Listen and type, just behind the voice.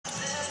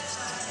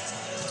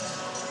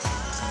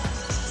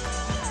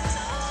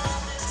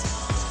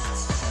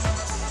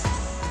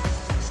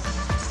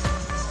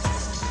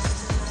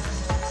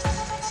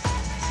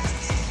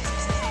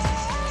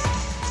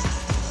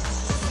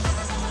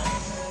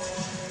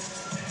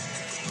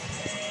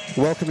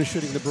Welcome to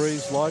Shooting the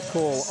Breeze, live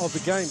call of the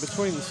game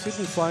between the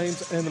Sydney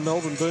Flames and the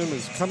Melbourne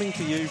Boomers, coming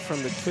to you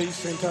from the Key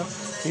Centre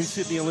in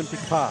Sydney Olympic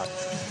Park.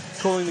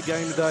 Calling the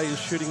game today is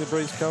Shooting the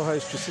Breeze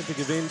co-host Jacinta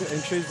Govind,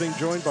 and she's being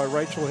joined by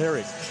Rachel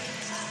Herrick.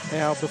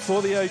 Now,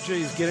 before the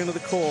OGs get into the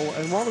call,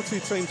 and while the two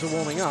teams are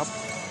warming up,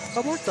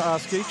 I'd like to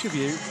ask each of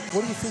you,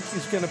 what do you think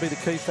is going to be the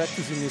key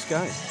factors in this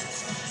game?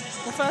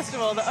 Well, first of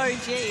all, the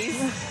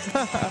OGs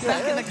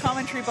back in the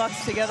commentary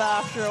box together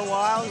after a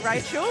while.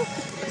 Rachel?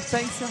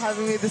 Thanks for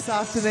having me this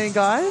afternoon,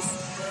 guys.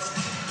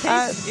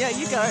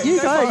 You go.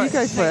 You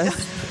go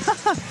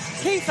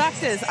first. Key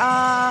factors.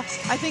 I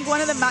think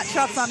one of the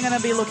matchups I'm going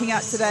to be looking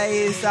at today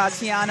is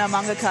Tiana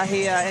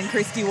Mangakahia and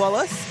Christy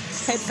Wallace.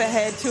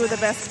 Head-for-head, two of the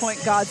best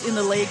point guards in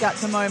the league at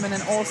the moment,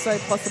 and also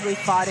possibly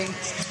fighting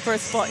for a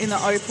spot in the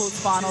Opals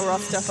final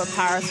roster for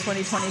Paris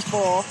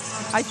 2024.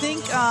 I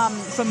think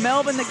for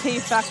Melbourne, the key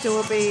factor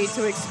will be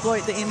to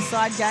exploit the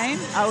inside game.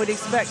 I would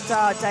expect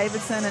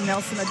Davidson and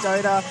Nelson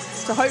Adota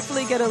to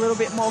hopefully get a little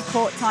bit more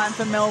court time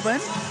for Melbourne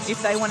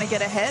if they want to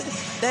get ahead.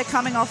 They're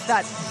coming off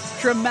that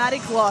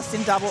dramatic loss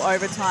in double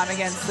overtime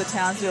against the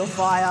Townsville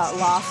Fire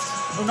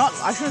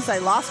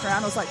last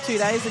round, it was like 2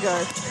 days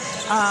ago.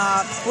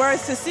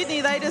 Whereas to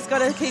Sydney, they just got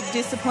to keep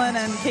discipline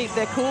and keep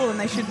their cool, and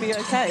they should be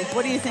okay.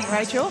 What do you think,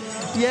 Rachel?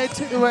 Yeah,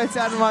 took the words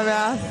out of my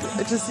mouth.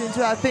 Just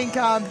into I think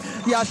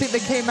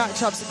the key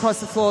matchups across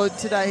the floor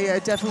today are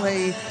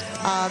definitely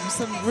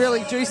some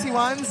really juicy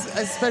ones,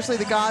 especially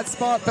the guard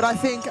spot. But I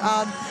think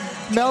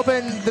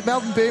the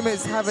Melbourne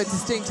Boomers have a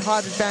distinct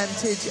height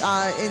advantage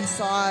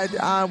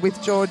inside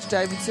with George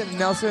Davidson and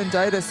Nelson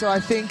Adota. So I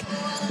think,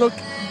 look,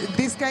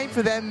 this game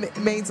for them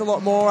means a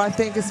lot more, I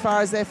think, as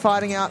far as they're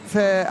fighting out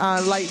for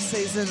late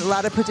season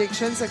ladder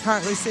predictions. They're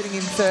currently sitting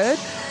in third,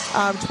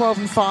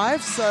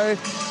 12-5. So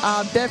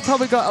they've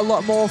probably got a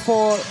lot more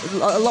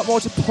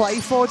to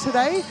play for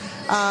today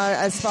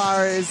as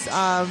far as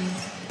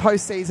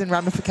postseason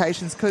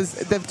ramifications, because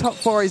the top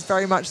four is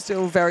very much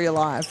still very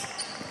alive.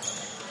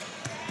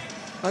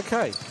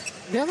 Okay,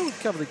 now that we've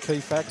covered the key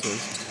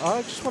factors,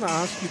 I just want to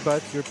ask you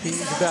both your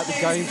opinions about the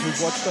games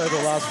we've watched over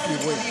the last few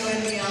weeks.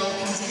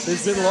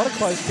 There's been a lot of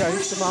close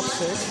games, some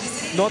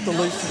upsets, not the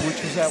least of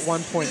which was that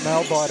one-point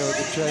nail-biter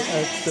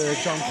at the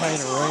John Cain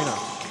Arena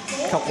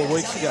a couple of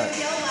weeks ago.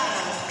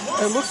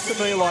 It looks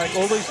to me like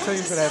all these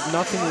teams that have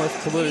nothing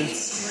left to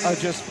lose are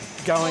just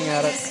going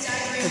at it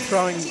and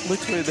throwing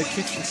literally the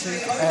kitchen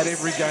sink at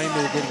every game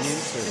they're getting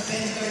into.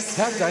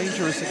 How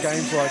dangerous are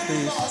games like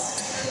this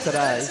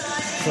today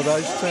for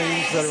those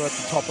teams that are at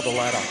the top of the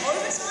ladder?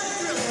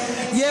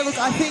 Yeah, look,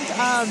 I think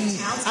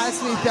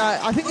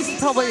I think this is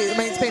probably,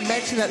 it's been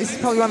mentioned that this is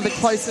probably one of the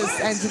closest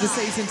ends of the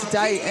season to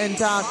date, and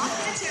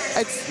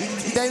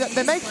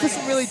they make for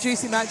some really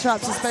juicy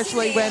matchups,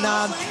 especially when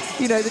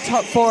the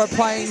top four are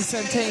playing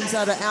some teams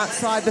that are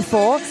outside the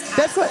four.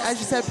 They've got, as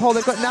you said, Paul,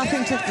 they've got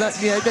nothing to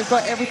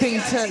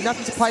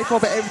play for,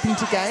 but everything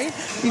to gain.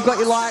 You've got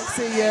your likes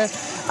of your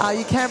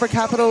Canberra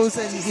Capitals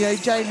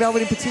and Jade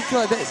Melbourne in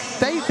particular.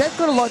 They've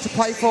got a lot to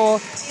play for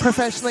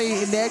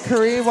professionally in their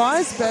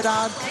career-wise, but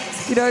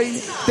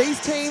these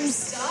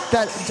teams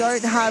that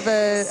don't have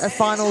a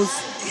finals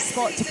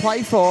spot to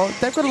play for,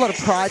 they've got a lot of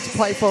pride to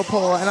play for,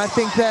 Paul, and I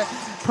think that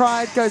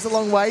pride goes a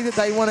long way, that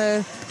they want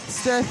to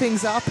stir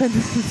things up and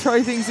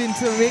throw things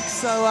into the mix.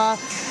 So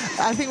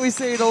I think we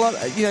see it a lot.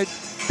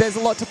 There's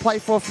a lot to play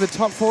for the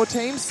top four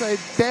teams, so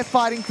they're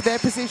fighting for their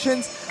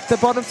positions. The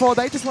bottom four,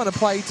 they just want to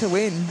play to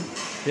win.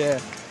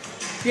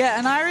 Yeah,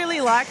 and I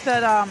really like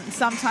that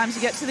sometimes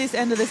you get to this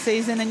end of the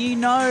season and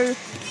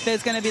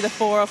there's going to be the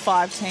 4 or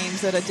 5 teams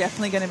that are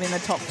definitely going to be in the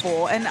top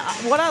 4. And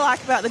what I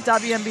like about the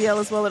WNBL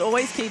as well, it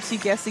always keeps you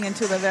guessing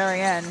until the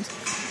very end.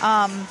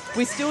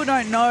 We still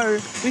don't know,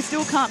 we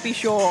still can't be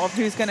sure of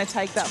who's going to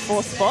take that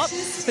 4th spot.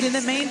 But in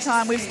the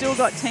meantime, we've still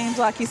got teams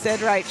like you said,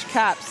 Rach,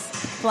 Caps,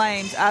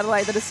 Flames,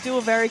 Adelaide, that are still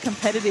very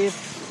competitive,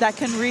 that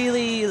can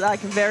really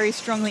very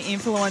strongly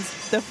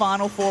influence the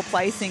final 4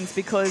 placings,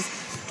 because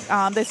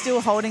they're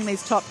still holding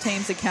these top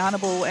teams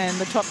accountable, and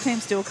the top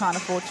teams still can't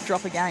afford to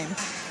drop a game.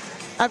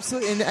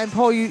 Absolutely, and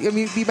Paul,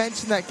 you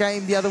mentioned that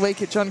game the other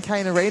week at John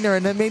Cain Arena,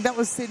 and that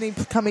was Sydney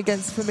coming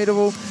against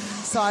formidable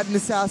side in the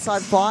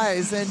Southside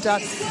Flyers, and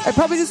it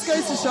probably just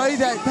goes to show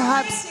that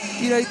perhaps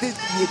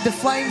the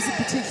Flames in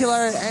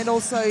particular, and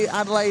also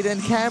Adelaide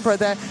and Canberra,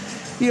 that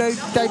they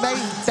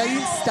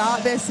didn't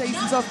start their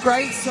seasons off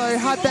great, so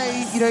had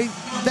they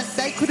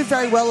they could have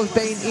very well have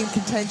been in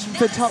contention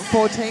for top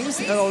 4 teams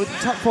or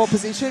top 4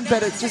 position,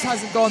 but it just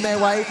hasn't gone their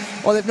way,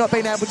 or they've not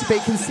been able to be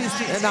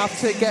consistent enough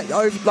to get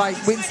over,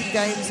 win some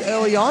games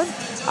early on.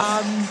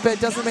 But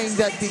it doesn't mean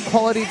that the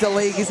quality of the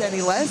league is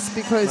any less,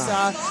 because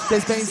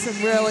there's been some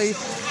really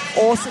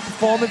awesome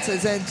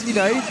performances, and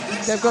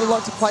they've got a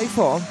lot to play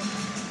for.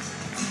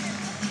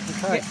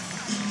 Okay. Yeah.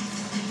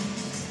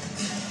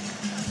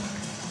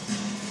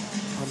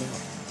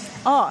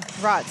 Oh,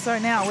 right. So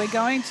now we're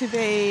going to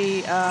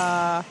be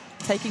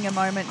taking a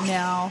moment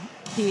now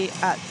here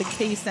at the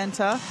Key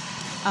Centre.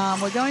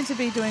 We're going to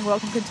be doing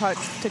Welcome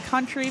to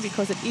Country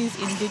because it is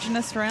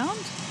Indigenous round.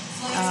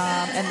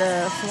 And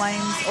the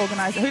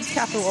Flames Hoops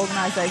Capital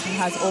organisation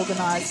has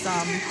organised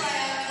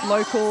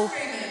local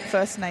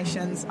First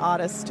Nations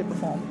artists to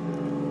perform.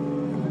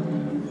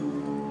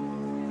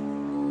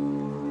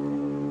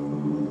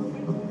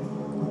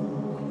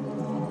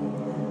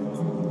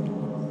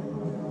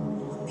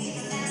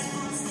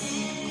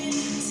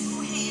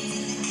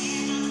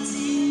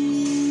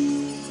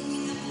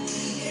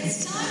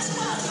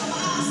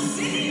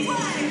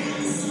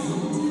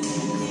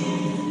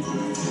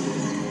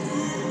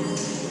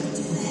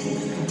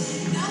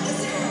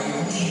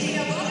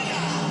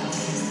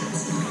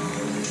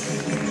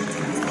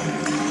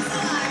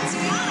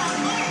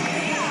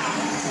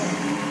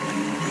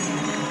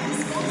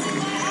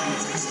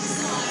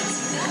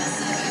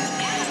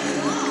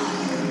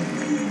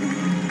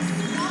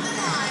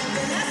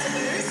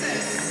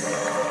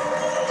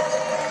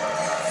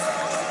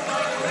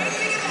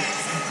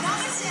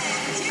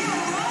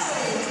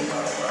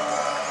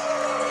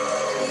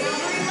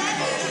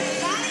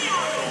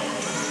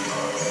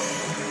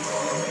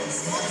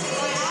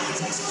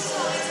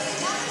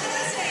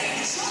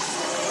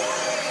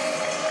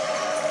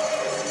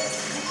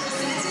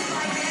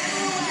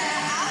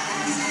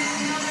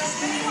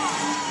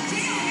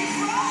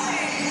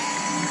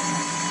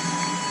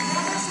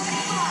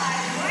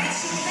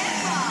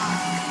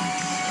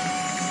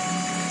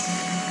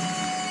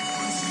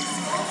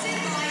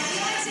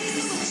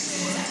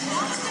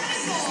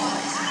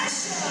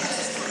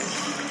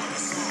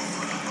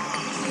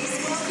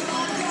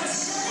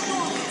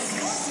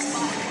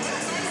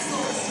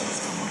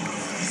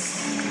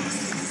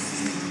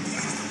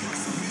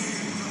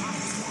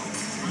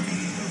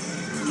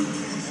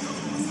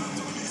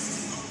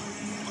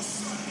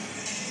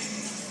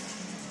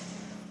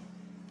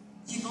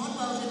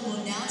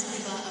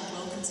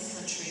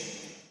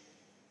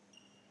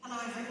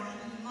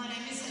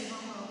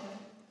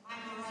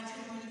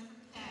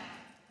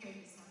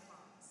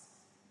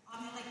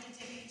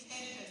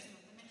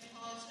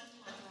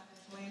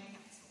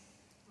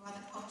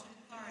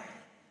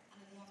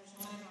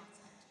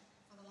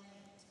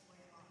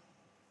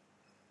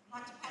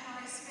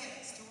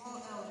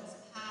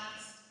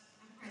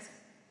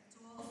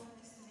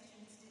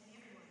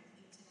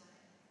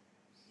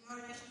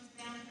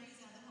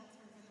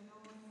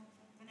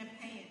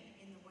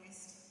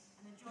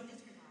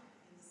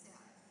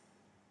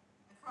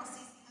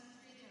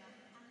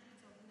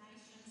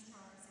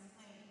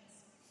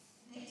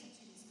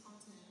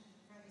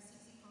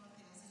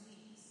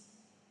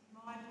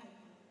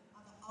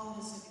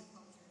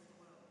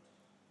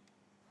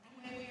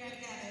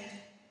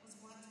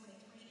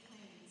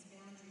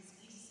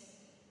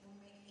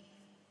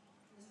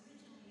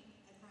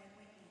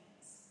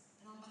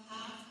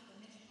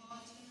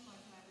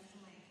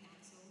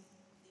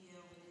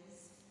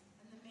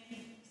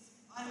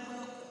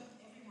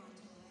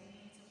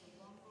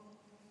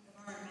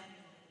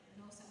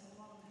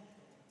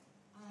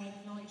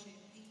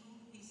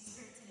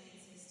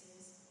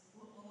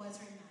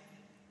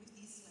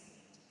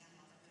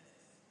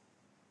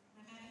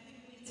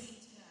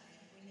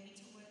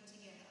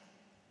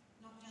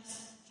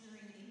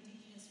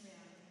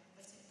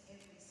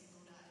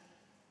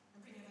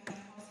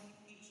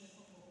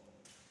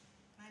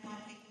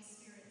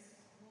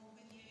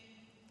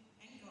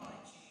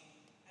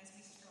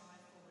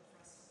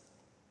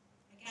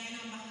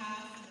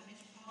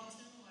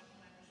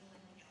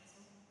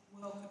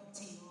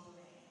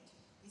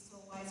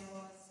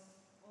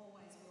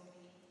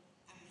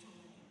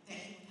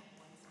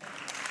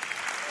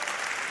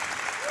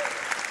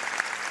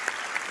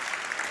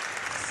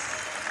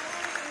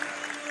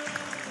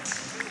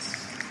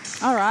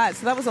 All right,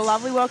 so that was a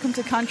lovely welcome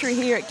to country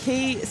here at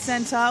Key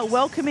Centre,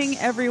 welcoming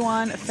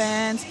everyone,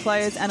 fans,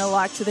 players and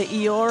alike to the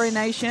Eora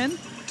Nation,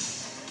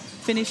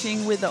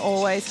 finishing with the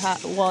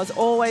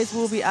always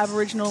will be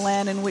Aboriginal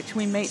land in which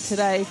we meet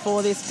today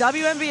for this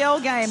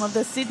WNBL game of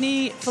the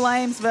Sydney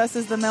Flames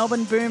versus the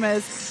Melbourne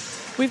Boomers.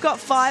 We've got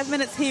 5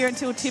 minutes here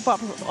until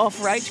tip-off,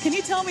 Rach. Can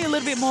you tell me a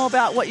little bit more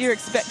about what you're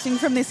expecting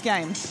from this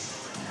game?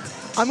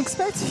 I'm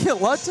expecting a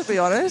lot, to be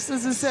honest.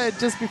 As I said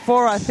just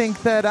before, I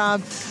think that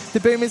the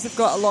Boomers have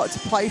got a lot to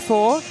play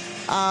for,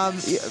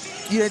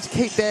 to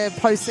keep their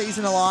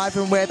postseason alive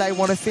and where they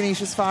want to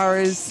finish as far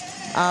as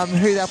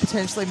who they'll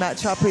potentially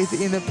match up with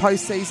in the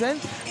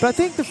postseason. But I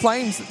think the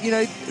Flames,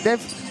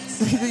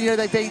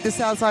 they beat the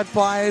Southside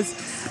Flyers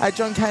at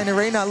John Cain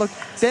Arena. Look,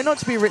 they're not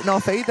to be written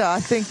off either.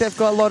 I think they've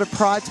got a lot of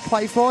pride to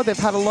play for. They've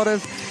had a lot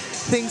of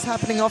things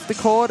happening off the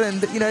court,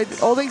 and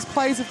all these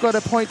players have got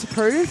a point to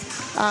prove.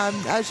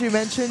 As you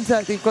mentioned,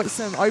 they've got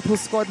some Opal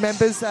squad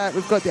members.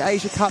 We've got the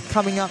Asia Cup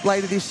coming up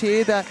later this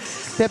year that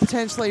they're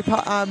potentially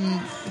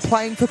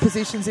playing for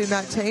positions in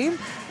that team.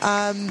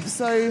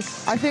 So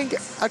I think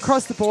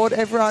across the board,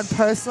 everyone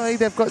personally,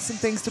 they've got some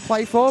things to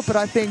play for. But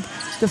I think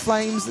the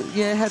Flames,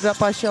 headed up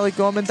by Shelley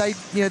Gorman,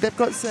 they've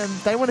got some.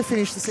 They want to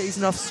finish the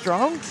season off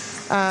strong.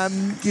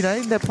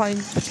 They're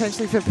playing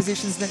potentially for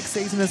positions next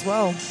season as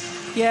well.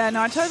 Yeah,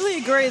 no, I totally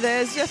agree.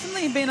 There's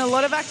definitely been a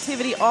lot of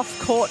activity off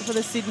court for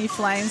the Sydney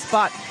Flames,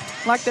 but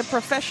like the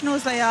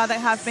professionals they are, they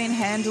have been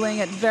handling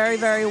it very,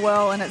 very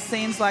well, and it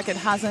seems like they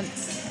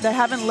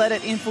haven't let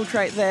it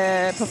infiltrate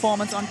their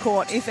performance on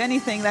court. If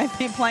anything, they've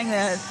been playing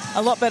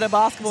a lot better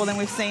basketball than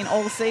we've seen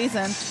all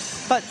season.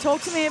 But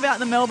talk to me about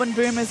the Melbourne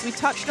Boomers. We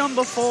touched on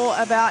before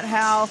about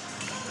how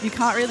you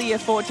can't really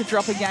afford to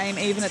drop a game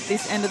even at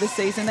this end of the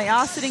season. They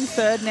are sitting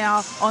third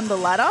now on the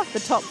ladder. The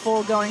top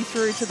 4 going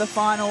through to the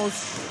finals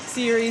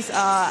series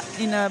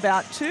in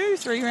about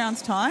 2-3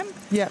 rounds' time.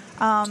 Yeah.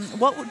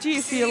 What do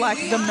you feel like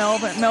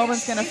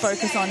Melbourne's going to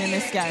focus on in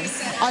this game?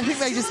 I think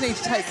they just need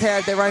to take care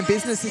of their own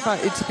business,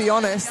 to be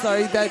honest.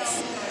 So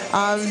that's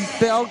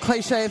the old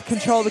cliche of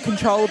control the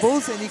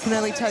controllables, and you can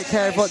only take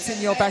care of what's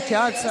in your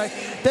backyard. So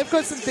they've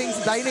got some things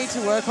that they need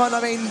to work on.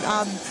 I mean,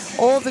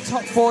 all of the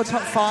top 4,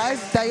 top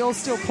 5, they all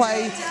still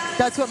play.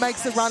 That's what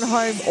makes the run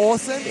home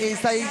awesome,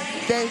 is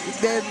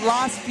their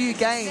last few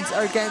games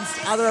are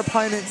against other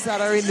opponents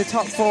that are in the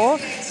top 4.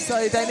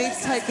 So they need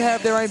to take care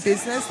of their own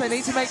business. They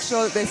need to make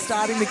sure that they're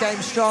starting the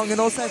game strong, and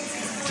also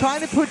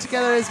trying to put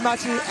together as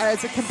much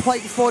as a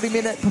complete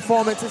 40-minute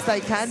performance as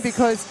they can,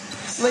 because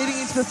leading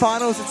into the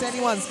finals, it's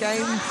anyone's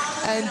game,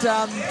 and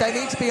they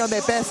need to be on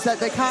their best. That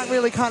they can't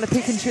really kind of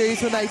pick and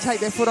choose when they take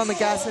their foot on the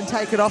gas and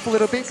take it off a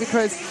little bit,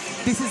 because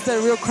this is the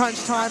real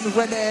crunch time of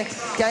when they're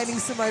gaining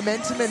some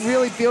momentum and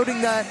really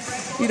building that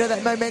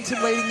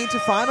momentum leading into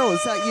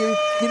finals. That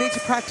you need to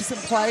practice and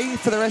play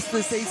for the rest of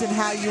the season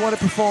how you want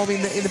to perform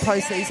in the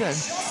postseason.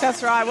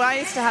 That's right. Well, I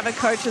used to have a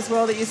coach as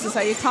well that used to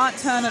say you can't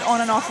turn it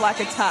on and off like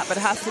a tap. It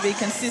has to be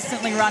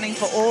consistently running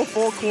for all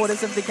 4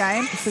 quarters of the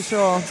game. For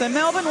sure. So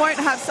Melbourne won't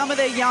have some of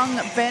their young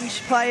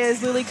bench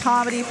players, Lily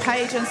Carmody,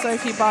 Paige and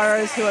Sophie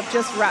Burrows, who have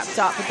just wrapped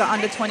up with the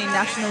Under-20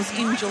 Nationals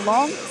in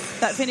Geelong.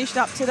 That finished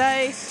up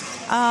today.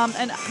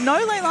 And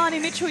no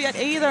Leilani Mitchell yet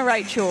either,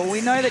 Rachel.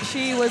 We know that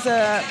she was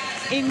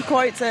in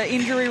quotes, an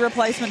injury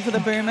replacement for the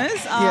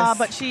Boomers, yes.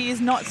 But she is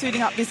not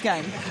suiting up this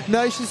game.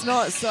 No, she's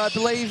not. So I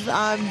believe,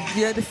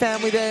 the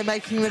family there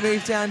making the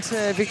move down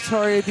to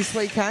Victoria this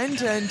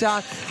weekend, and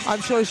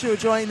I'm sure she'll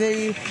join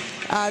the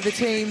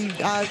team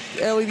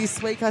early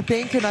this week, I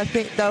think, and I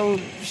think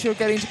she'll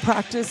get into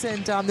practice,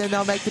 and then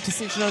they'll make the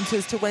decision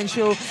as to when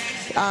she'll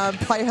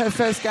play her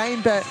first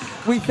game. But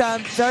with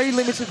very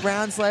limited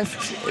rounds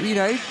left,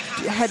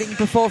 heading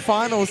before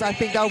finals, I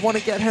think they'll want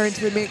to get her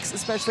into the mix,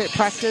 especially at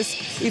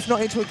practice, if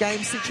not into a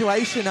game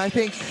situation. I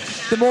think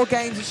the more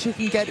games that she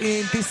can get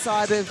in this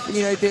side of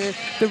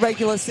the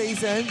regular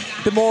season,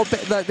 the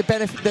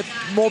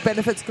more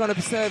benefits going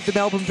to serve the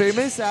Melbourne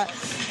Boomers.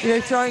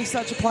 Throwing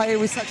such a player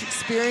with such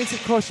experience,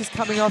 of course, she's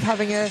coming off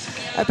having a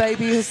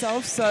baby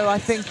herself, so I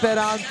think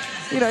that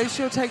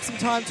she'll take some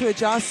time to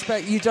adjust,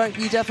 but you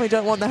definitely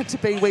don't want that to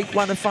be week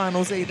 1 of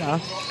finals either.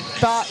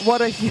 But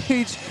what a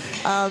huge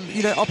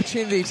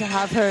opportunity to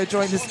have her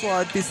join the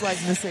squad this late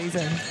in the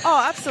season.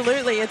 Oh,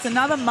 absolutely. It's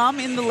another mum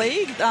in the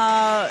league.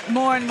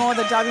 More and more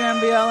the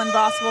WNBL and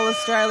Basketball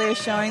Australia is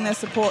showing their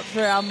support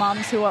for our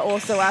mums who are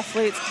also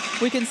athletes.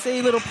 We can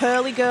see little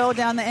Pearly Girl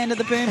down the end of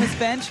the Boomers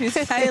bench, who's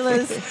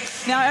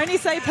Kayla's. Now, I only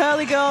say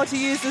Pearly Girl to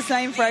use the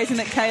same phrasing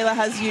that Kayla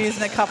has used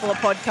in a couple of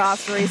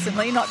podcasts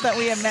recently. Not that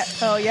we have met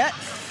Pearl yet.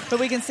 But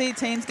we can see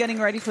teams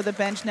getting ready for the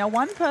bench. Now,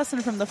 one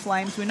person from the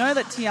Flames, we know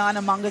that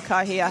Tiana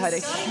Mungaka here had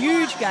a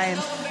huge game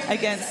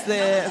against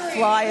the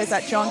Flyers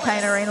at John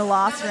Cain Arena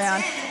last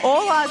round.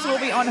 All eyes will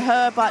be on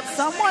her, but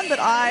someone that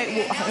I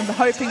am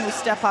hoping will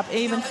step up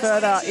even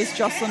further is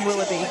Jocelyn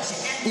Willoughby.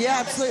 Yeah,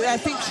 absolutely. I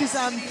think she's...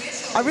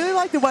 I really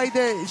like the way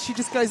that she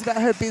just goes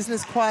about her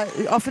business quiet.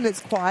 Often it's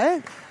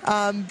quiet.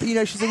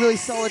 She's a really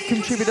solid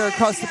contributor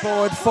across the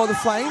board for the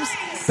Flames.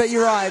 But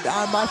you're right.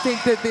 I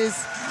think that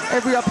there's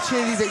every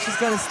opportunity that she's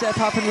going to step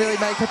up and really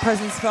make her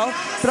presence felt.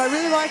 But I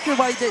really like the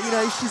way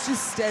that, she's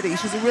just steady.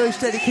 She's a really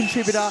steady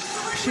contributor.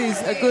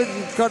 She's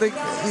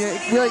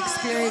really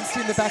experienced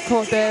in the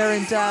backcourt there.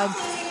 And,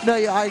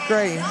 I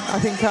agree. I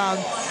think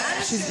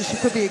she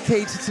could be a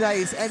key to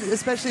today's. And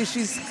especially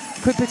she's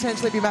could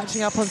potentially be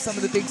matching up on some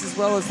of the bigs as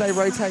well as they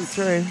rotate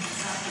through.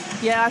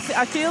 Yeah,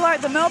 I feel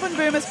like the Melbourne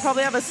Boomers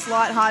probably have a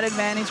slight height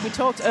advantage. We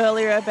talked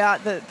earlier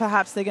about that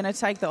perhaps they're going to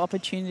take the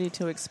opportunity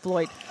to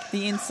exploit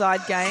the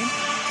inside game.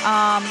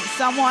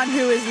 Someone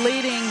who is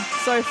leading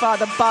so far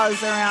the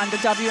buzz around the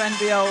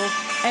WNBL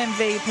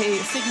MVP,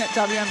 Signet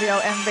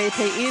WNBL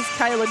MVP, is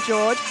Kayla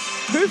George.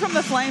 Who from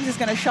the Flames is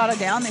going to shut her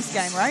down this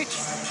game,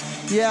 Rach?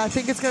 Yeah, I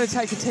think it's going to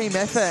take a team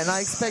effort, and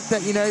I expect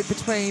that,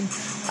 between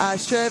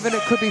Shervin,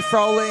 it could be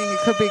Froling, it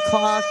could be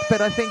Clark,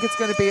 but I think it's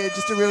going to be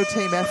just a real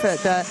team effort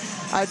that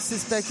I'd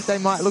suspect that they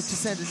might look to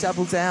send a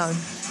double down.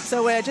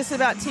 So we're just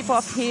about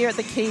tip-off here at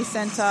the Key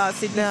Centre,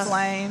 Sydney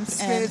Flames.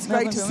 It's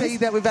great to see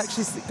that we've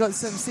actually got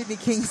some Sydney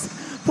Kings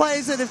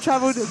players that have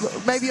travelled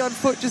maybe on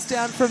foot just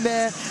down from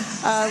their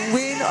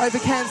win over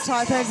Cairns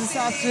Taipans this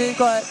afternoon.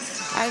 Got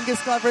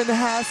Angus Glover in the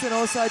house, and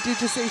also I did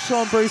just see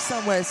Sean Bruce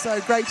somewhere.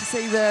 So great to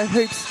see the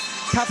Hoops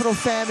Capital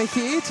family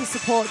here to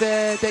support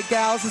their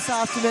gals this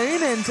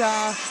afternoon, and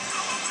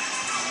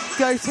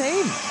go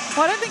team.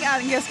 Well, I don't think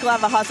Angus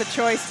Glover has a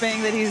choice,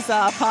 being that his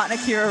partner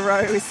Kira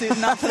Rowe is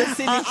suiting up for the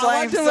Sydney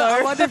Flames.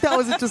 I wonder if that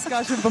was a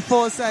discussion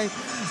before, saying,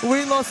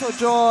 win, loss or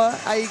draw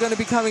are you going to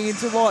be coming in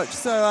to watch?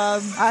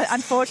 So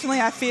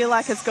unfortunately, I feel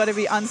like it's got to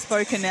be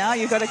unspoken now.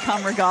 You've got to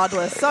come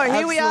regardless. So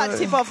here we are,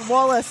 tip-off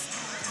Wallace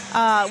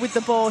with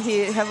the ball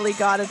here, heavily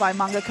guarded by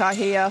Mangaka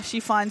here. She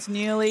finds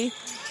Newley.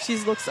 She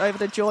looks over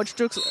to George.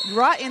 Looks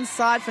right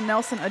inside for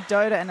Nelson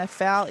Ododa, and a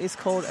foul is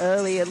called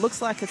early. It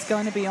looks like it's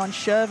going to be on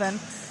Shervin.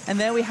 And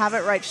there we have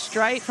it, Rach.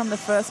 Straight from the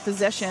first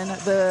possession,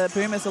 the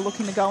Boomers are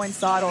looking to go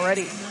inside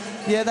already.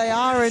 Yeah, they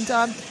are. And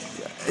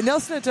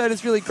Nelson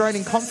Ododa's really grown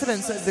in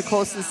confidence over the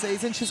course of the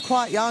season. She's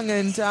quite young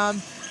and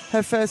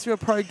her first real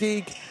pro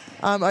gig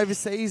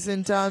overseas.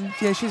 And,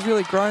 she's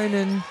really grown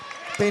and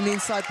been an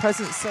inside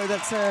presence. So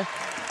that's a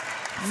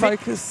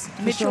focus.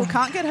 Mitchell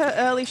can't get her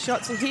early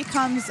shot, so here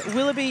comes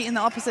Willoughby in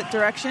the opposite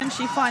direction.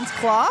 She finds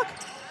Clark.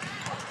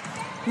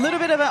 A little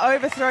bit of an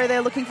overthrow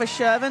there looking for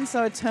Shervin,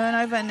 so a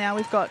turnover, and now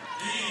we've got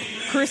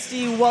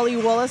Christy Wally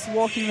Wallace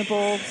walking the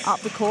ball up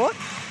the court.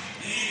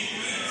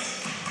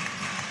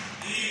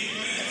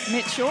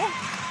 Mitchell,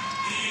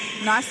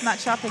 nice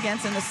match up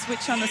against, and the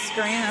switch on the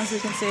screen, as we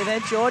can see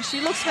there. George,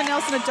 she looks for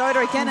Nelson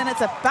Ododa again, and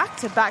it's a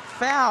back-to-back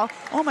foul,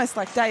 almost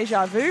like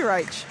deja vu,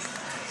 Rach.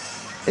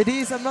 It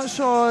is. I'm not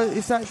sure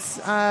if that's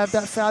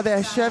that foul there.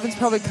 Shervin's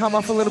probably come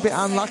off a little bit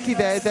unlucky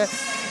there. That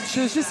she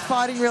was just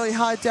fighting really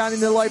hard down in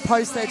the low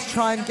post there to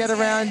try and get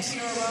around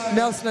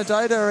Nelson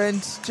Ododa,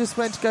 and just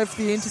went to go for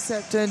the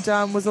intercept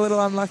and was a little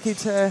unlucky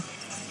to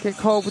get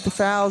called with the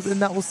fouls,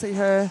 and that will see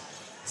her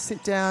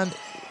sit down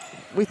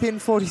within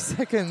 40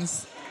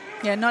 seconds.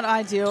 Yeah, not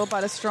ideal,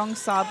 but a strong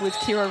sub with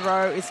Kira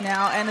Rowe is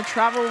now, and a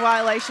travel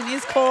violation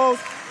is called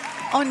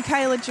on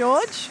Kayla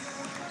George.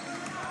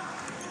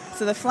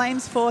 So the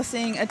Flames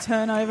forcing a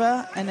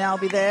turnover, and now will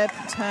be their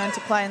turn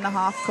to play in the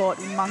half court.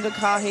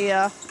 Mangaka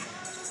here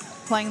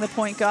playing the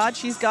point guard.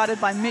 She's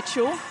guarded by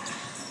Mitchell.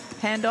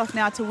 Handoff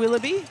now to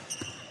Willoughby.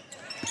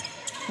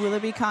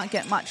 Willoughby can't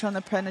get much on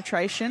the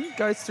penetration.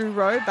 Goes through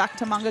Rowe, back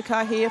to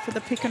Mangaka here for the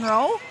pick and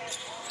roll.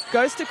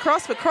 Goes to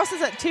Cross, but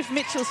crosses at Tiff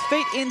Mitchell's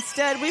feet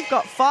instead. We've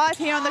got 5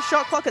 here on the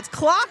shot clock. It's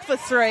Clark for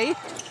 3,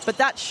 but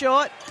that's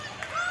short.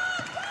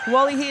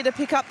 Wally here to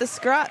pick up the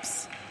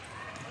scraps.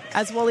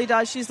 As Wally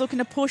does, she's looking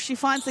to push. She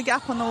finds the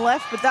gap on the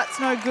left, but that's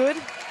no good.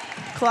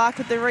 Clark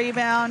with the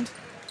rebound.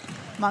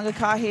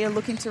 Mangaka here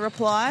looking to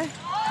reply.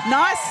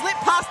 Nice slip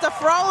past to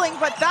Froling,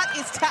 but that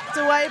is tapped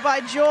away by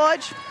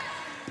George.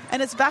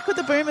 And it's back with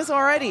the Boomers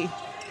already.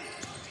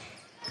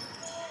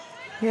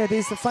 Yeah, it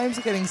is. The Flames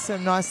are getting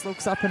some nice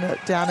looks up and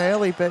down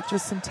early, but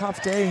just some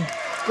tough D.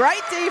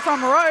 Great D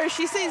from Rose.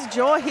 She sees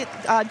George hit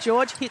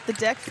the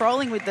deck,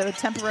 Froling with the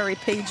temporary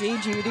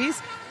PG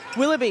duties.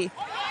 Willoughby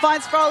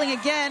finds Froling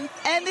again,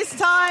 and this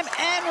time,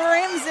 and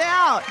rims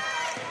out.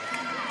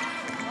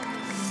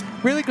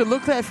 Really good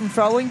look there from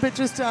Froling, but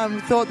just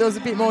thought there was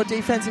a bit more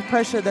defensive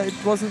pressure that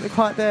wasn't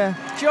quite there.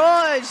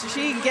 George,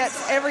 she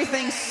gets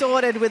everything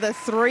sorted with a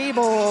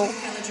 3-ball,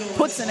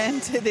 puts an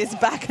end to this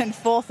back and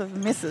forth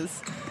of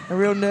misses. A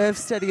real nerve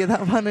steady of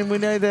that one, and we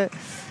know that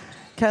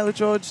Kayla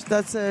George,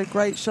 that's a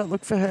great shot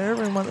look for her,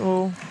 and one that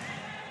will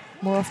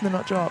more often than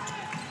not drop.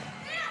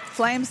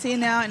 Flames here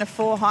now in a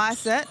 4-high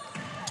set.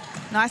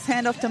 Nice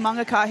handoff to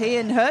Mangaka here,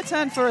 and her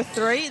turn for a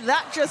 3.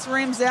 That just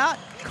rims out.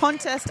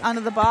 Contest under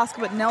the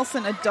basket, but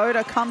Nelson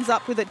Ododa comes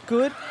up with it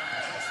good.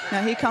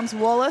 Now here comes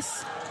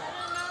Wallace.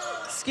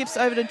 Skips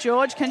over to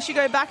George. Can she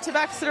go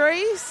back-to-back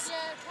 3s?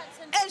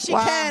 And she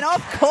can,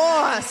 of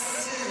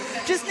course.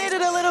 Just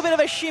needed a little bit of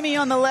a shimmy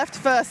on the left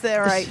first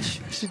there, H.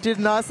 She did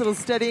a nice little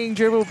steadying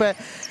dribble, but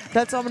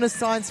that's ominous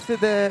signs for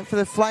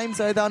the Flames,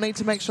 though. They'll need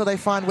to make sure they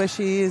find where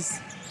she is.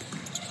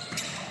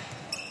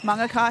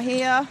 Mangaka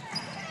here.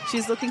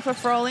 She's looking for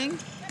Froling.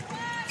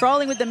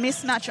 Froling with the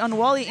mismatch on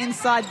Wally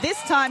inside. This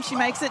time she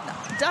makes it.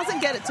 Doesn't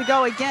get it to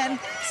go again.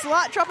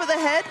 Slight drop of the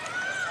head.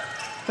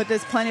 But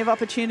there's plenty of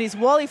opportunities.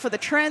 Wally for the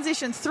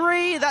transition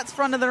 3. That's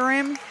front of the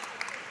rim.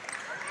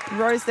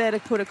 Rose there to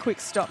put a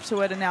quick stop to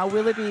it. And now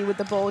Willoughby with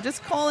the ball.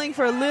 Just calling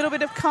for a little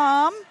bit of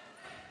calm.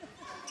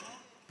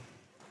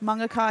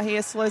 Mangaka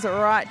here slows it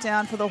right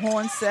down for the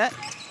horn set.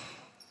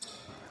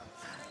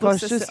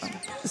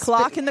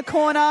 Clark in the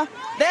corner.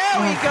 There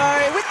we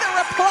go with the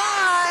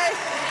reply.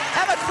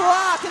 Emma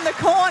Clark in the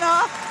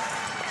corner.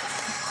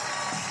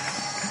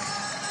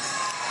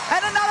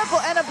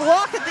 And a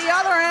block at the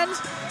other end.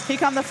 Here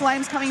come the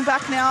Flames coming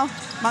back now.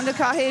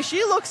 Mangaka here.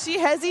 She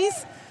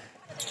hezzies.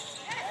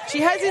 She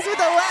hezzies with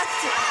the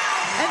left.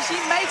 And she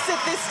makes it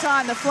this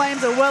time. The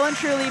Flames are well and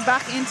truly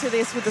back into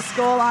this with the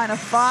scoreline of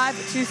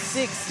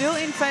 5-6. Still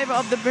in favour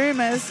of the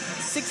Boomers.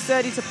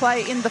 6:30 to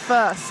play in the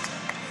first.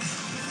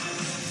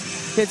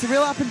 Yeah, it's a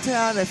real up and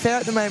down affair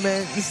at the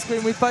moment.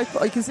 With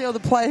both, you can see all the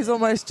players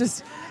almost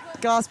just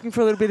gasping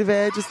for a little bit of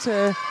air just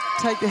to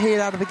take the heat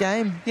out of the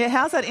game. Yeah,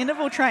 how's that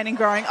interval training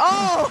going?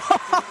 Oh,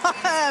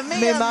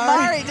 Mia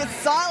Murray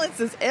just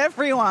silences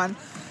everyone.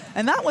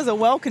 And that was a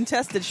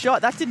well-contested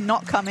shot. That did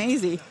not come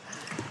easy.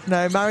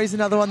 No, Murray's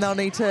another one they'll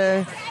need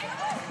to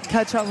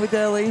catch up with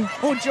early.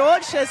 Well,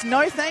 George says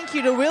no thank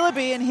you to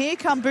Willoughby, and here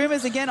come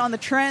Boomers again on the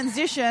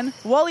transition.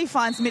 Wally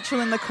finds Mitchell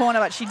in the corner,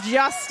 but she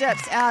just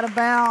steps out of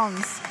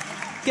bounds.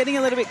 getting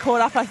a little bit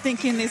caught up, I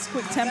think, in this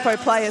quick tempo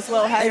play as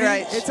well. Hey,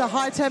 Rach. It's a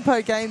high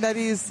tempo game, that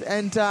is,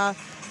 and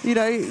you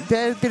know,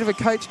 they're a bit of a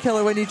coach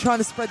killer when you're trying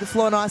to spread the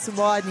floor nice and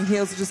wide, and your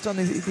heels are just on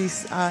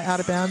these out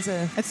of bounds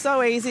there. It's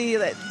so easy.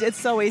 It's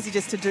so easy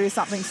just to do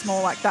something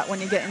small like that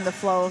when you get in the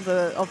flow of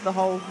the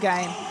whole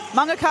game.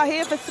 Mangaka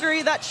here for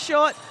 3. That's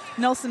short.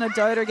 Nelson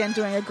Ododa again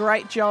doing a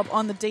great job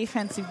on the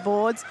defensive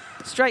boards.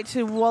 Straight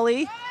to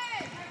Wally.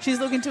 She's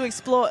looking to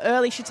explore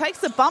early. She takes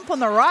the bump on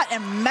the right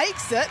and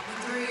makes it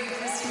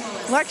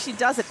like she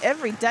does it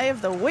every day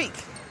of the week.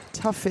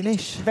 Tough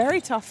finish.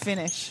 Very tough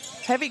finish.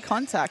 Heavy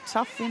contact,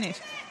 tough finish.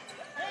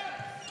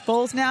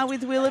 Ball's now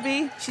with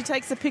Willoughby. She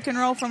takes a pick and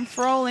roll from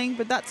Froling,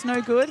 but that's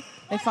no good.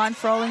 They find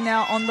Froling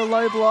now on the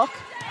low block.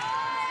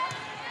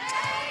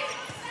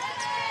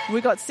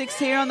 We got 6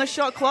 here on the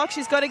shot clock.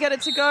 She's got to get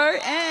it to go,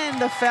 and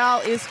the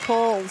foul is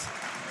called.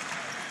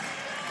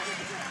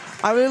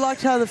 I really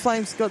liked how the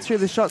Flames got through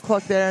the shot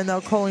clock there, and they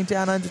were calling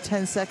down under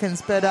 10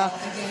 seconds. But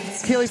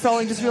Keely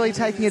Froling just really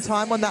taking her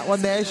time on that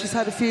one there. She's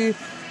had a few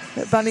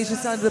bunnies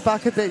just under the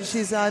bucket that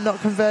she's not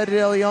converted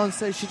early on,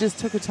 so she just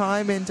took her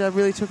time and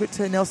really took it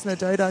to Nelson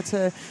Ododa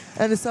to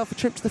earn herself a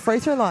trip to the free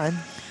throw line.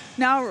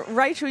 Now,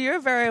 Rachel, you're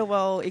a very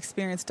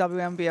well-experienced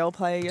WNBL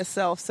player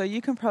yourself, so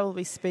you can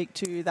probably speak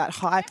to that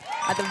hype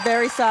at the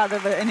very start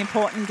of an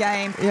important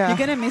game. Yeah. You're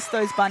going to miss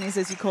those bunnies,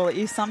 as you call it.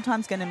 You're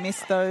sometimes going to miss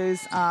those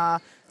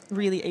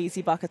really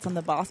easy buckets on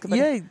the basket. But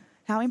yeah.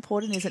 How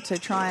important is it to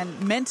try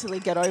and mentally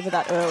get over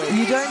that early?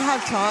 You don't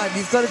have time.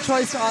 You've got a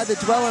choice to either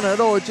dwell on it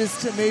or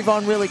just to move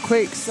on really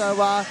quick. So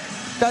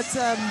that's,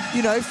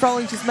 you know,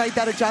 Froling just made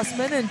that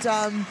adjustment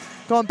and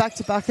gone back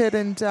to bucket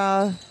and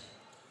earned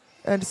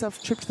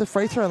herself a trip to the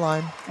free throw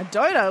line.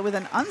 Ododa with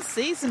an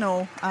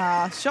unseasonal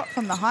shot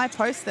from the high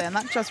post there, and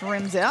that just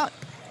rims out.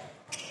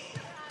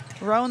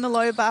 Row in the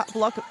low block.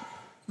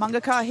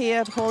 Mangaka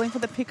here calling for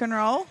the pick and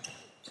roll.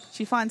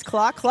 She finds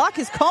Clark. Clark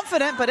is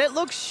confident, but it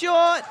looks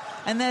short.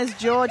 And there's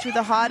George with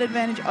the height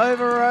advantage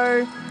over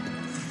Rowe.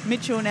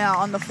 Mitchell now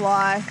on the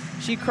fly.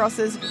 She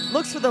crosses,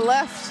 looks for the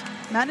left,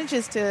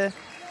 manages to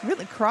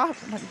really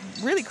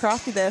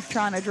crafty there,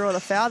 trying to draw the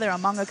foul there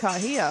on Mangaka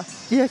here.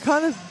 Yeah,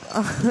 kind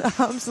of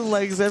arms and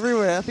legs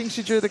everywhere. I think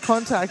she drew the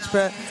contact,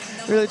 but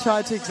really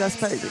tried to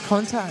exacerbate the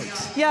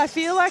contact. Yeah, I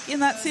feel like in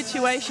that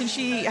situation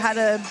she had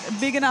a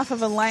big enough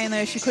of a lane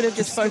there. She could have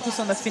just focused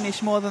on the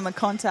finish more than the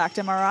contact.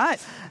 Am I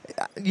right?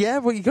 Yeah,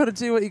 well, you got to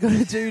do what you got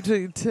to do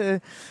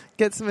to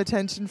get some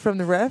attention from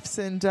the refs.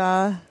 And,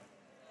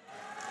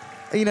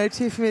 you know,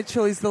 Tiff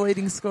Mitchell is the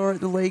leading scorer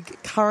at the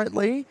league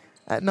currently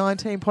at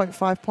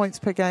 19.5 points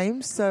per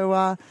game.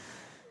 So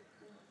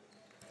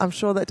I'm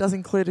sure that does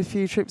include a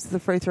few trips to the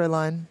free throw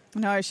line.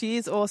 No, she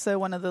is also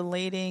one of the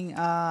leading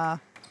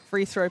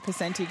free throw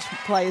percentage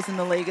players in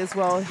the league as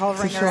well,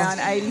 hovering around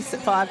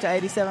 85 to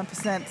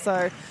 87%.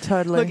 So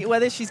totally. Look,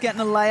 whether she's getting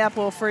a layup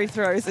or free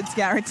throws, it's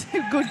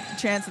guaranteed good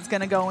chance it's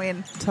going to go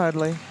in.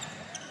 Totally.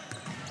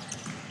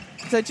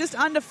 So just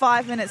under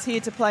 5 minutes here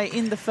to play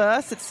in the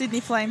first. It's Sydney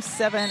Flames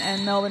 7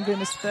 and Melbourne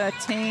Boomers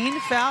 13.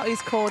 Foul is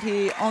called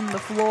here on the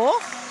floor.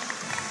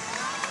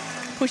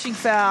 Pushing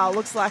foul.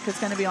 Looks like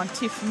it's going to be on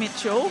Tiff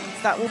Mitchell.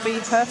 That will be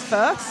her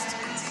first.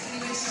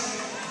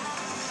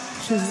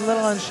 She was a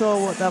little unsure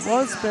what that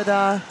was, but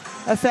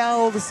a foul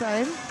all the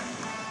same.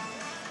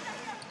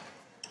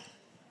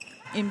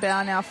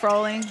 Inbound now,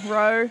 Froling.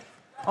 Rowe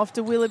off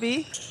to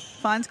Willoughby.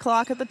 Finds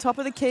Clark at the top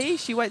of the key.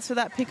 She waits for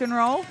that pick and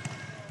roll.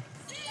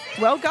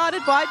 Well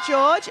guarded by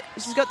George.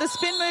 She's got the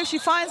spin move. She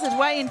finds her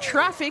way in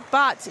traffic,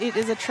 but it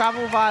is a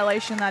travel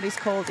violation that is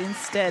called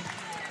instead.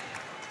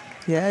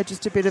 Yeah,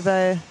 just a bit of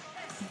a...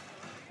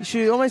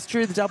 She almost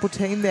drew the double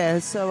team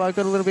there, so I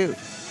got a little bit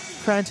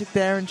frantic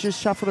there and just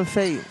shuffled her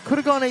feet. Could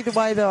have gone either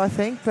way, though, I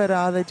think,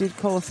 but they did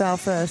call a foul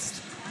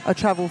first. A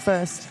travel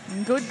first.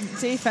 Good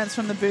defense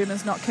from the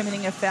Boomers, not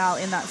committing a foul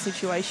in that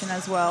situation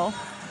as well.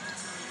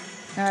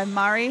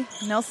 Murray,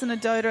 Nelson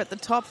Ododa at the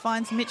top,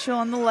 finds Mitchell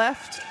on the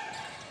left.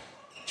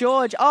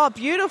 George,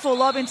 beautiful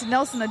lob into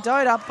Nelson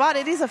Ododa, but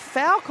it is a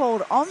foul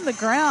called on the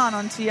ground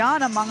on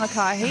Tiana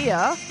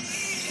Mangakahia.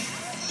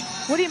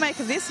 What do you make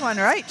of this one,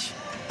 Rach?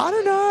 I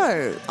don't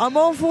know. I'm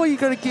all for you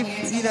got to give,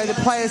 you know, the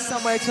players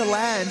somewhere to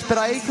land, but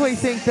I equally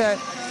think that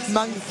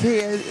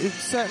Mangakahia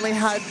certainly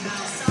had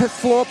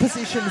floor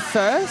position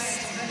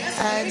first,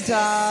 and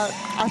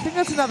I think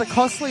that's another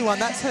costly one.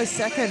 That's her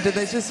second, and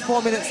there's just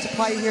 4 minutes to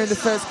play here in the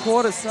first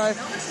quarter, so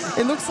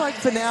it looks like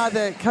for now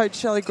that Coach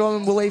Shelley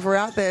Gorman will leave her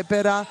out there,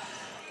 but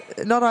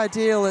not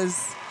ideal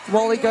as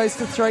Wally goes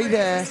for 3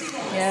 there.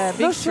 Yeah,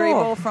 big three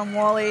ball from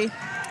Wally.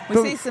 We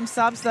see some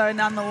subs, though,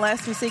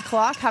 nonetheless. We see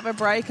Clark have a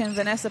break and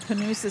Vanessa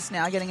Panousis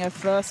now getting her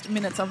first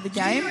minutes of the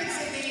game.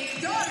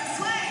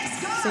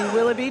 See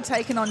Willoughby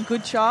taking on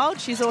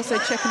Goodchild. She's also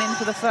checking in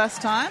for the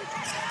first time.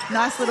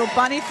 Nice little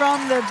bunny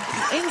from the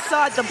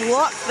inside the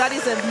block. That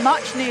is a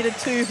much-needed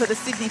 2 for the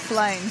Sydney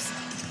Flames.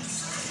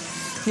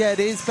 Yeah, it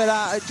is. But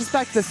just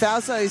back to the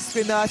foul zone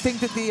spin, I think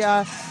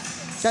that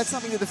that's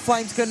something that the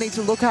Flames are going to need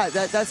to look at.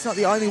 That's not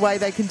the only way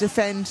they can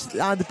defend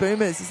the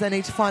Boomers, is they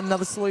need to find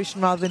another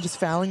solution rather than just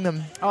fouling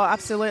them. Oh,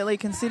 absolutely.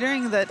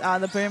 Considering that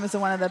the Boomers are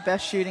one of the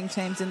best shooting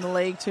teams in the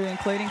league too,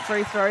 including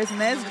free throws.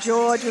 And there's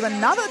George with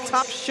another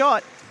tough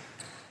shot.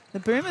 The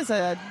Boomers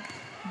are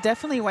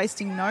definitely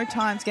wasting no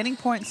time getting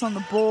points on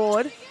the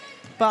board.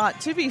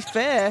 But to be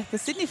fair, the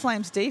Sydney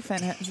Flames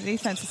defense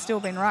has still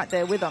been right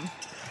there with them.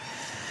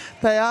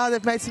 They are.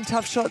 They've made some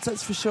tough shots,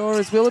 that's for sure.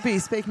 As Willoughby,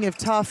 speaking of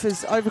tough,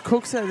 as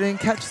overcooks it and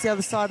catches the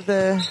other side of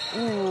the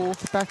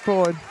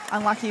backboard.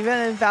 Unlucky.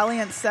 Very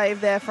valiant save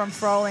there from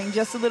Froling,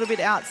 just a little bit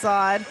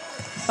outside.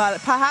 But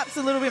perhaps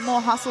a little bit more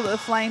hustle that the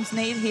Flames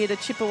need here to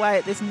chip away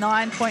at this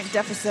 9-point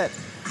deficit.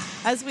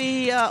 As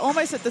we are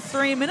almost at the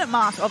 3-minute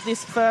mark of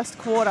this first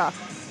quarter.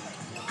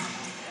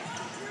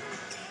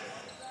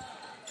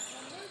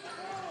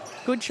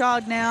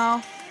 Goodchild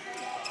now.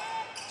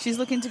 She's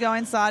looking to go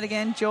inside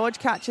again. George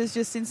catches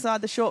just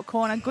inside the short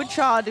corner.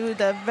 Goodchild with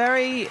a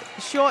very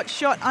short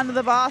shot under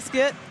the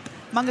basket.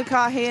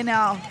 Mungakar here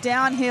now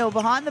downhill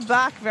behind the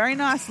back. Very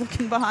nice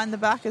looking behind the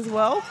back as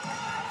well.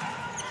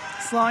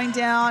 Slowing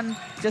down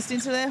just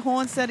into their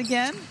horn set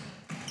again.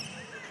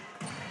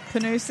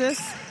 Panousis.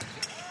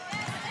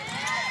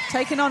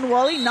 Taking on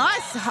Wally.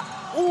 Nice.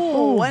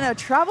 Ooh, and a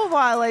travel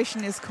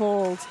violation is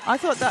called. I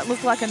thought that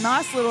looked like a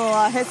nice little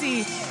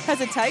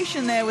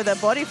hesitation there with her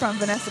body from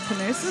Vanessa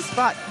Panousis,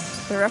 but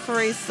the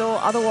referees saw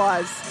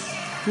otherwise.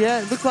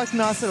 Yeah, it looked like a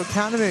nice little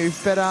counter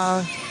move, but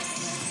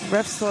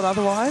refs thought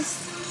otherwise.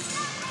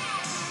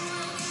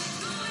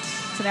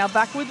 So now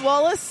back with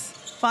Wallace.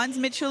 Finds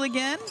Mitchell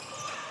again.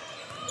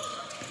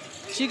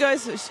 She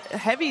goes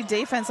heavy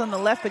defense on the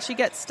left, but she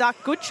gets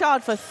stuck.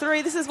 Goodchild for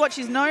three. This is what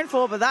she's known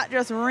for, but that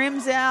just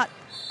rims out.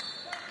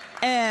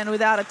 And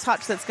without a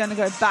touch, that's going to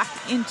go back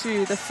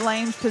into the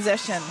Flames'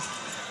 possession.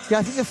 Yeah,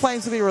 I think the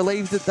Flames will be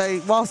relieved that they,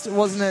 whilst it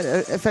wasn't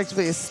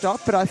effectively a stop,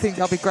 but I think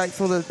they'll be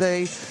grateful that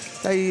they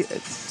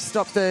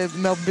stopped the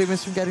Melbourne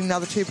Boomers from getting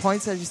another 2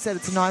 points. As you said,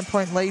 it's a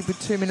 9-point lead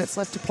with 2 minutes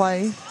left to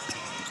play.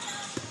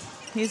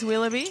 Here's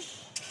Willoughby.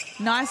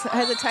 Nice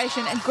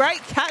hesitation and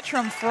great catch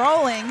from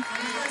Froling.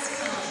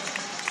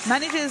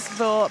 Manages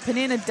for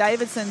Penina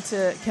Davidson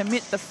to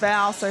commit the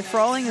foul, so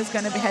Froling is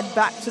going to head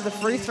back to the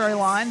free throw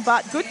line.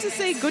 But good to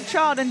see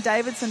Goodchild and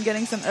Davidson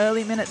getting some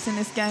early minutes in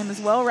this game as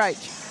well,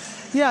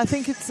 Rach. Yeah, I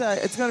think it's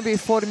going to be a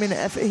 40-minute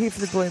effort here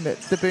for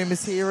the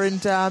Boomers here,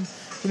 and as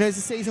the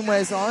season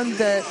wears on,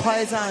 the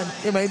players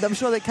aren't. I'm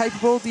sure they're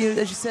capable. As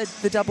you said,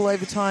 the double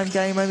overtime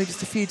game only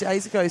just a few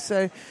days ago,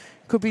 so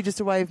could be just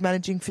a way of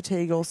managing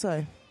fatigue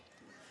also.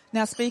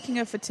 Now, speaking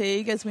of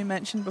fatigue, as we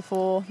mentioned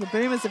before, the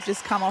Boomers have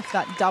just come off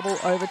that double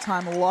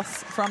overtime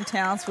loss from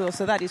Townsville.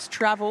 So that is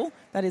travel.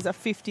 That is a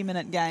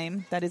 50-minute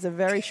game. That is a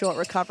very short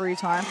recovery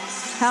time.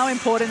 How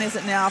important is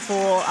it now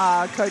for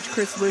Coach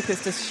Chris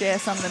Lucas to share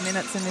some of the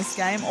minutes in this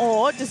game,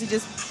 or does he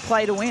just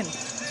play to win?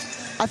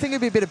 I think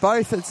it'd be a bit of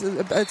both.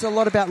 It's a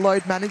lot about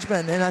load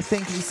management, and I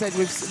think, as you said,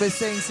 we're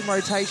seeing some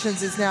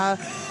rotations. Is now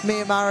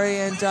Mia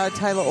Murray and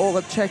Taylor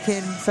Ortlip check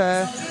in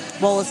for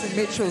Wallace and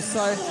Mitchell.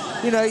 So,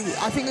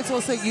 I think it's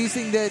also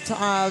using the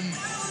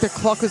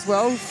clock as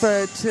well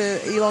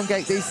to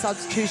elongate these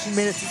substitution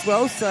minutes as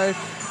well. So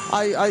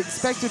I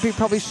expect it to be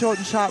probably short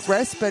and sharp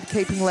rest, but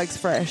keeping legs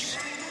fresh.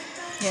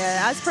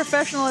 Yeah, as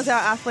professional as our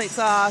athletes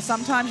are,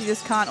 sometimes you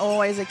just can't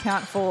always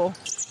account for,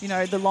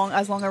 as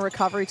long a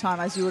recovery time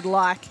as you would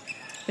like.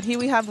 But here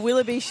we have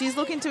Willoughby. She's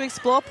looking to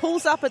explore.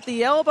 Pulls up at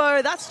the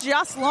elbow. That's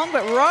just long,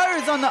 but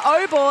Rose on the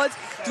O-boards.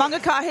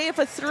 Mungakar here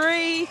for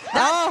three.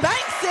 That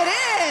banks it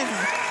in.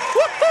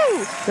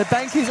 Woohoo! The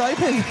bank is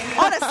open.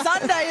 On a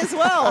Sunday as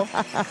well.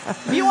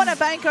 If you want a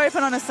bank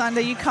open on a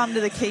Sunday, you come to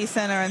the Key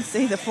Centre and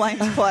see the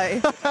Flames play.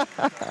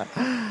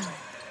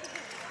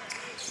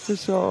 For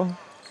sure.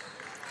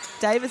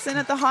 Davidson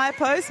at the high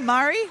post.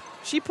 Murray,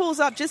 she pulls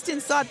up just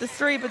inside the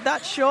three, but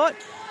that's short.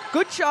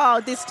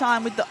 Goodchild this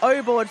time with the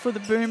O-board for the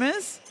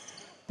Boomers.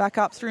 Back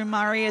up through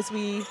Murray as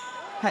we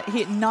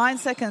hit 9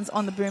 seconds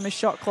on the Boomers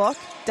shot clock.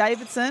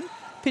 Davidson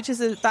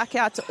pitches it back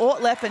out to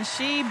Ortlip and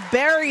she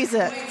buries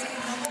it.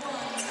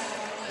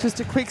 Just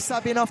a quick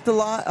sub in off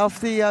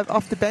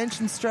the bench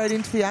and straight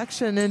into the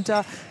action. And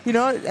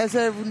as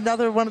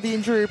another one of the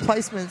injury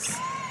replacements,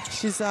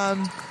 she's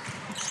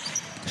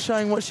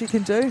showing what she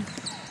can do.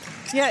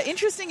 Yeah,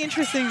 interesting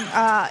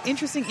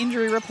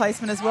injury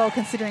replacement as well,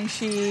 considering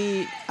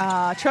she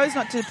chose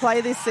not to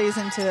play this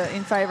season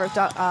in favour of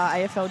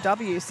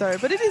AFLW.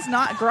 But it is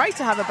not great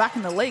to have her back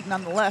in the league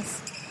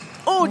nonetheless.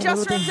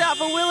 Just rims out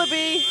for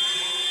Willoughby.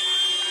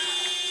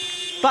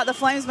 But the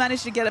Flames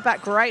managed to get it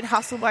back. Great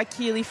hustle by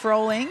Keely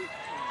Froling.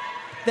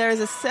 There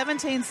is a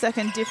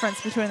 17-second difference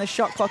between the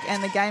shot clock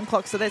and the game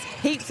clock, so there's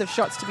heaps of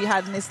shots to be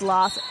had in this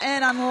last.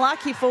 And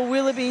unlucky for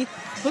Willoughby.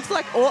 Looks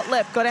like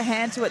Ortlip got a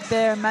hand to it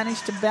there and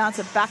managed to bounce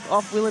it back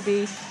off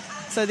Willoughby.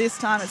 So this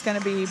time it's going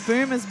to be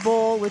Boomers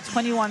ball with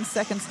 21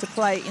 seconds to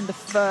play in the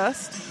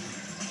first.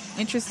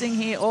 Interesting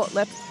here,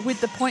 Ortlip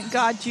with the point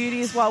guard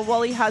duties while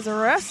Wally has a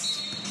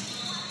rest.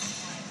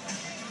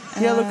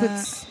 Yeah, look,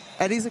 it's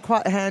and he's a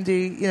quite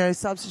handy,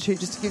 substitute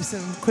just to give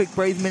some quick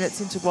breathe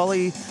minutes into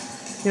Wally.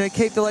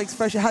 Keep the legs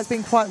fresh. It has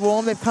been quite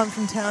warm. They've come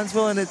from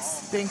Townsville and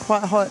it's been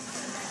quite hot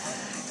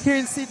here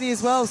in Sydney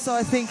as well. So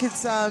I think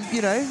it's,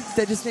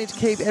 they just need to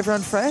keep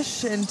everyone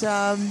fresh and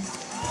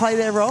play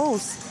their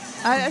roles.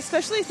 I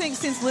especially think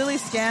since Lily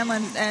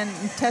Scanlon and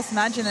Tess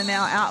Madgen are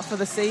now out for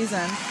the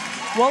season,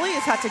 Wally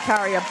has had to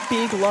carry a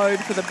big load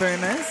for the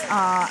Boomers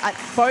at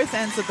both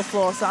ends of the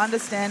floor. So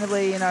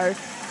understandably,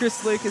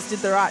 Chris Lucas did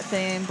the right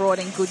thing, brought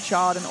in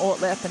Goodchild and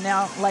Ortlep, and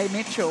now Leigh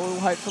Mitchell will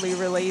hopefully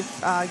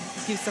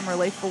give some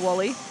relief for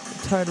Wally.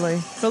 Totally.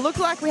 But it looked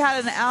like we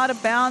had an out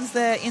of bounds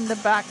there in the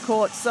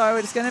backcourt, so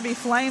it's going to be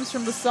Flames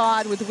from the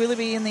side with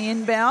Willoughby in the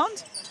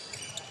inbound.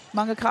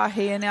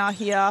 Mangakahia now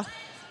here.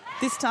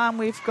 This time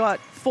we've got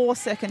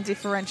 4-second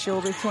differential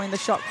between the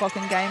shot clock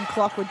and game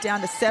clock. We're down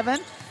to 7.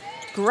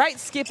 Great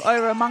skip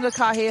over.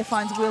 Mangakahia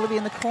finds Willoughby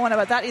in the corner,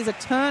 but that is a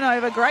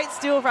turnover. Great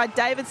steal by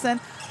Davidson.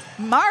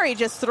 Murray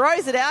just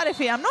throws it out of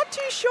here. I'm not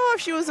too sure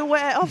if she was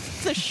aware of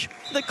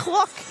the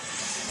clock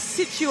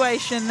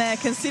situation there,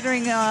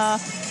 considering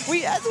as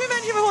we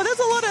mentioned before, there's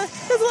a lot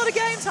of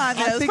game time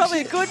there. There's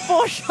probably a good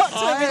 4 shots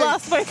when we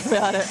last spoke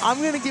about it. I'm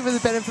going to give her the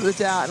benefit of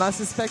the doubt, and I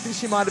suspect that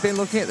she might have been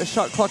looking at the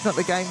shot clock, not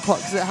the game clock,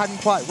 because it hadn't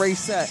quite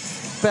reset.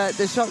 But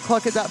the shot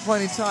clock at that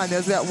point in time, there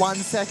was about 1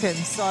 second.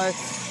 So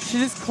she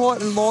just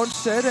caught and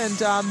launched it,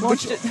 and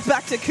launched it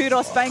back to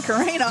Kudos Bank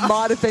Arena.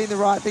 Might have been the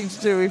right thing to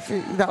do if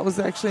that was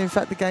actually, in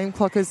fact, the game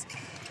clock. As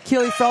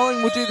Keely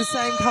Froling will do the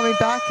same coming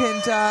back,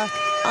 and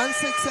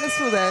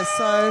unsuccessful there.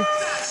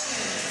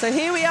 So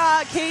here we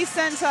are, Key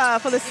Centre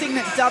for the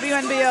Signet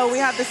WNBL. We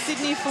have the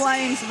Sydney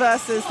Flames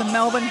versus the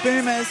Melbourne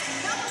Boomers.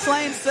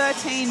 Flames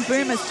 13,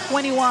 Boomers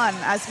 21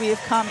 as we have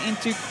come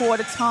into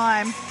quarter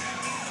time.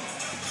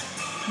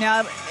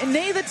 Now,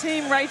 neither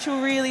team, Rachel,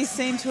 really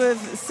seem to have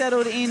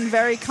settled in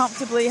very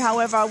comfortably.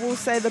 However, I will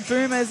say the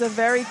Boomers are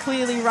very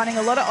clearly running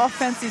a lot of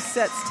offensive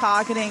sets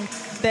targeting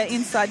their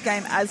inside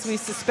game as we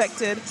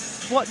suspected.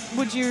 What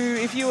would you,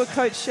 if you were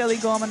Coach Shelley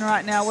Gorman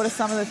right now, what are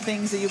some of the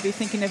things that you'll be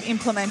thinking of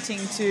implementing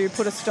to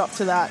put a stop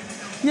to that?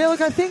 Yeah,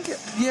 look, I think,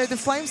 the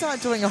Flames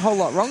aren't doing a whole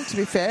lot wrong, to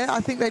be fair. I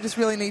think they just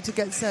really need to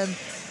get some...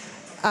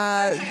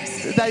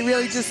 they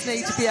really just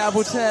need to be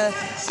able to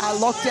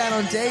lock down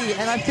on D,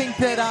 and I think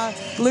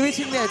that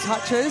limiting their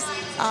touches,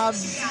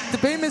 the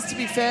Boomers, to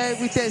be fair,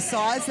 with their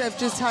size, they've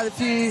just had a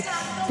few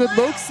good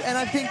looks, and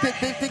I think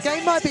that the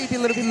game might be a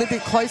little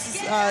bit close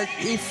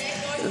if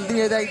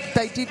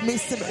they did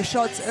miss some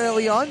shots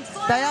early on.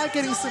 They are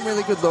getting some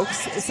really good looks,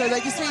 so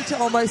they just need to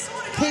almost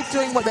keep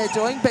doing what they're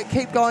doing, but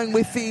keep going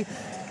with the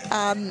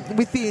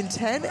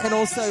intent, and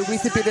also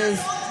with a bit of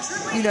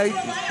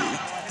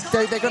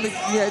they're going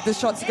to, the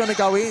shots are going to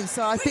go in.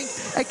 So I think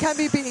it can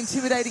be a bit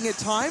intimidating at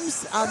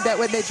times that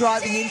when they're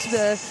driving into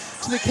the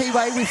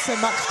keyway with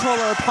some much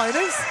taller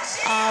opponents,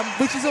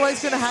 which is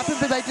always going to happen,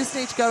 but they just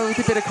need to go with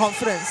a bit of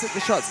confidence that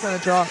the shot's going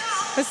to drop.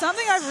 But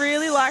something I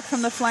really like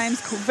from the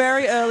Flames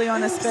very early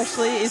on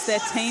especially is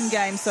their team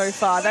game so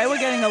far. They were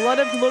getting a lot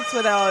of looks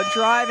where they were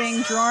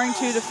driving, drawing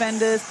two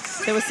defenders.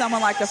 There was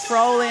someone like a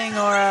Froling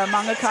or a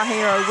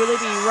Mangakahia or a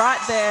Willoughby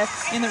right there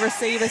in the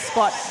receiver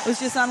spot. It was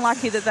just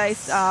unlucky that they,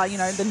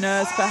 the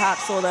nerves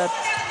perhaps or the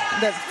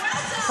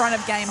front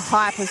of game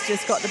hype has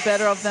just got the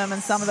better of them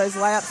and some of those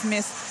layups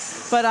missed.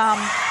 But I'm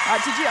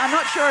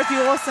not sure if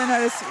you also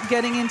noticed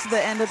getting into the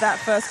end of that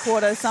first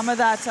quarter, some of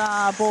that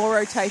ball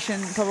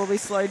rotation probably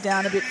slowed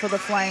down a bit for the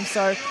Flames.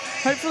 So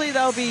hopefully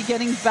they'll be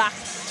getting back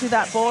to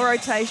that ball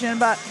rotation.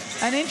 But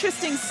an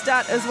interesting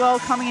stat as well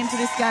coming into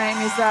this game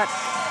is that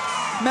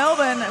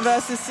Melbourne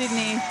versus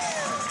Sydney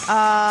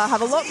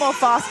have a lot more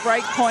fast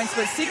break points,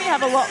 but Sydney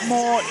have a lot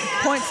more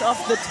points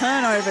off the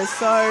turnovers.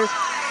 So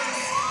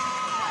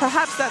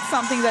perhaps that's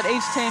something that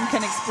each team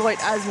can exploit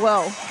as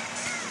well.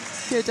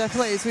 Yeah,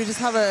 definitely. So we just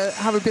have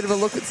a bit of a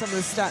look at some of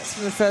the stats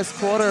from the first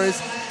quarter.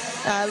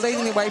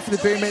 Leading the way for the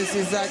Boomers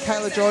is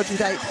Kayla George with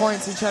 8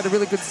 points, and she had a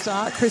really good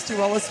start. Christy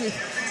Wallace with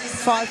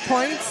 5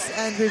 points,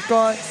 and we've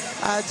got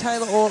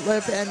Taylor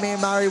Ortleb and Mia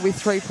Murray with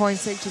 3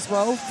 points each as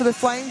well. For the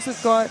Flames,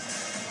 we've got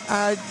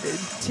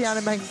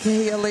Tiana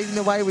Mangakahia leading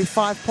the way with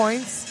 5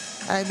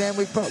 points, and then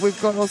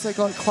we've also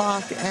got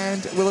Clark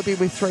and Willoughby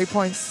with 3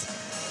 points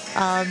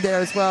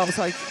there as well.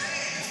 So I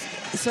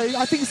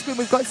think it's good.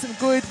 We've got some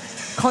good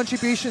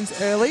contributions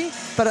early,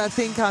 but I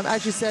think,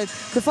 as you said,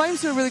 the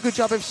Flames do a really good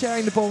job of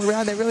sharing the ball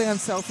around. They're really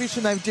unselfish,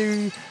 and they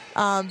do,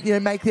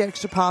 make the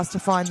extra pass to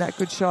find that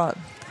good shot.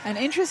 And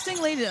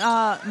interestingly,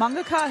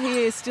 Mangakahia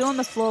is still on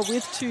the floor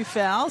with 2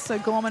 fouls, so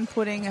Gorman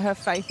putting her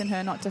faith in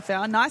her not to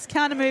foul. Nice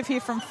counter move here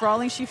from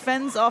Froling. She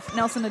fends off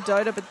Nelson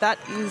Adota, but that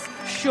is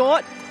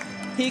short.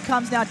 Here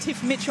comes now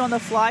Tiff Mitchell on the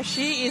fly.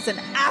 She is an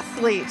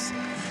athlete.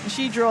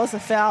 She draws a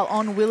foul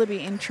on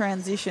Willoughby in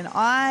transition.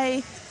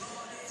 I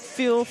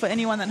feel for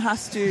anyone that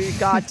has to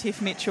guard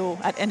Tiff Mitchell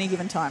at any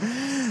given time.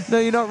 No,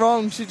 you're not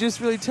wrong. She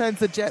just really turns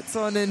the jets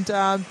on, and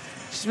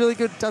she's really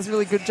good. Does a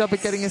really good job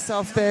at getting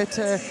herself there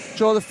to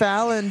draw the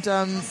foul and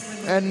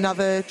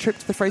another trip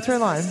to the free throw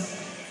line.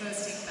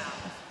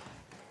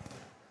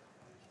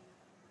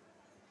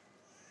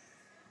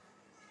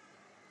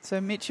 So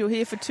Mitchell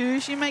here for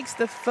 2. She makes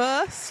the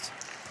first.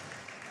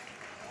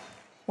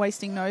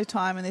 Wasting no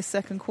time in this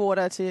second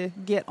quarter to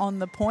get on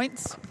the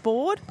points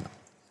board.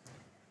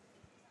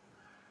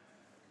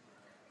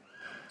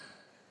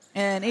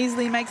 And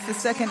easily makes the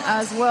second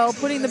as well,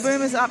 putting the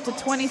Boomers up to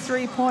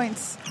 23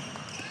 points.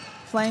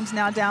 Flames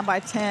now down by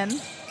 10.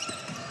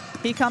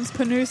 Here comes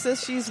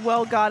Panousis. She's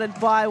well guarded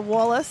by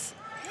Wallace.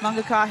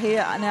 Mangakar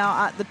here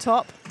now at the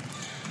top.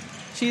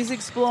 She's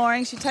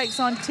exploring. She takes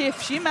on Tiff.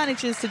 She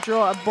manages to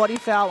draw a body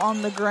foul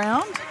on the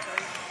ground.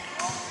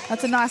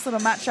 That's a nice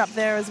little matchup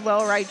there as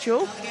well,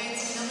 Rachel.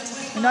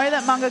 I know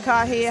that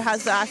Mangakar here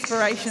has the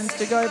aspirations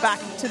to go back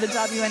to the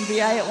WNBA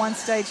at one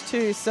stage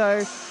too, so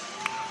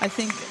I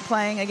think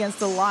playing against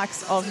the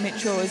likes of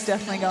Mitchell is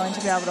definitely going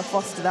to be able to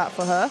foster that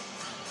for her.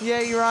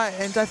 Yeah, you're right.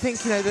 And I think,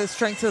 the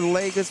strength of the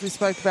league, as we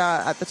spoke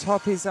about at the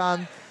top, is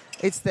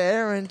it's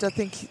there. And I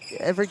think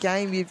every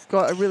game you've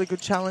got a really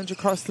good challenge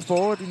across the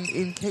board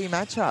in key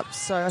matchups.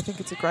 So I think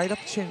it's a great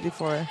opportunity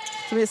for her.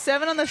 So we have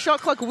 7 on the shot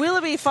clock.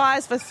 Willoughby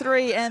fires for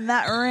 3, and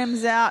that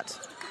rims out.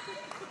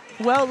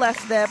 Well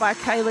left there by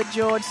Kayla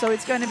George. So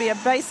it's going to be a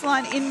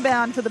baseline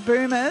inbound for the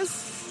Boomers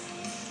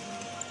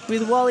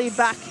with Wally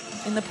back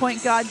in the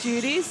point guard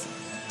duties.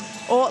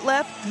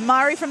 Ortlep,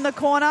 Murray from the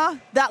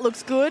corner. That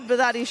looks good, but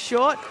that is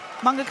short.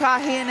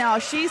 Mangakar here now.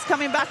 She's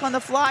coming back on the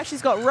fly.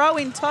 She's got Rowe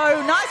in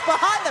tow. Nice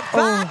behind the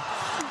back.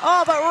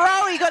 Oh, but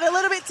Rowe got a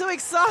little bit too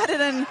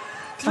excited and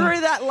threw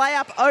that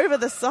layup over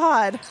the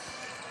side.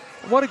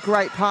 What a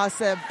great pass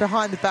there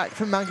behind the back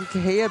from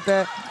Mangakar here,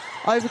 but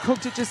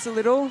overcooked it just a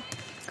little.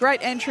 Great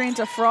entry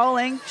into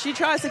Froling. She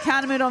tries to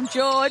countermove on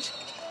George.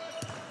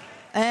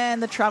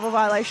 And the travel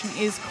violation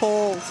is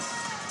called.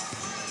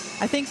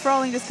 I think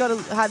Froling just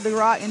had the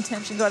right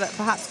intention,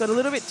 perhaps got a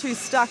little bit too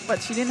stuck,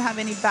 but she didn't have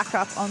any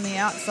backup on the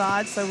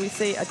outside, so we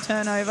see a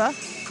turnover.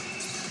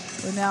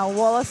 With now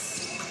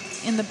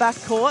Wallace in the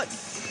backcourt.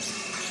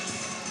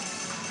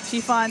 She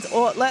finds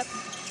Ortlep,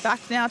 back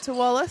now to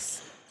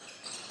Wallace.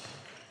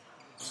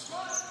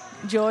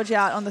 George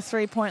out on the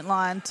three-point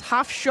line.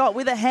 Tough shot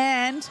with a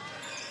hand.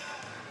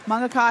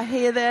 Mangakar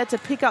here there to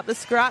pick up the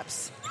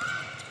scraps.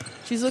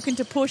 She's looking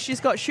to push. She's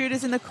got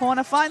shooters in the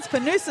corner. Finds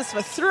Panousis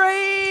for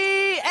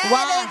 3. And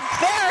it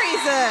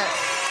buries it.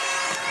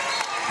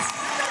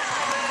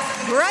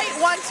 Great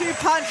 1-2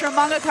 punch from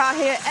Mangakar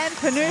here and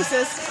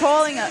Panousis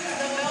calling it.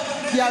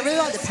 Yeah, I really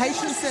like the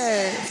patience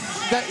there.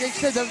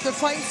 The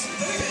Flames,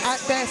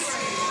 at best,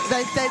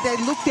 they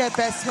look their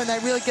best when they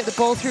really get the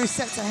ball through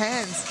sets of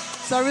hands.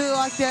 So I really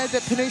like that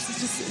Panousis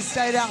just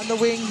stayed out on the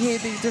wing here,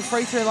 the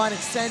free throw line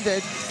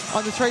extended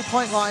on the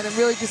three-point line and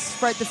really just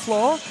spread the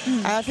floor.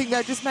 And I think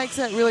that just makes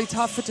it really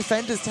tough for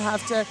defenders to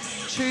have to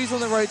choose on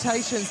the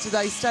rotations. Do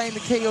they stay in the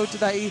key or do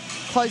they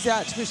close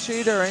out to a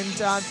shooter?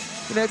 And,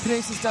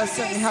 Panousis does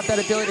certainly have that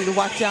ability to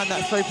whack down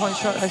that three-point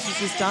shot as she's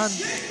just done.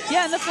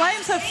 Yeah, and the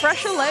Flames have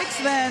fresher legs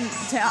than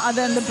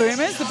the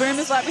Boomers. The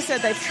Boomers, like we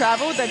said, they've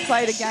travelled. They've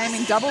played a game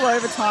in double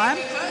overtime.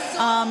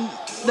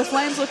 The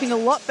Flames looking a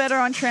lot better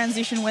on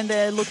transition when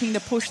they're looking to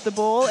push the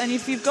ball. And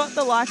if you've got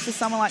the likes of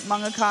someone like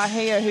Mangakar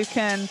here who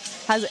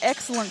has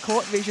excellent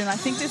court vision, I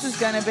think this is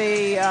going to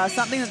be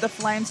something that the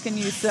Flames can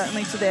use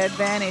certainly to their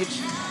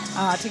advantage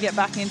to get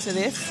back into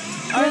this.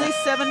 Only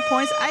 7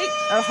 points,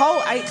 a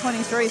whole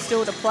 8:23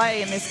 still to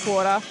play in this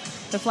quarter.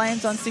 The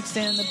Flames on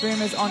 16 and the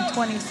Boomers on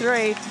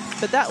 23.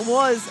 But that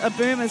was a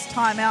Boomers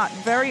timeout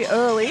very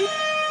early,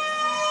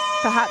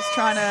 perhaps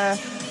trying to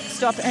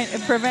stop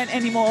and prevent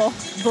any more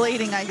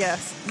bleeding, I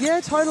guess.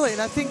 Yeah, totally.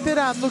 And I think that,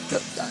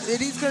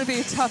 it is going to be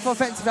a tough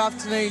offensive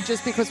afternoon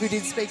just because we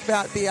did speak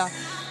about the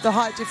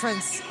height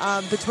difference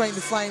between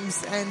the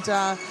Flames and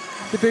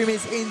the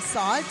Boomers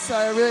inside. So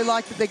I really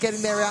like that they're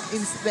getting their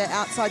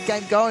outside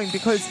game going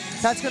because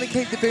that's going to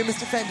keep the Boomers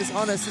defenders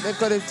honest. So they've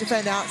got to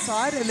defend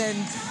outside and then,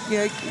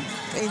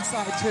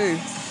 inside too.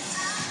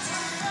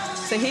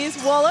 So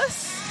here's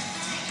Wallace.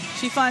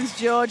 She finds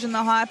George in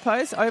the high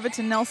post. Over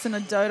to Nelson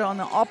Adota on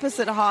the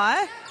opposite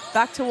high.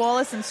 Back to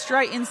Wallace and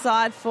straight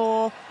inside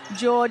for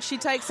George. She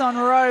takes on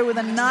Rowe with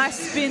a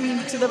nice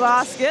spin to the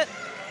basket.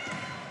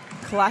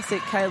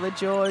 Classic Kayla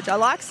George. I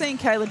like seeing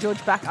Kayla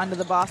George back under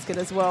the basket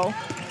as well.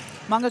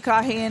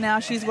 Mangakar here now.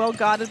 She's well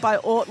guarded by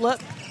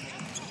Ortlep.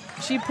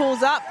 She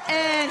pulls up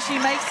and she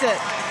makes it.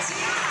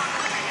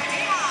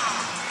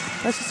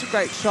 That's just a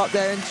great shot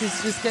there, and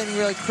she's just getting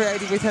really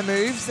creative with her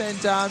moves and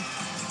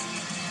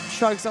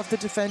shrugs off the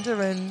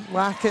defender and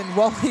whack, and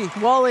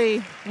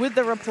Wally with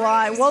the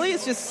reply. Wally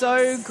is just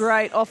so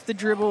great off the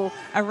dribble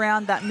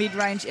around that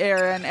mid-range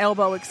area and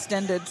elbow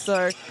extended,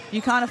 so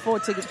you can't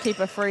afford to keep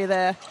her free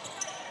there.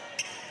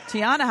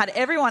 Tiana had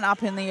everyone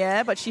up in the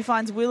air, but she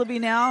finds Willoughby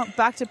now.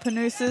 Back to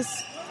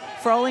Panousis.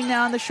 Froling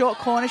now in the short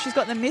corner. She's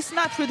got the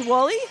mismatch with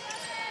Wally.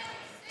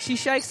 She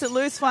shakes it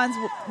loose, finds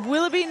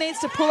Willoughby, needs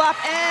to pull up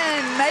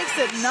and makes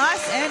it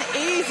nice and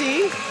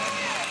easy.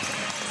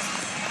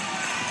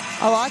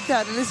 I like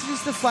that. And this is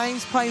just the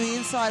Flames playing the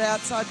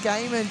inside-outside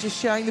game and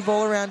just showing the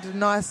ball around. A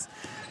nice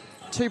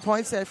 2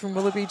 points there from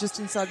Willoughby just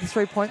inside the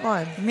three-point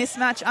line.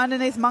 Mismatch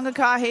underneath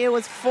Mangakar here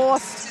was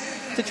forced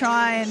to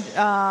try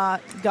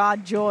and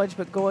guard George,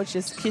 but George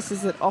just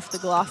kisses it off the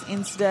glass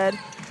instead.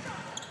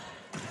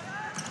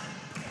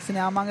 So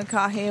now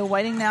Mangaka here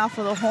waiting now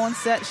for the horn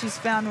set. She's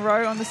found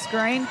Rowe on the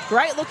screen.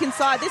 Great look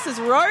inside. This is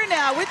Rowe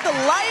now with the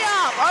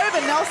layup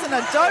over Nelson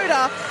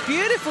Adota.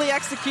 Beautifully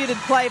executed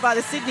play by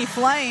the Sydney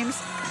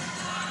Flames.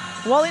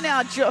 Wally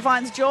now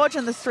finds George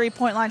on the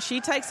three-point line.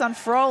 She takes on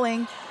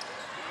Froling.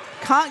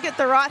 Can't get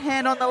the right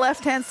hand on the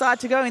left-hand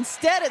side to go.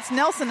 Instead, it's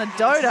Nelson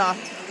Adota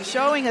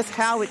showing us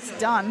how it's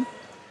done.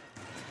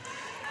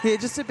 Yeah,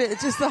 just a bit,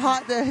 just the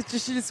height there.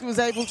 She just was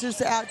able to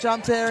just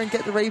out-jump there and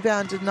get the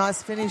rebound and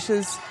nice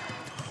finishes.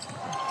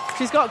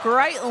 She's got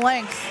great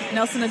length,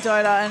 Nelson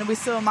Adota, and we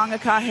saw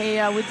Mangaka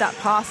here with that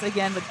pass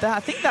again, but I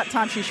think that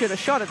time she should have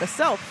shot it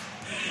herself.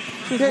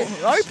 She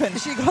was open.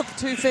 She got the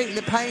 2 feet in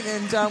the paint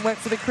and went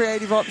for the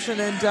creative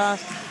option and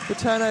the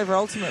turnover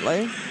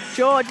ultimately.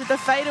 George with the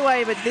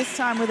fadeaway, but this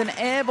time with an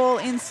air ball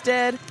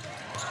instead.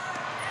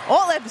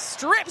 Ortleb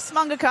strips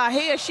Mangaka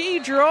here. She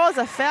draws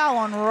a foul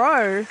on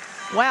Rowe.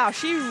 Wow,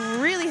 she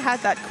really had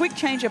that quick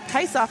change of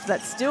pace after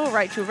that steal,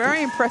 Rachel.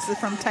 Very impressive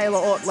from Taylor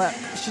Ortleb.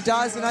 She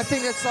does, and I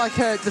think it's like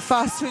the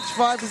fast switch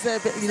vibe is there.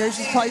 But, you know,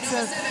 she's played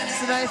some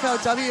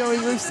AFLW, and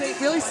we've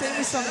really seen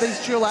with some of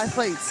these dual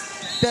athletes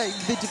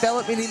the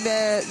development in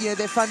their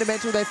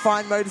fundamental, their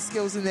fine motor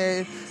skills, and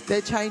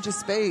their change of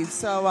speed.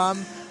 So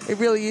it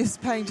really is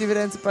paying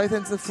dividends at both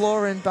ends of the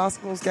floor in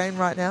basketball's game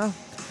right now.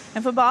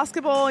 And for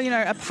basketball,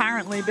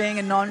 apparently being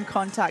a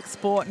non-contact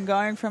sport and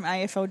going from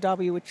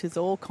AFLW, which is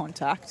all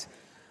contact,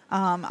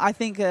 I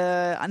think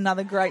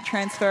another great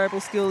transferable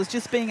skill is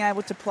just being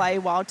able to play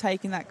while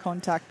taking that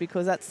contact,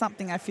 because that's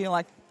something I feel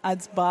like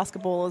as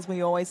basketballers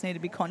we always need to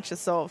be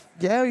conscious of.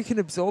 Yeah, you can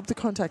absorb the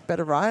contact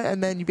better, right?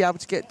 And then you'll be able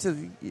to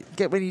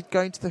get when you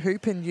go into the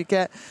hoop and you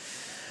get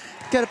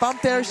a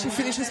bump there as she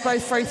finishes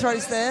both free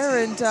throws there,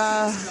 and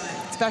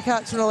it's back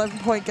out to an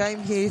 11-point game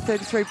here,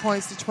 33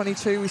 points to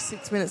 22 with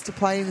 6 minutes to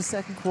play in the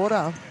second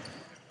quarter.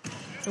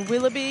 So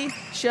Willoughby,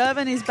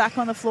 Shervin is back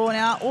on the floor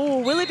now. Oh,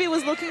 Willoughby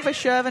was looking for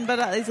Shervin, but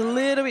it's a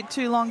little bit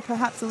too long,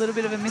 perhaps a little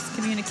bit of a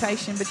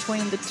miscommunication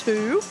between the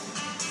two.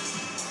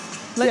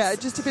 Yeah,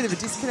 just a bit of a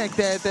disconnect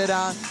there, but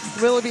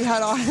Willoughby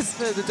had eyes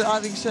for the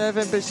diving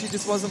Shervin, but she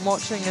just wasn't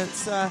watching.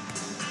 It's,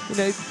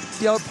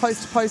 the old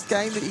post-to-post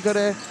game that you got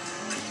to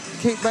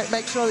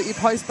make sure that your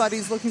post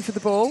buddy's looking for the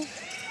ball.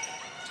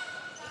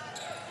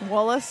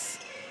 Wallace,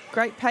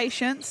 great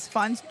patience,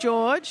 finds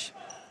George.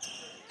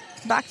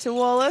 Back to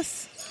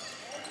Wallace.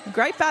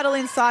 Great battle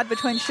inside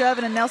between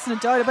Shervin and Nelson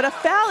Adota, but a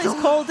foul is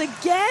called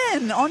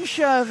again on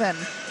Shervin.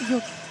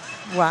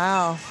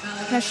 Wow.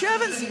 Now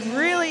Shervin's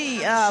really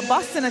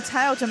busting a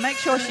tail to make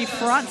sure she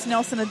fronts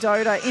Nelson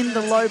Adota in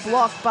the low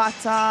block, but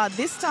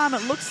this time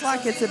it looks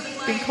like it's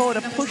been called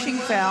a pushing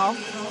foul.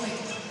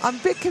 I'm a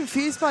bit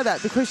confused by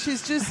that because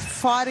she's just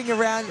fighting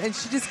around and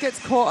she just gets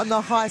caught on the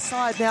high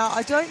side. Now,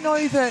 I don't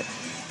know that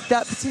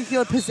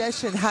particular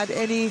possession had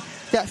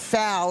that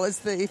foul, as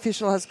the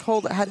official has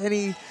called it, had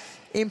any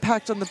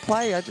impact on the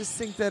play. I just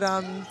think that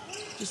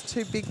just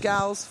two big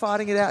gals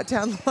fighting it out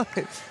down low.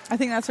 I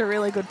think that's a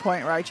really good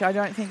point, Rach. I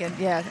don't think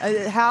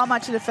how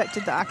much it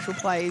affected the actual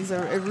play is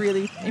a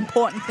really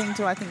important thing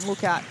to, I think,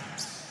 look at.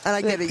 And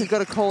I get it, you've got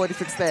to call it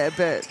if it's there,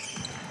 but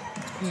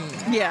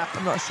yeah,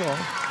 I'm not sure.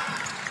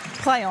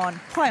 Play on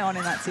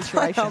in that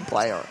situation.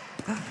 Play on.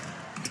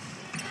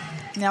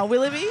 Now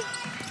Willoughby,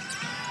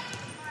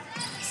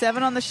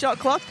 7 on the shot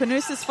clock.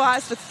 Panousis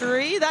fires for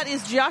 3. That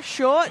is just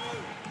short.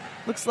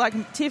 Looks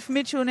like Tiff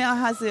Mitchell now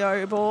has the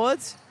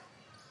O-boards.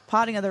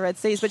 Parting of the Red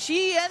Seas, but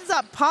she ends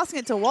up passing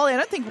it to Wally. I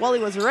don't think Wally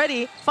was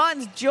ready.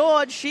 Finds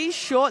George. She's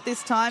short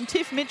this time.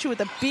 Tiff Mitchell with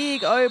a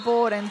big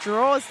O-board and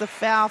draws the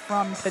foul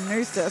from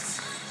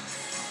Panousis.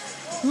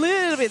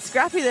 Little bit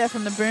scrappy there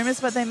from the Boomers,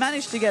 but they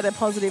managed to get a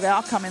positive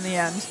outcome in the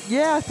end.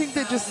 Yeah, I think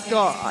they just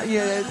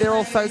they're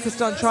all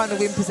focused on trying to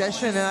win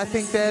possession, and I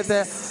think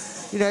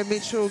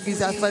Mitchell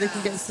is athletic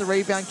and gets the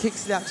rebound,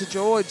 kicks it out to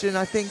George, and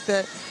I think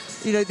that,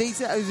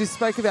 these, as we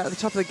spoke about at the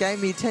top of the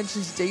game, the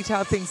attention to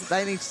detail things that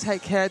they need to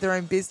take care of their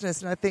own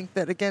business, and I think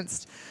that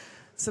against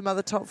some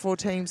other top 4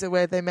 teams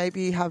where they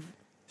maybe have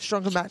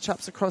stronger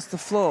matchups across the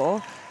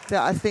floor,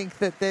 that I think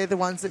that they're the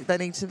ones that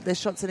their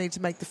shots they need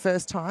to make the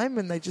first time,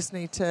 and they just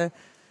need to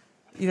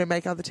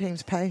make other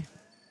teams pay.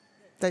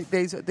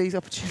 These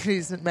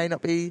opportunities may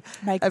not be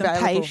Make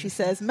available. them pay, she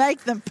says.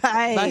 Make them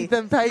pay. Make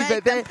them pay.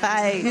 Make them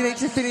pay. You need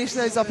to finish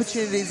those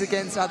opportunities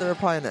against other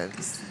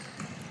opponents.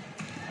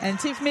 And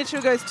Tiff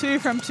Mitchell goes 2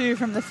 from 2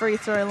 from the free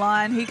throw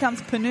line. Here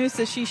comes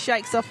Panousis. She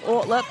shakes off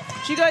Ortleb.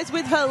 She goes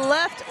with her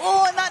left.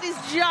 Oh, and that is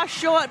just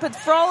short. But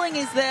Froling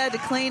is there to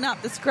clean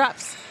up the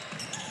scraps.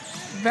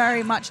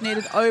 Very much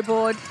needed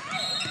O-board.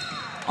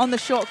 On the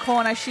short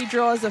corner, she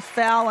draws a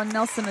foul on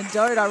Nelson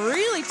Adota.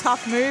 Really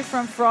tough move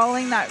from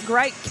Froling. That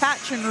great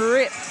catch and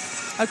rip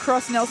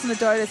across Nelson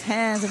Adota's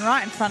hands and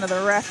right in front of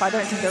the ref. I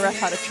don't think the ref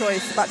had a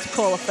choice but to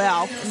call a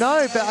foul.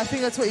 No, but I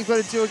think that's what you've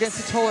got to do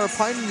against a taller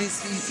opponent is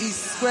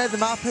square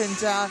them up and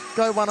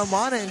go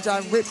one-on-one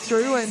and rip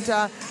through. And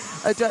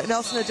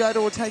Nelson Adota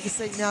will take a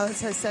seat now.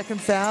 That's her second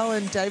foul,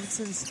 and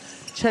Davidson's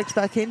checked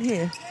back in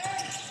here.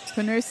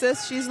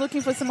 Panousis, she's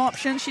looking for some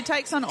options. She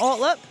takes on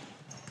Ortlip.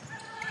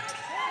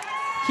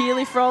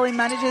 Keely Froley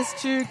manages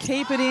to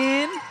keep it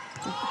in.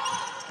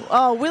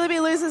 Oh,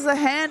 Willoughby loses the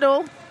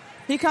handle.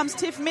 Here comes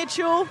Tiff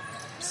Mitchell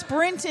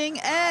sprinting,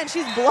 and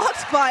she's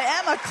blocked by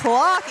Emma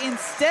Clark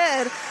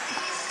instead.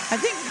 I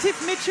think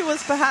Tiff Mitchell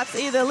was perhaps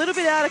either a little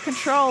bit out of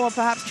control or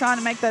perhaps trying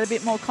to make that a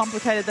bit more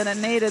complicated than it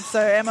needed, so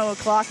Emma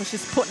Clark was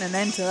just putting an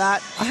end to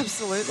that.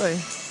 Absolutely.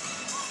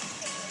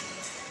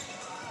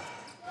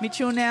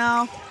 Mitchell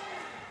now.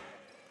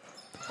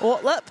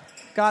 Ortlip,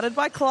 guarded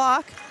by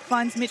Clark,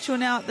 finds Mitchell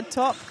now at the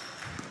top.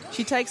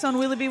 She takes on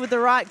Willoughby with the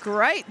right.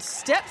 Great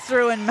step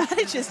through and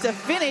manages to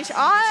finish.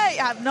 I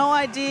have no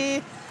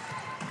idea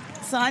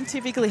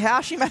scientifically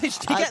how she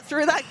managed to get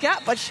through that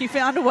gap, but she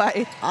found a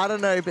way. I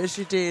don't know, but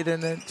she did,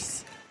 and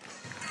it's...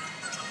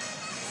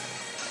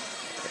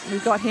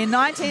 We've got here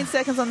 19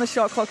 seconds on the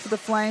shot clock for the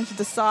Flames with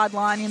the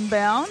sideline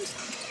inbound.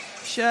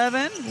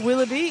 Shervin,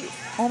 Willoughby,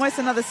 almost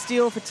another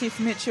steal for Tiff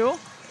Mitchell.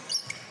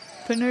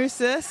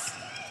 Panousis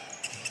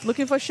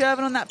looking for Shervin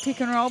on that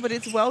pick and roll, but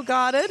it's well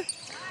guarded.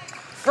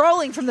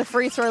 Rolling from the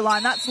free throw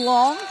line, that's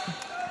long.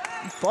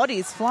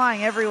 Bodies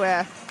flying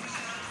everywhere.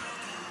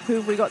 Who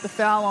have we got the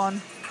foul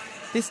on?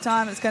 This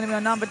time it's going to be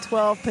on number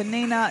 12,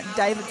 Penina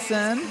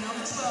Davidson.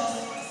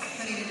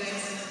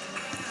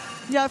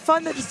 Yeah, I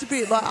find that just a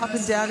bit like up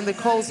and down in the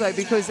calls though,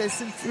 because there's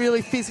some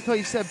really physical,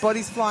 you said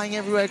bodies flying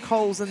everywhere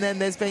calls, and then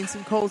there's been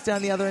some calls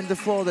down the other end of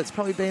the floor that's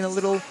probably been a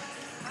little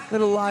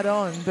light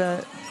on,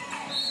 but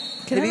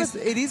it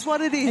is what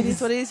it is. It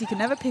is what it is. You can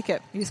never pick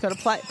it. You just got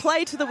to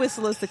play to the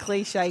whistle, as the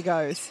cliche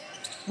goes.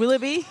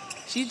 Willoughby,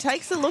 she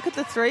takes a look at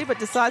the three but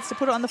decides to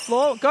put it on the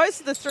floor. Goes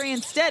to the three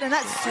instead, and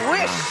that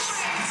swish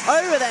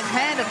over the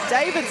hand of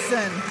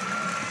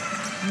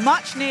Davidson.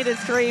 Much needed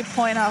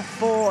three-pointer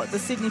for the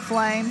Sydney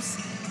Flames.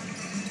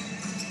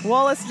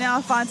 Wallace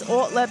now finds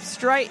Ortlip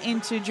straight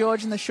into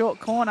George in the short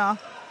corner.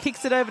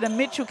 Kicks it over to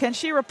Mitchell. Can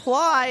she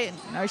reply?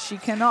 No, she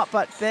cannot,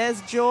 but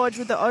there's George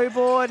with the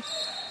O-board.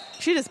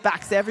 She just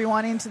backs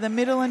everyone into the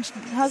middle and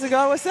has a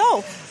go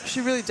herself.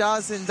 She really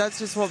does, and that's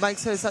just what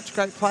makes her such a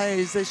great player,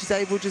 is that she's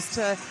able just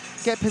to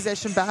get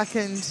possession back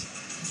and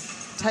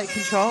take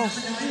control.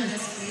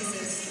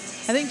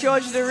 I think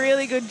George did a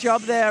really good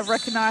job there of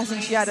recognising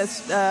she had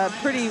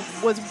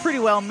was pretty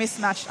well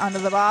mismatched under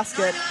the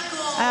basket.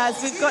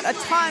 As we've got a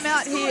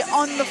timeout here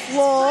on the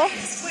floor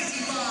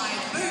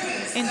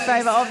in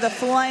favour of the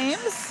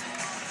Flames.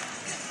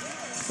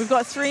 We've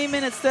got 3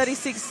 minutes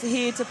 36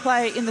 here to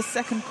play in the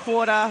second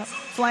quarter.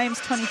 Flames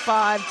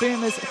 25,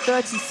 Boomers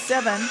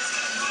 37.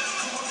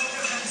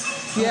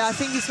 Yeah, I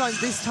think this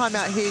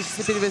timeout here is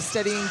just a bit of a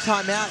steadying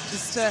timeout,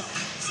 just to,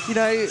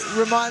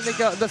 remind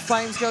the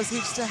Flames girls here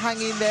just to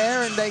hang in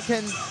there, and they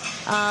can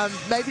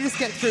maybe just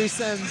get through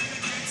some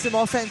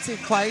offensive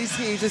plays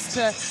here, just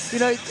to,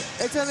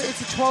 it's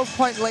a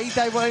 12-point lead.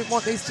 They won't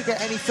want this to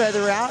get any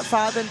further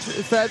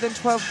than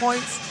 12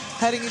 points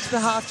heading into the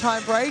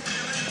halftime break,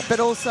 but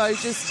also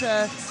just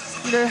to,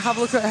 have a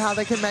look at how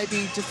they can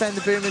maybe defend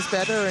the Boomers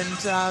better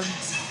and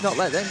not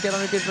let them get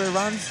on a bit of a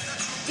run.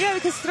 Yeah,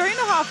 because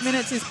 3.5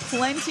 minutes is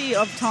plenty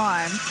of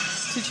time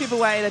to chip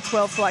away at a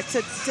 12. You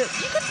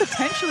could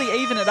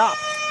potentially even it up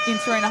in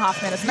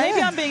 3.5 minutes.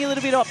 Maybe I'm being a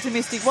little bit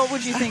optimistic. What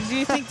would you think? Do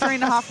you think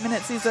 3.5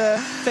 minutes is a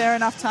fair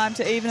enough time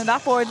to even it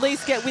up, or at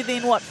least get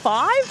within,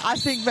 5? I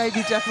think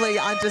maybe definitely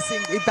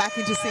back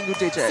into single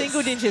digits.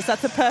 Single digits,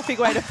 that's a perfect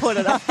way to put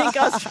it. I think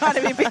I was trying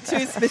to be a bit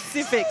too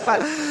specific, but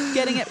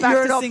getting it back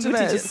to single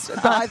digits.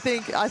 But I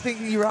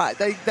think you're right.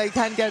 They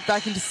can get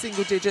back into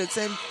single digits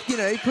and,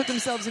 put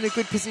themselves in a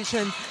good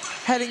position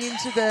heading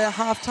into the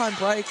halftime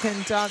break,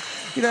 and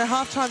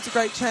halftime's a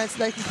great chance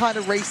they can kind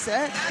of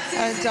reset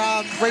and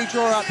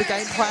redraw up the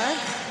game plan.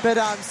 But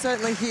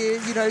certainly here,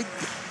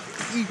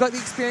 you've got the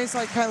experience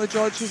like Kayla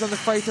George, who's on the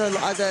free throw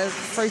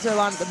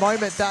line at the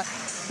moment, that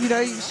you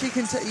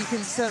can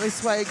certainly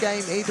sway a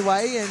game either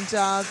way, and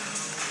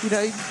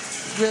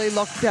really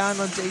lock down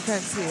on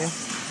defense here.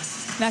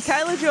 Now,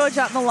 Kayla George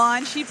up the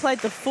line. She played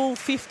the full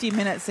 50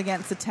 minutes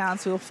against the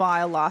Townsville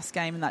Fire last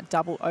game in that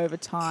double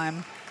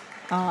overtime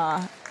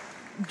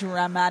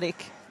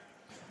dramatic,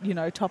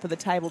 top of the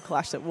table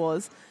clash that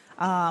was.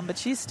 But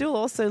she's still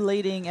also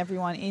leading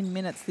everyone in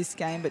minutes this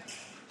game, but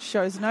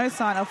shows no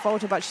sign of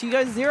falter. But she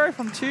goes 0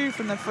 from 2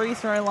 from the free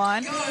throw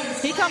line.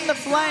 Here come the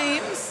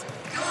Flames.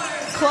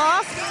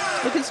 Clark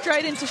looking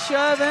straight into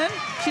Shervin.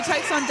 She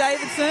takes on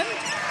Davidson.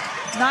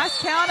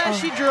 Nice counter.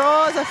 She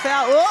draws a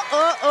foul.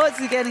 It's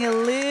getting a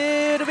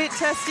little bit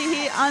testy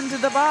here under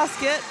the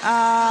basket.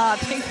 I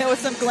think there were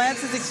some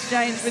glances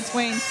exchanged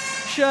between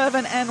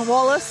Shervin and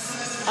Wallace.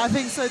 I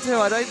think so too.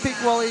 I don't think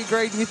Wally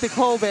agreed with the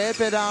call there,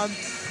 but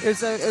it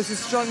was a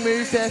strong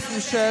move there from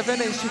Shervin,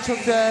 and she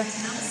took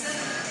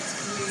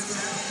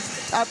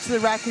up to the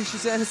rack, and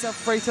she's earned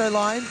herself a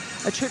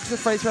trip to the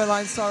free throw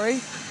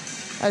line,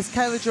 as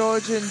Kayla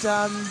George and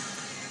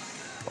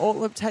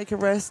Ortlip take a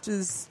rest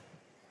as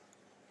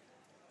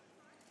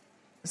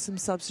some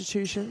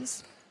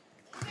substitutions.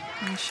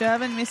 And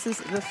Shervin misses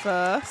the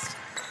first.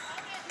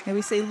 Here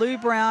we see Lou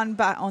Brown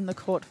back on the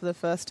court for the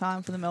first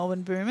time for the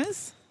Melbourne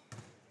Boomers.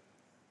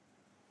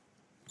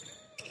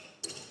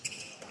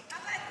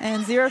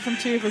 And 0 from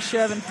 2 for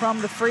Shervin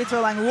from the free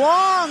throw line.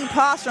 Long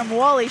pass from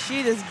Wally.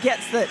 She just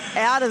gets it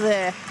out of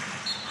there.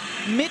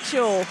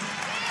 Mitchell,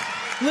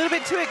 a little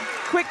bit too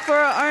quick for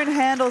her own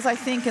handles, I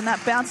think, and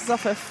that bounces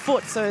off her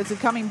foot. So it's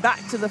coming back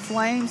to the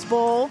Flames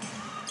ball.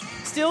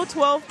 Still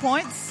 12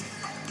 points.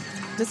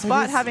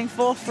 Despite having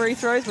 4 free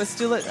throws, we're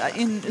still at,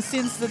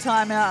 since the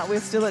timeout,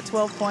 we're still at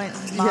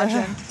 12-point margin.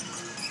 Yeah.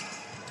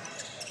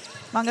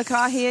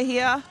 Mangakar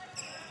here.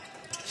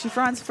 She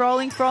finds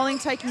Froling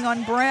taking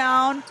on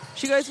Brown.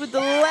 She goes with the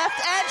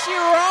left and she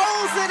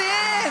rolls it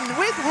in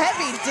with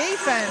heavy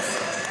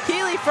defense.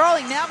 Keely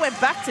Froling, now we're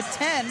back to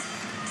 10.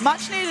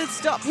 Much needed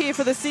stop here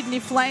for the Sydney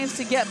Flames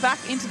to get back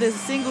into the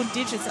single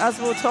digits, as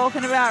we were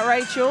talking about,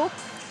 Rachel.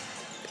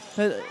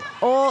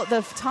 All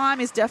the time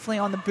is definitely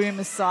on the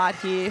Boomers' side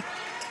here.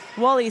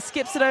 Wally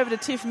skips it over to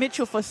Tiff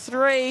Mitchell for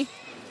 3.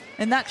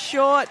 And that's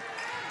short.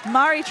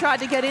 Murray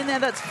tried to get in there.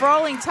 That's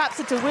Froling. Taps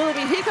it to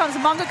Willoughby. Here comes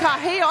Mangakar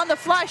here on the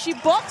fly. She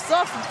bops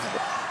off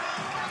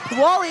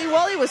Wally.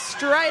 Wally was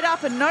straight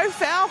up and no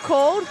foul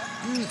called.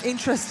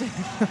 Interesting.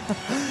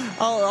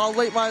 I'll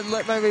let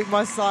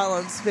my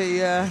silence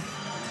be. I'm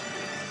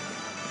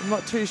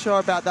not too sure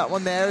about that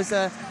one there. It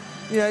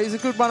was a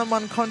good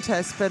one-on-one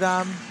contest, but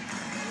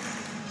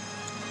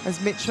as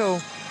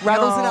Mitchell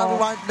rattles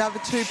another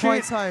 2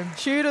 points home.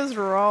 Shooter's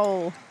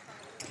roll.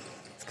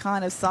 It's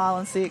kind of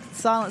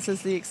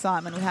silences the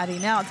excitement we had here.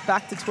 Now it's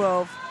back to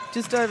 12.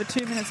 Just over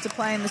 2 minutes to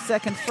play in the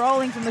second.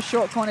 Froling from the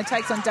short corner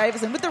takes on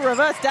Davidson with the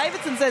reverse.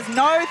 Davidson says,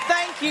 no,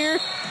 thank you.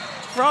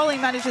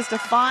 Froling manages to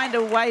find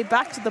a way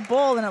back to the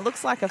ball, and it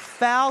looks like a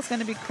foul's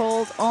going to be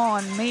called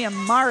on Mia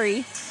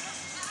Murray.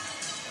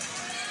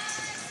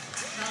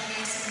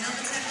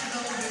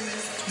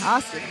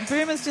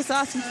 Boomers just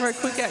asking for a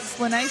quick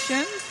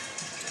explanation.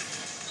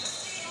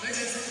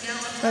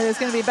 So there's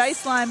going to be a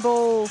baseline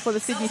ball for the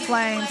Sydney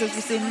Flames as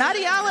we see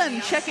Maddie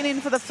Allen checking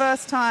in for the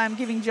first time,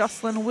 giving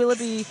Jocelyn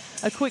Willoughby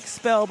a quick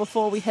spell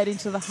before we head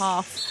into the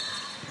half.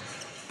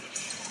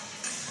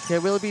 Yeah,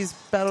 Willoughby's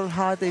battled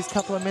hard these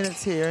couple of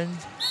minutes here. And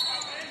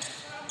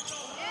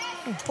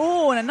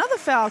another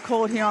foul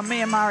called here on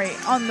Mia Murray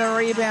on the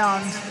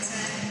rebound.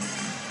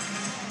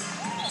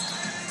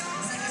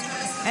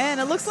 And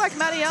it looks like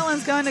Maddie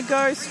Allen's going to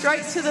go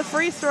straight to the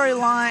free throw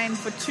line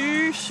for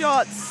 2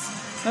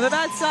 shots. Not a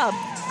bad sub.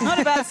 Not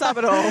a bad sub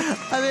at all.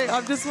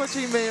 I'm just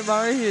watching Mia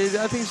Murray here.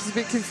 I think she's a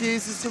bit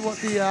confused as to what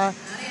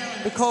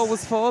the call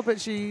was for, but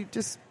she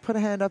just put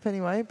her hand up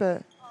anyway.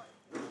 But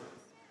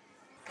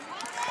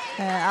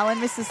Allen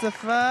misses the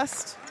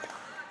first.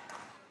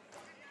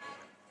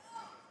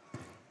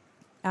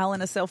 Allen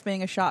herself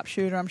being a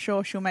sharpshooter, I'm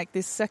sure she'll make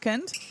this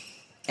second.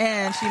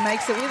 And she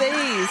makes it with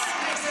ease.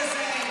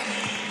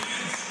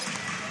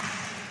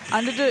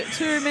 Under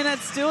 2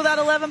 minutes, still that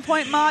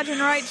 11-point margin,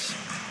 Rach.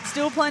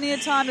 Still plenty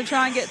of time to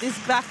try and get this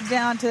back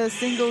down to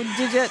single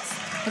digits.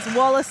 As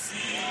Wallace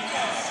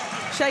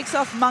shakes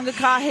off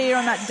Mangakar here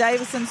on that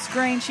Davidson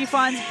screen. She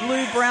finds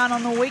Blue Brown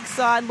on the weak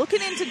side.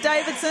 Looking into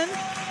Davidson.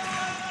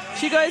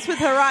 She goes with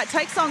her right,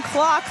 takes on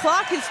Clark.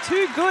 Clark is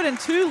too good and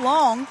too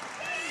long.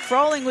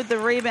 Froling with the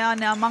rebound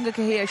now.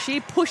 Mangakar here.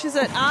 She pushes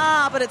it.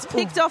 But it's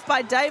picked off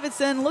by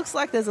Davidson. Looks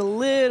like there's a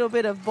little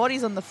bit of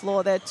bodies on the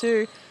floor there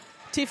too.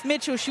 Tiff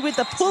Mitchell, she with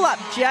the pull-up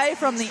J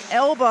from the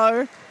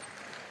elbow.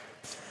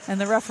 And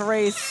the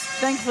referees,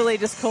 thankfully,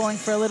 just calling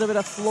for a little bit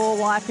of floor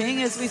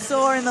wiping. As we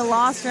saw in the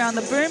last round,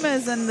 the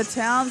Boomers and the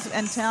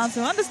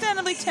Townsville.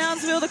 Understandably,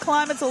 Townsville, the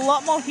climate's a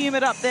lot more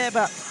humid up there,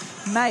 but,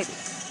 mate,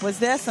 was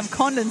there some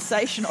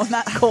condensation on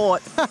that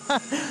court?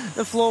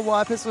 The floor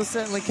wipers were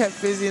certainly kept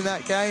busy in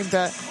that game.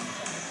 But,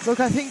 look,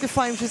 I think the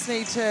Flames just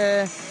need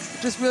to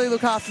just really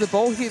look after the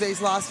ball here these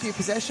last few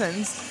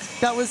possessions.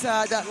 That was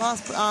that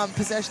last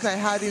possession they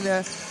had in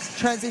the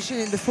transition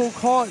into full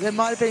court. There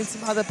might have been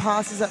some other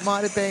passes that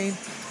might have been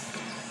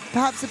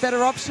perhaps a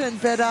better option,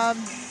 but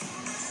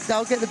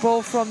they'll get the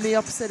ball from the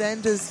opposite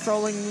end as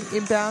Froling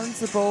inbounds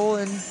the ball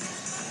and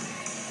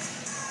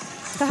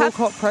full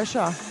court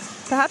pressure.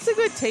 Perhaps a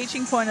good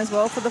teaching point as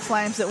well for the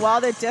Flames that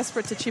while they're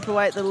desperate to chip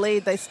away at the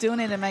lead, they still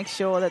need to make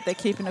sure that they're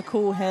keeping a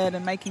cool head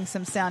and making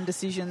some sound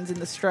decisions in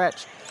the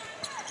stretch.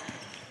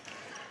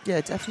 Yeah,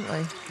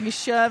 definitely. Miss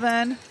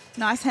Shervin,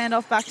 nice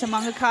handoff back to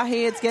Mangakar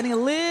here. It's getting a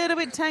little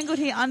bit tangled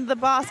here under the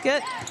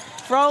basket.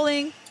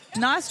 Froling,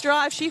 nice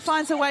drive. She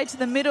finds her way to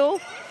the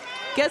middle.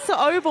 Gets the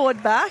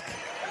O-board back.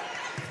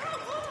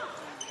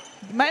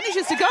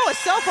 Manages to go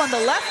herself on the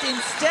left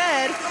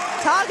instead.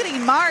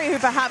 Targeting Murray, who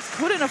perhaps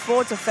couldn't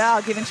afford to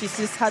foul given she's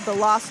just had the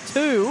last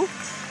 2.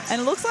 And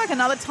it looks like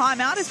another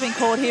timeout has been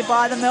called here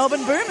by the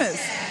Melbourne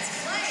Boomers.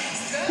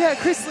 Yeah,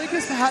 Chris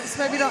Lucas perhaps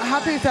maybe not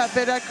happy with that,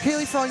 but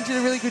Keely Froling did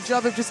a really good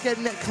job of just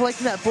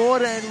collecting that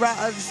board, and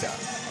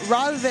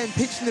rather than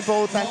pitching the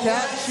ball back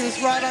out, she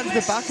was right under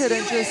the bucket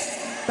and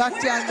just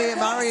backed down Mia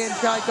Murray and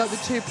got the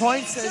 2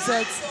 points. As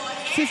it's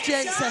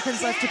 58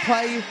 seconds left to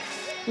play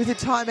with a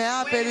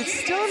timeout, but it's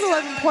still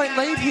an 11-point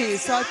lead here.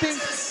 So I think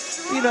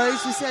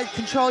as we said,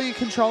 control your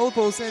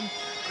controllables. And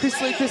Chris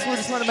Lucas will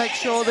just want to make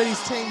sure that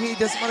his team here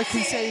doesn't want to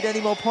concede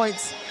any more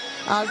points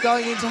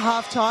going into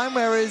half-time,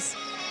 whereas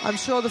I'm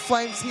sure the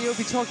Flames here will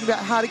be talking about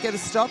how to get a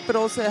stop, but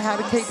also how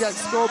to keep that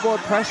scoreboard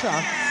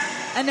pressure.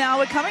 And now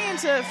we're coming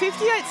into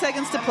 58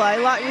 seconds to play.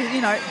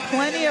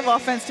 Plenty of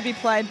offense to be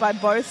played by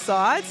both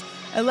sides.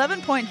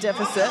 11-point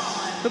deficit.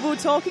 But we were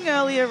talking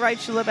earlier,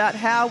 Rachel, about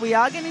how we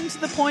are getting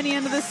to the pointy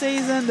end of the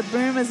season. The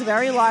Boomers are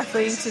very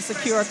likely to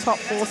secure a top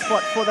 4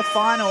 spot for the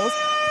finals.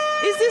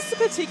 Is this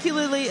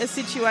particularly a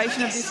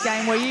situation of this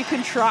game where you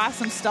can try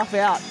some stuff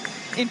out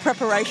in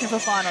preparation for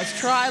finals?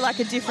 Try like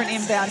a different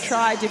inbound,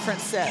 try a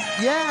different set.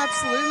 Yeah,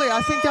 absolutely.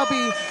 I think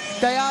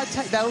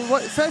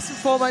first and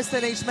foremost,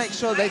 they need to make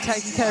sure they're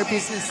taking care of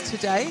business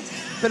today.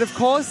 But of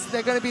course,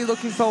 they're going to be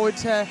looking forward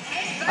to,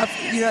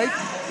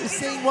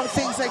 seeing what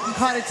things they can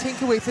kind of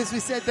tinker with. As we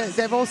said, that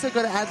they've also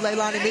got to add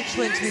Leilani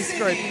Mitchell into this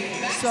group.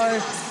 So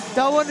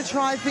they'll want to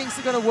try things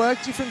that are going to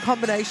work, different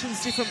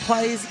combinations, different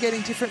players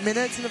getting different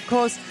minutes. And of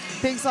course,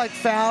 things like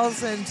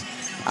fouls and,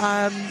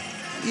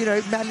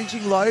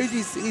 managing load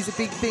is a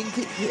big thing,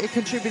 a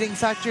contributing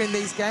factor in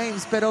these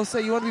games. But also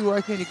you want to be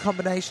working on your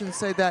combinations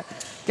so that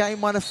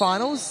game 1 of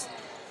finals,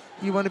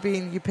 you want to be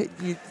in your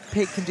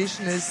peak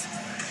condition. As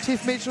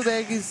Tiff Mitchell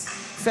there is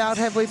fouled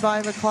heavily by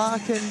Emma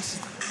Clark. And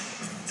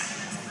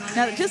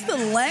now, just the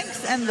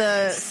length and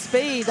the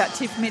speed that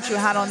Tiff Mitchell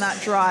had on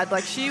that drive,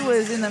 like she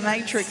was in the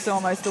Matrix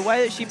almost. The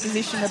way that she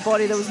positioned her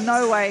body, there was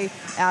no way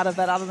out of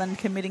that other than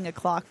committing a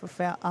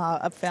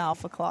foul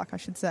for Clark, I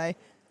should say.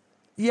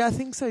 Yeah, I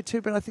think so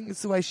too, but I think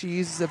it's the way she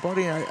uses her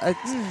body.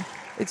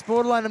 It's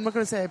borderline, I'm not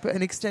going to say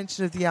an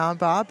extension of the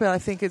armbar, but I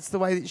think it's the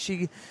way that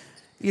she,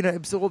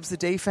 absorbs the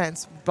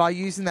defence by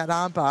using that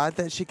armbar,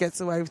 that she gets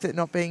away with it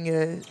not being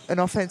an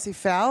offensive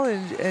foul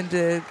and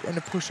a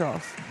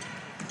push-off.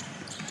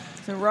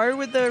 So Rowe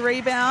with the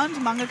rebound.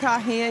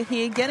 Mangaka here,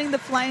 getting the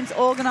Flames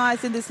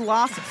organised in this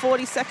last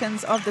 40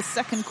 seconds of the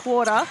second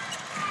quarter.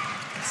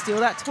 Still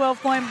that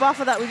 12-point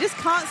buffer that we just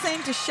can't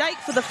seem to shake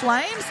for the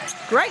Flames.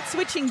 Great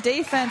switching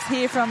defence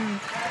here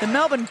from the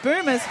Melbourne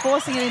Boomers,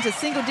 forcing it into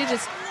single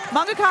digits.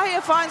 Mangaka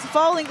here finds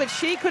Foaling, but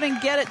she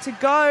couldn't get it to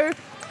go.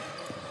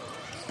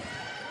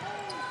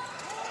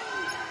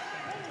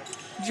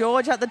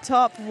 George at the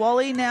top.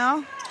 Wally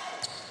now.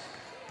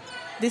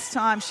 This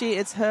time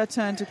it's her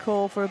turn to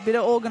call for a bit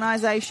of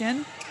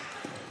organisation.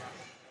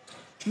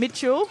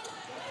 Mitchell.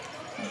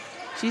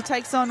 She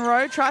takes on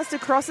Rowe, tries to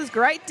crosses.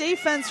 Great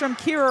defense from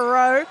Kira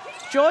Rowe.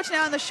 George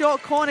now in the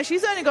short corner.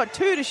 She's only got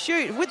 2 to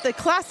shoot with the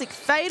classic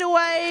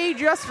fadeaway.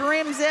 Just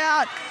rims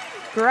out.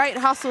 Great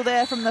hustle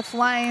there from the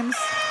Flames.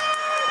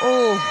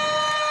 Oh,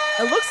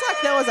 it looks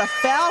like there was a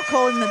foul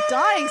call in the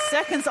dying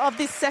seconds of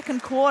this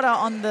second quarter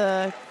on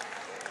the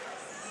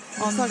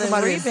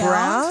rebound.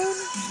 Brown?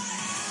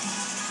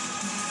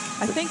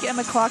 I think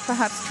Emma Clark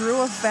perhaps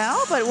drew a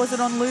foul, but was it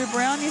on Lou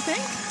Brown, you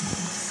think?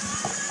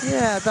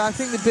 Yeah, but I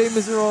think the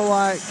Boomers are all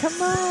like, come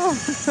on.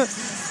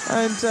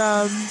 And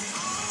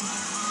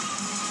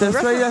the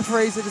 3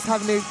 referees are just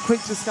having a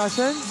quick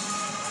discussion.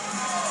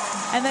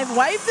 And they've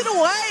waved it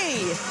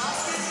away.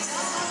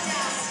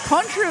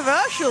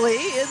 Controversially,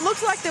 it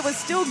looks like there was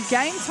still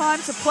game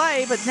time to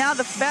play, but now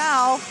the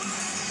foul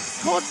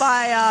called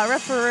by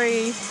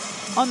referee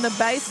on the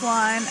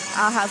baseline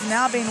has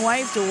now been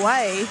waved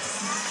away.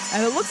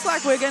 And it looks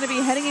like we're going to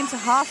be heading into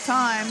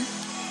halftime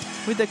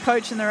with the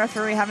coach and the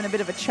referee having a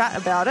bit of a chat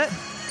about it.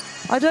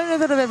 I don't know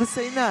that I've ever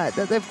seen that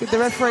the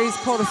referee's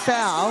called a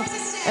foul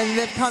and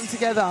they've come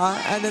together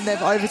and then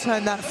they've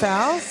overturned that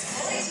foul.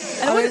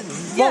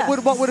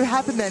 What would have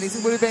happened then is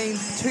it would have been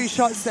 2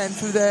 shots then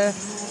for the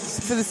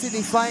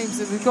Sydney Flames.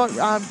 And we've got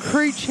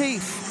crew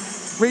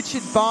chief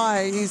Richard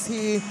Bye is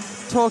here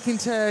talking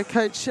to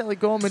Coach Shelley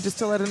Gorman just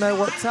to let her know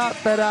what's up.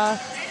 But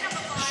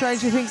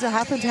stranger things have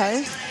happened,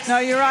 hey? No,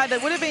 you're right. There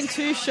would have been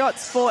 2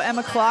 shots for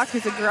Emma Clark,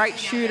 who's a great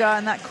shooter,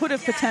 and that could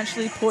have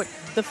potentially put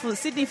the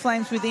Sydney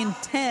Flames within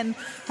 10.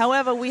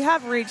 However, we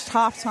have reached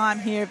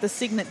halftime here of the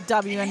Signet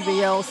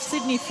WNBL.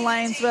 Sydney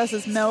Flames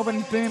versus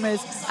Melbourne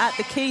Boomers at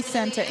the Key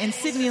Centre in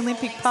Sydney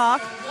Olympic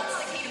Park.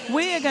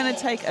 We are going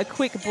to take a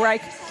quick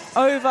break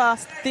over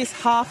this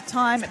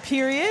halftime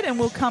period and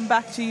we'll come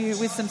back to you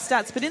with some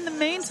stats. But in the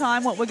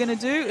meantime, what we're going to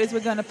do is we're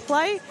going to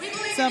play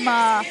some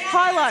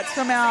highlights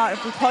from our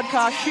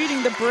podcast,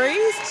 Shooting the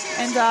Breeze.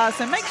 And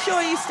so make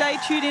sure you stay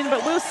tuned in,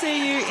 but we'll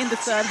see you in the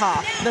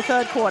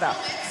third quarter.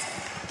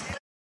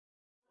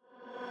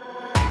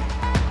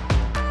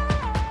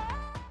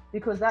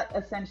 Because that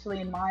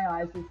essentially, in my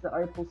eyes, is the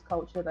Opals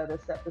culture that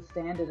has set the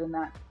standard and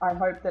that I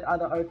hope that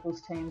other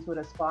Opals teams would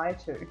aspire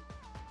to.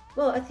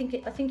 Well, I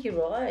think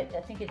you're right.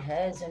 I think it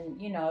has, and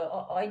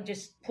I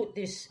just put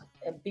this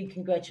a big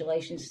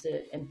congratulations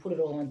and put it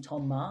all on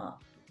Tom Maher.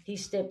 He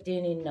stepped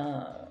in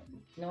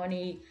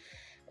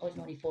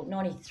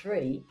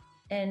 93,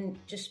 and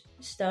just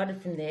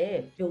started from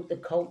there. Built the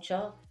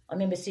culture. I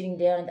remember sitting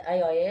down at the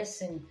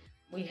AIS, and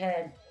we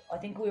were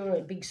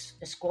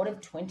a squad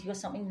of 20 or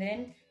something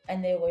then,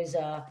 and there was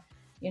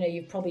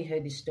you've probably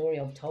heard this story.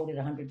 I've told it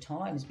 100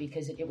 times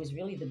because it was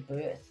really the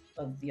birth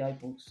of the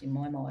Opals in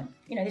my mind.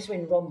 This is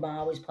when Ron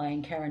Barr was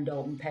playing, Karen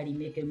Dalton, Paddy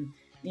Mickham,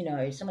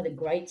 some of the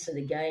greats of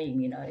the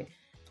game,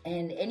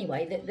 And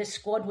anyway, the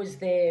squad was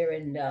there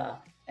and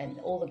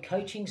all the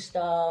coaching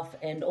staff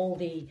and all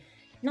the,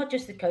 not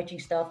just the coaching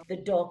staff, the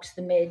docs,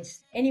 the meds,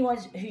 anyone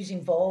who's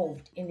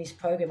involved in this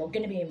program or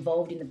going to be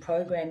involved in the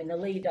program in the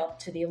lead up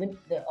to the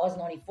Oz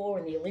 94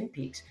 and the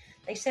Olympics,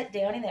 they sat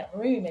down in that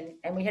room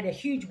and we had a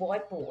huge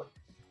whiteboard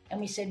and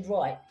we said,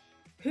 right,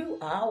 who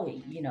are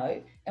we,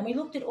 And we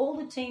looked at all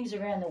the teams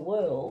around the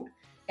world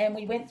and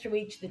we went through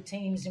each of the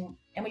teams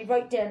and we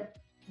wrote down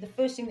the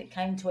first thing that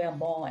came to our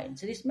mind.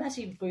 So this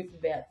massive group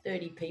of about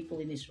 30 people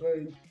in this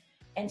room.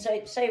 And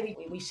so say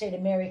we said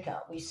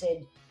America, we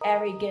said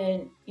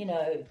arrogant,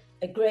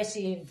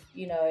 aggressive,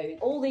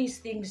 all these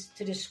things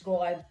to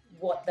describe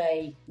what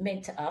they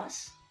meant to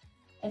us.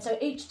 And so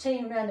each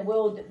team around the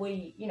world that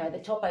we, the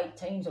top 8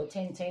 teams or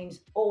 10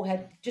 teams all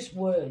had just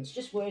words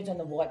on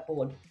the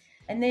whiteboard.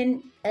 And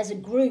then as a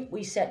group,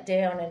 we sat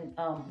down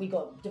and we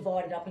got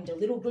divided up into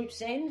little groups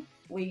then.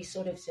 We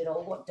sort of said,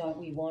 what don't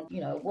we want?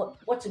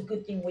 What's a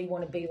good thing we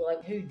want to be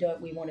like? Who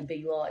don't we want to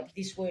be like?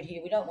 This word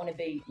here, we don't want to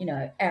be,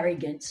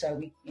 arrogant. So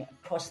we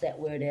crossed that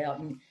word out.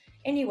 And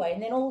anyway,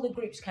 and then all the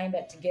groups came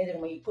back together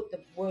and we put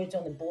the words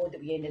on the board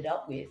that we ended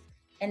up with.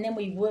 And then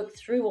we worked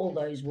through all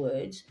those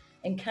words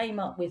and came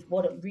up with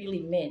what it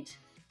really meant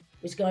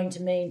was going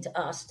to mean to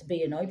us to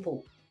be an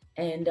Opal.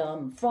 And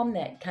from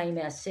that came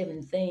our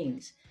 7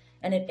 themes.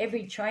 And at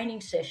every training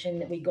session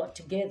that we got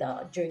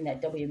together during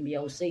that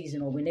WNBL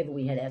season or whenever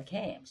we had our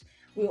camps,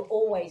 we were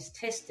always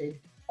tested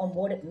on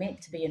what it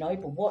meant to be an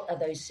Opal. What are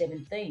those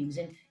 7 themes?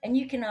 And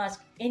you can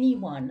ask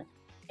anyone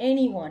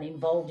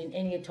involved in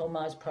any of Tom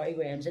Ma's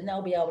programs, and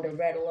they'll be able to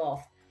rattle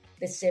off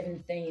the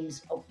 7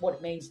 themes of what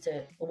it means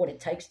to, or what it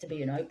takes to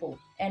be an Opal.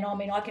 And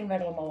I can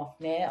rattle them off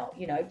now.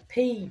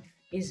 P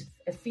is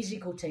a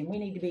physical team. We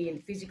need to be in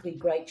physically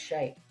great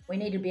shape. We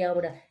need to be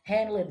able to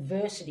handle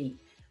adversity.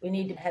 We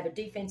need to have a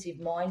defensive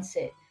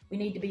mindset. We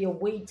need to be a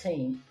we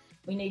team.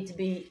 We need to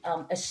be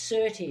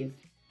assertive.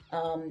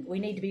 We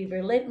need to be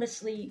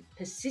relentlessly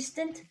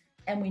persistent,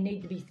 and we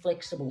need to be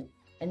flexible.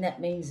 And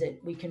that means that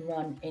we can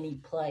run any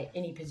play,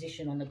 any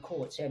position on the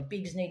court. So our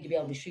bigs need to be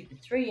able to shoot the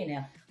 3, and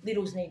our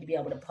littles need to be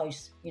able to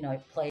post,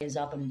 players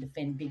up and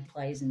defend big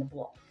players in the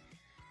block.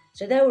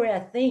 So they were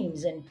our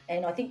themes,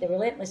 and I think the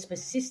relentless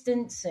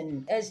persistence,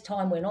 and as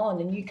time went on,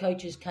 the new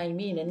coaches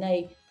came in and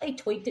they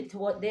tweaked it to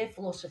what their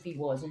philosophy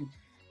was.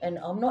 And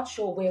I'm not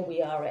sure where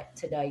we are at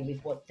today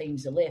with what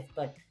themes are left,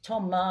 but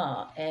Tom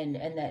Ma and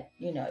that,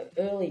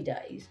 early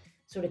days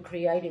sort of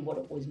created what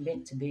it was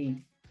meant to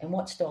be and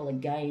what style of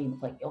game,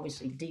 like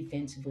obviously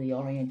defensively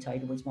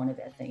orientated was one of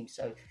our themes.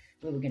 So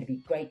we were going to be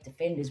great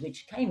defenders,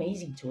 which came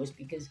easy to us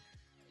because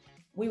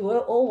we were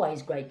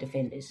always great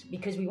defenders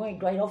because we weren't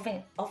great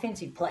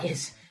offensive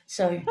players.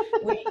 So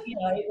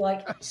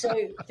so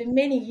for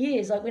many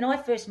years, like when I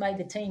first made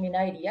the team in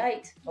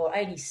 88 or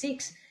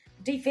 86,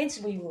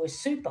 defensively we were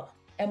super.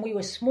 And we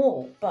were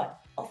small, but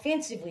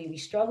offensively we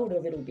struggled a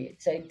little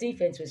bit. So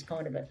defense was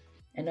kind of a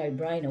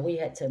no-brainer. We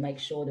had to make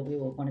sure that we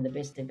were one of the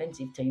best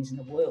defensive teams in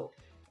the world.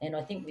 And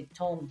I think with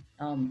Tom,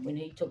 when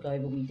he took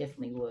over, we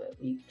definitely were.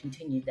 We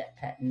continued that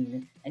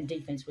pattern, and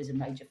defense was a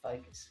major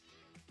focus.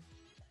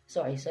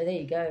 Sorry, so there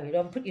you go. Did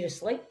I put you to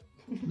sleep?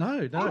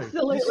 No.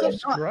 Absolutely This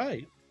is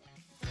great.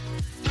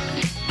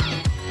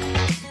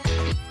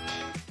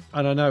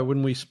 And I know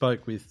when we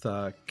spoke with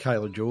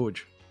Kayla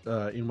George,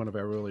 in one of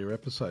our earlier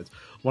episodes,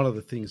 one of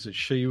the things that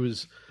she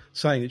was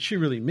saying that she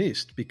really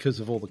missed because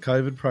of all the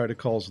COVID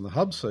protocols and the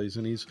hub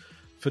season is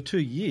for 2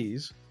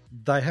 years,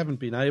 they haven't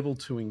been able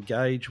to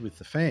engage with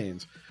the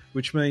fans,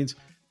 which means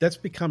that's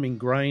become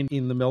ingrained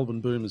in the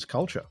Melbourne Boomers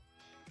culture.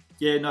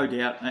 Yeah, no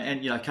doubt.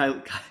 And,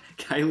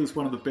 Kayla's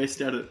one of the best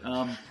at it.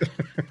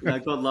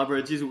 God love her.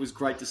 It was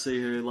great to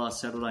see her last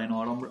Saturday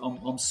night.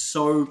 I'm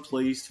so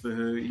pleased for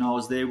her. I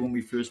was there when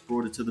we first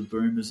brought her to the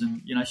Boomers,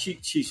 and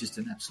she's just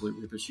an absolute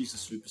ripper. She's a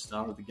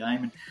superstar of the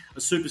game and a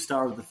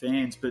superstar of the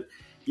fans. But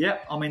yeah,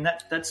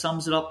 that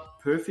sums it up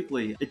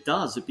perfectly. It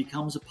does. It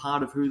becomes a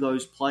part of who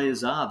those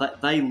players are.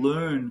 They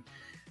learn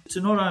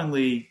to not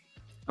only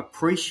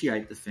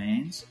appreciate the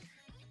fans,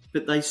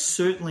 but they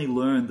certainly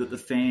learn that the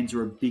fans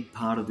are a big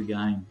part of the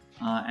game.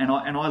 And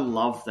I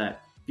love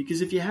that,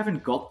 because if you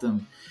haven't got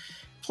them,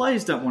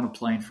 players don't want to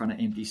play in front of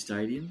empty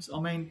stadiums.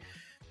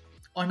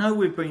 I know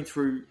we've been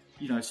through,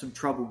 some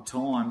troubled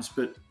times,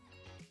 but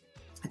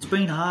it's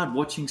been hard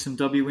watching some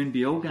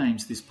WNBL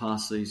games this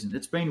past season.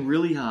 It's been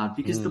really hard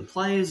because the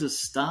players are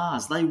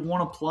stars. They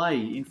want to play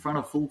in front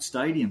of full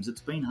stadiums.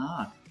 It's been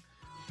hard.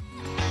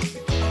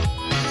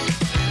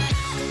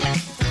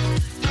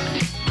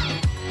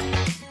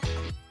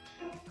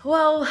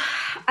 Well,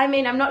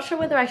 I'm not sure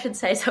whether I should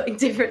say something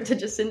different to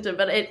Jacinta,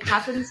 but it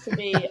happens to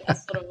be a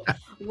sort of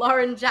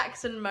Lauren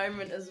Jackson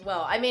moment as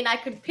well. I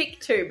could pick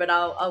 2, but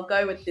I'll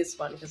go with this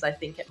one because I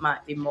think it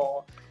might be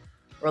more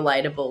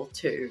relatable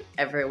to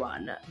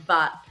everyone.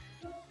 But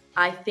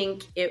I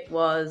think it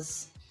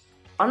was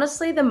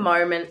honestly the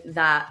moment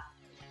that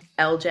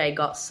LJ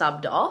got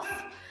subbed off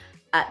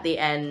at the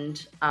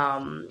end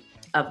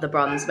of the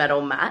bronze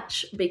medal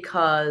match,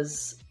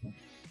 because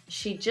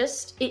she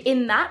just,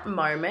 in that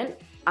moment,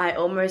 I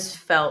almost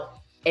felt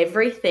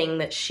everything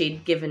that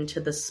she'd given to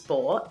the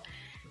sport,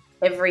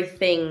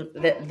 everything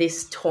that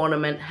this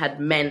tournament had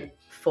meant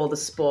for the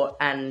sport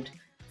and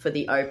for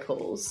the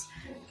Opals,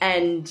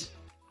 and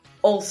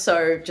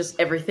also just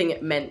everything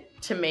it meant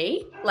to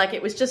me. Like,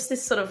 it was just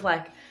this sort of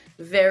like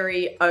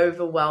very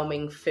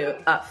overwhelming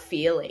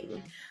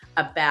feeling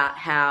about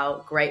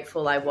how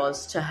grateful I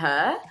was to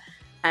her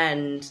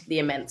and the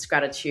immense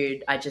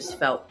gratitude I just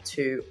felt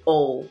to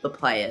all the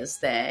players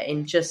there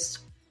in just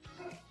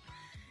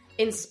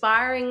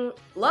inspiring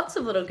lots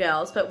of little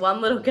girls, but one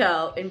little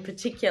girl in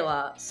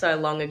particular so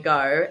long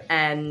ago.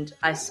 And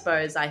I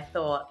suppose I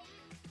thought,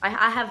 I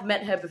have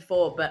met her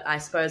before, but I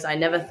suppose I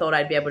never thought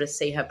I'd be able to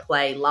see her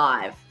play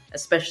live,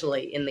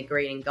 especially in the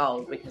green and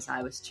gold, because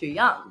I was too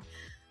young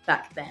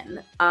back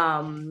then.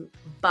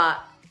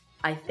 But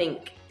I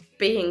think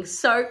being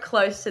so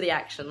close to the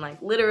action,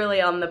 like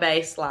literally on the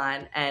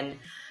baseline, and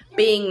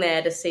being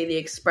there to see the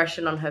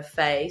expression on her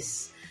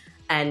face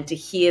and to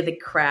hear the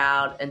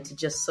crowd and to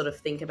just sort of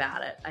think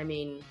about it. I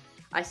mean,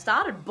 I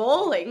started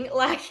bawling,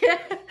 like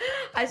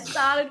I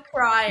started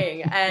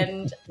crying,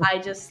 and I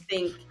just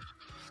think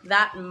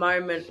that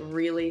moment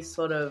really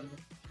sort of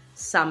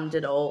summed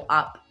it all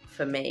up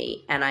for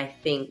me. And I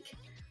think,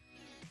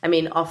 I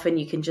mean, often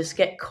you can just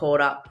get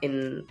caught up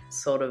in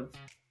sort of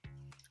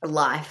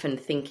life and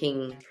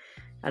thinking,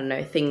 I don't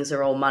know, things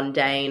are all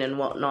mundane and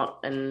whatnot.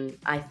 And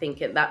I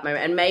think at that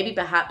moment, and maybe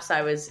perhaps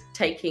I was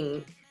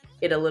taking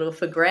it a little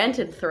for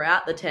granted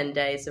throughout the 10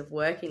 days of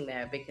working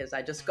there, because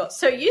I just got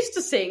so used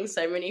to seeing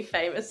so many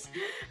famous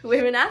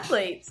women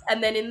athletes.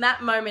 And then in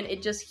that moment,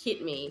 it just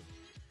hit me.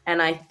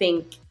 And I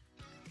think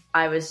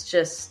I was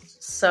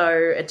just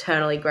so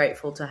eternally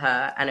grateful to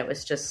her. And it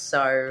was just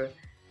so,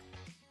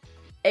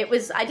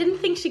 I didn't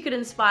think she could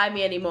inspire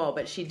me anymore,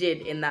 but she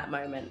did in that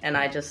moment. And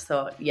I just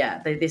thought, yeah,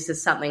 this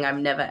is something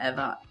I'm never,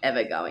 ever,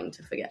 ever going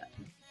to forget.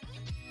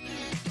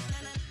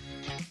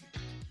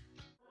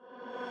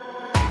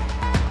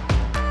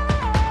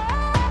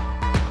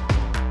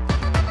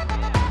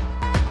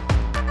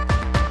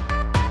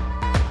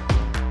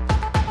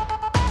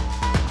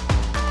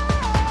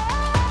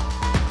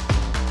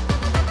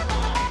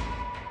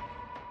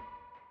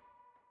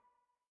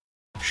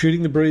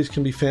 Shooting the Breeze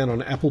can be found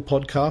on Apple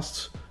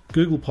Podcasts,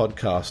 Google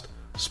Podcast,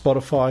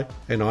 Spotify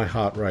and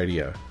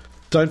iHeartRadio.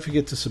 Don't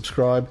forget to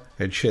subscribe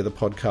and share the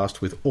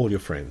podcast with all your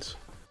friends.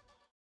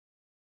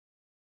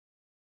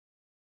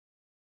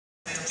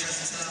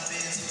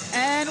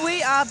 And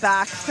we are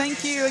back.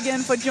 Thank you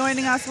again for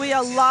joining us. We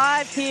are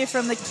live here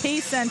from the Key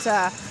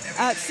Centre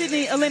at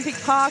Sydney Olympic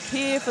Park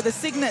here for the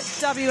Signet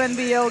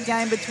WNBL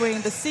game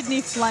between the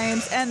Sydney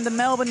Flames and the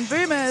Melbourne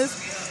Boomers.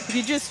 If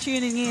you're just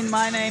tuning in,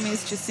 my name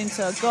is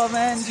Jacinta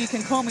Govan. You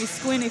can call me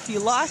Squin if you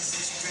like.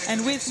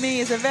 And with me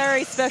is a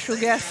very special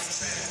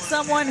guest,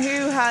 someone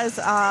who has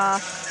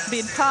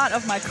been part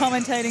of my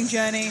commentating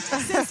journey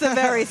since the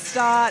very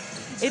start.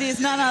 It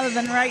is none other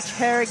than Rach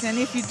Herrig, and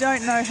if you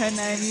don't know her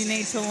name, you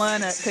need to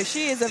learn it, because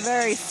she is a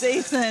very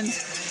seasoned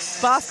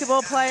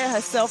basketball player,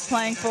 herself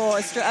playing for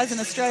as an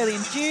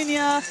Australian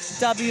junior,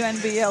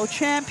 WNBL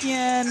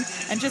champion,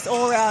 and just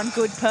all-round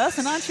good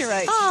person, aren't you,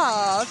 Rach?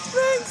 Ah,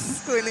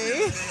 thanks,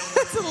 Squinny.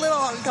 It's a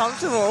little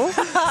uncomfortable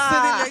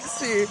sitting next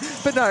to you.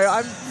 But no,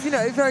 I'm,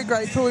 very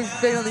grateful. We've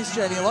been on this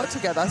journey a lot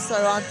together.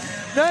 So,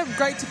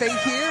 great to be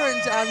here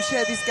and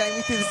share this game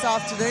with you this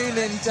afternoon.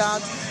 And,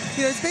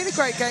 it's been a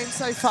great game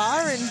so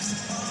far. And,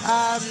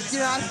 I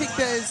think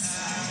there's,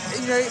 a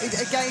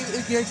game,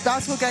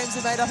 basketball games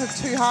are made up of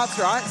two halves,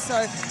 right? So,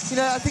 I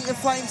think the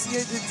Flames,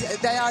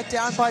 they are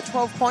down by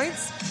 12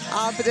 points,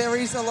 but there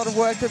is a lot of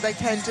work that they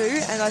can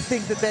do, and I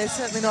think that they're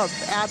certainly not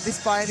out of this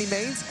by any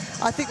means.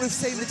 I think we've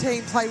seen the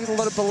team play with a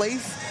lot of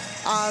belief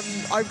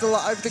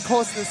over the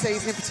course of the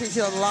season, in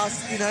particular the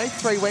last,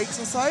 3 weeks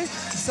or so.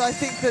 So I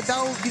think that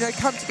they'll,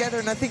 come together,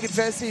 and I think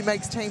adversity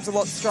makes teams a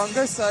lot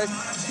stronger. So,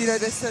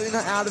 they're certainly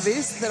not out of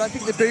this, but I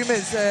think the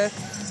Boomers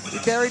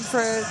they're in for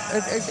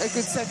a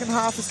good second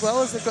half as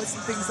well, as they've got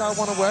some things they'll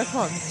want to work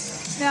on.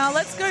 Now,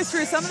 let's go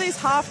through some of these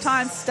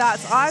halftime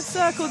stats. I've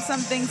circled some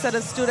things that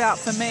have stood out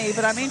for me,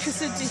 but I'm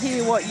interested to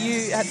hear what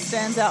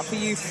stands out for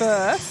you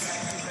first.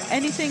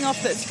 Anything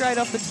straight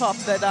off the top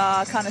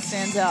that kind of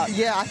stands out?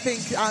 Yeah, I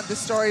think the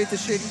story of the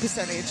shooting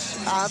percentage,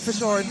 for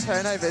sure, and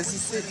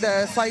turnovers.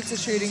 The Flames are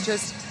shooting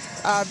just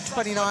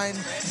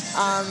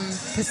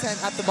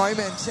 29% at the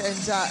moment,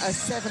 and a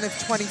 7 of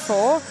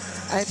 24.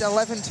 And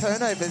 11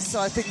 turnovers. So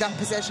I think that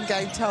possession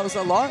game tells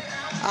a lot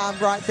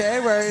right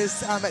there.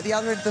 Whereas at the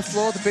other end of the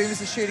floor, the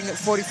Boomers are shooting at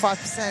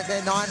 45%.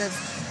 They're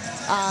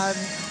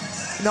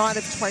 9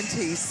 of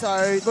 20.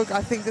 So, look,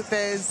 I think that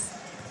there's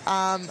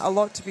a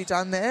lot to be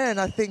done there. And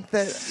I think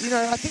that,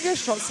 I think their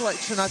shot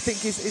selection,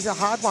 is a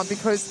hard one,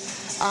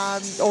 because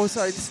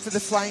also for the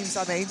Flames,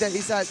 I mean, that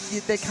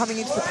they're coming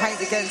into the paint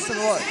against a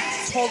lot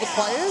taller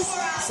players.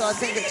 So I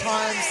think at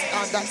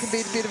times that can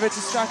be a bit of a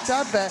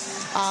distractor, but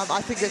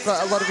I think they've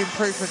got a lot of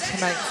improvement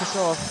to make for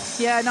sure.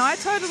 Yeah, no, I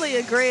totally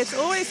agree. It's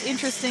always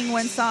interesting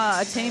when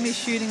a team is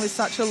shooting with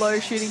such a low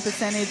shooting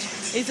percentage.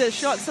 Is it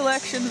shot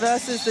selection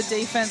versus the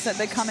defense that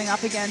they're coming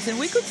up against? And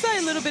we could say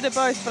a little bit of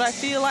both, but I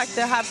feel like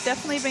there have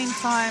definitely been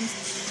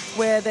times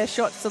where their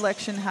shot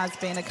selection has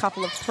been a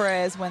couple of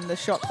prayers when the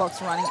shot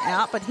clock's running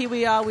out. But here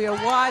we are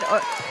wide.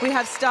 We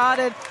have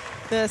started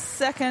the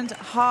second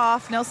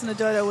half. Nelson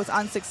Ododa was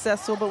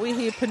unsuccessful, but we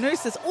hear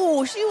Panousis.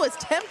 Oh, she was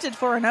tempted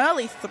for an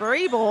early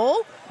 3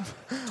 ball.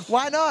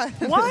 Why not?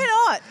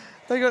 Why not?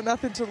 They got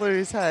nothing to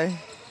lose, hey?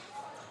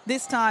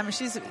 This time,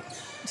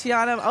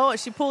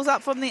 Tiana, she pulls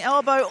up from the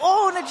elbow.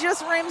 Oh, and it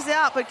just rims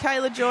out, but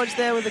Kayla George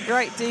there with a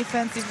great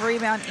defensive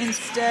rebound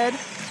instead.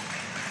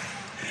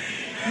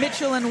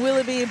 Mitchell and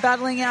Willoughby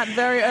battling out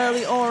very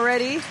early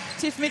already.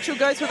 Tiff Mitchell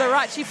goes for the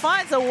right. She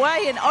finds a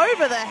way, and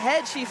over the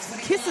head, she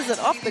kisses it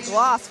off the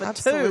glass for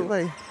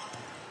Absolutely. 2.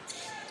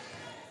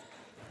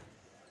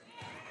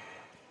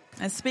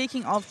 And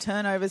speaking of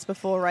turnovers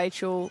before,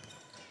 Rachel,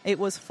 it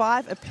was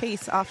 5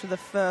 apiece after the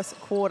first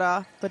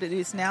quarter, but it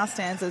is now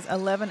stands as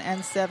 11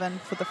 and 7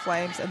 for the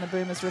Flames and the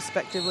Boomers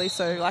respectively.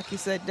 So, like you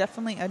said,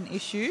 definitely an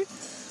issue.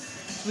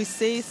 We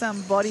see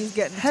some bodies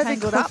getting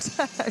tangled up.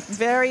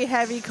 Very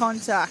heavy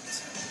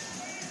contact.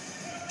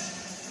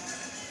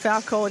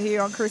 Foul called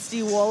here on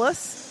Christy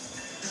Wallace.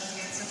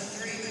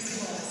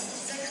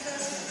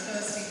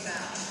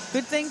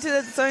 Good thing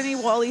that it's only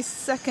Wally's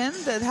second.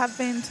 There have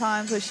been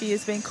times where she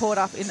has been caught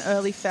up in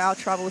early foul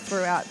trouble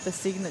throughout the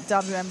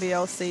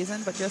WNBL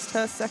season, but just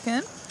her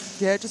second.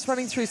 Yeah, just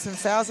running through some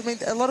fouls. I mean,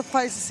 a lot of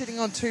players are sitting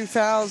on 2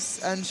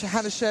 fouls, and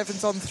Hannah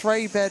Shervin's on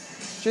 3, but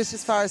just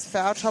as far as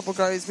foul trouble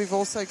goes, we've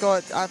also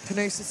got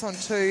Panousis on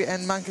 2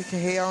 and Munga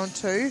Kahia on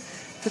 2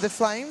 for the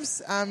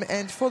Flames.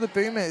 And for the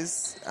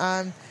Boomers,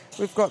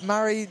 we've got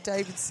Murray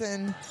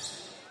Davidson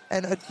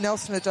and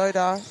Nelson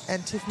Ododa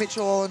and Tiff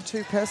Mitchell all on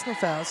 2 personal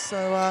fouls.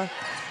 So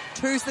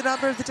 2's the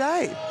number of the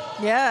day.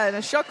 Yeah, and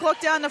a shot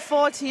clock down to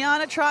 4.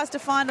 Tiana tries to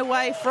find a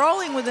way.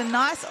 Froling with a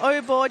nice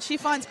O-board. She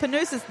finds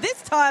Panousis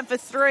this time for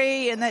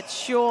 3, and that's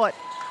short.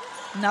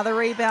 Another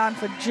rebound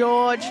for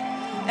George.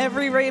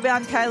 Every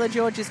rebound, Kayla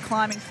George is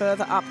climbing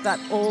further up that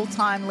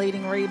all-time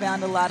leading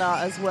rebounder ladder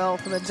as well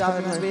for the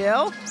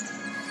WNBL.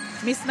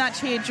 Mismatch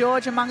here,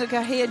 George and Munga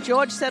Kahia.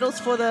 George settles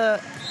for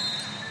the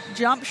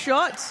jump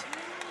shot.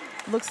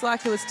 Looks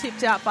like it was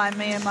tipped out by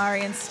Mia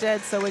Murray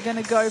instead, so we're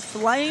going to go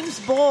Flames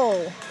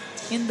ball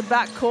in the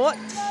backcourt.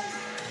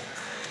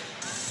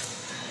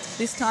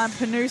 This time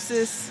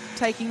Panousis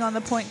taking on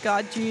the point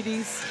guard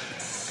duties,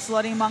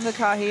 slotting Munga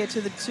Kahia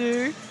to the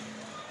 2.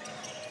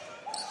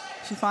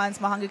 She finds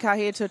Munga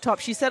Kahia to the top.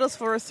 She settles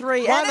for a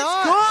 3. Why and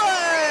not?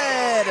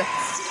 It's good!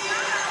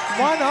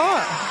 Why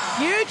not?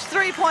 Huge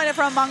 3-pointer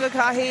from Munga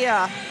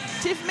Kahia.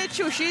 Tiff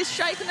Mitchell, she's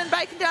shaking and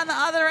baking down the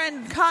other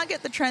end. Can't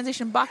get the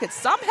transition bucket.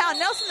 Somehow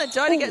Nelson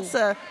Ododa gets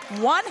a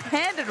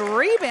one-handed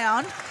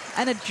rebound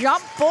and a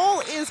jump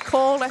ball is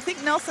called. I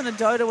think Nelson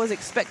Ododa was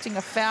expecting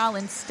a foul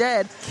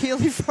instead.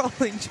 Keely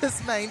Froling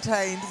just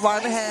maintained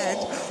one hand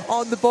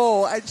on the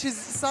ball, and she's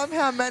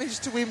somehow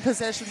managed to win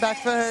possession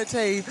back for her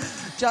team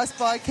just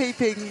by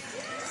keeping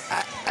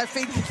a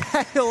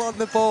fingernail on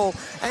the ball.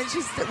 And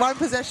she's one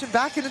possession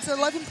back, and it's an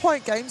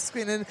 11-point game,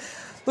 Squin. And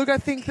look, I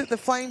think that the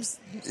Flames,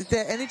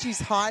 their energy's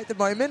high at the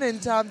moment,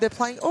 and they're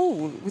playing,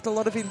 with a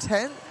lot of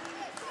intent.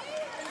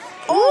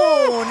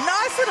 Oh,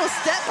 nice little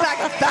step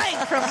back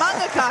bank from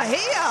Munga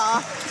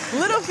Kahia.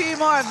 Little few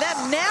more of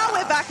them. Now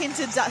we're back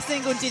into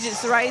single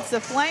digits rates.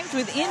 The Flames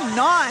within 9.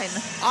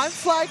 I'm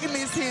flagging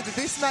this here that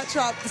this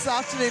matchup this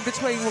afternoon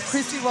between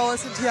Christy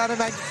Wallace and Tiana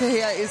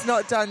Kahia is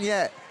not done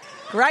yet.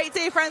 Great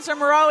defense from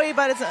Moroe,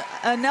 but it's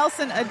a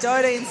Nelson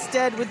Ododa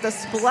instead with the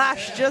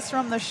splash just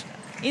from the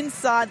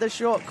inside the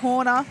short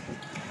corner.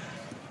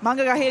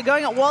 Munga Kahia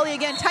going at Wally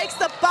again, takes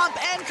the bump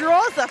and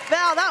draws the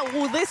foul. That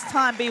will this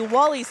time be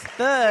Wally's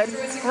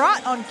 3rd.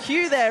 Right on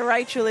cue there,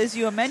 Rachel, as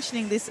you were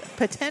mentioning this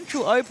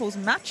potential Opals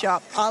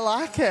matchup. I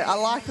like it. I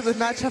like that the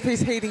matchup is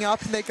heating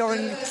up and they're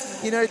going,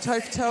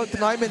 toe-to-toe at the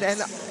moment. And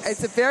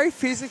it's a very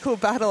physical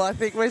battle. I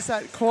think we're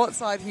sat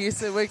courtside here,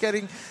 so we're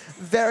getting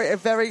very,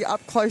 very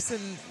up close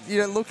and,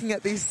 looking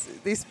at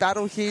this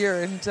battle here.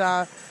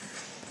 And,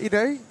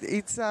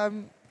 it's...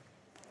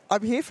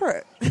 I'm here for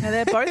it. Now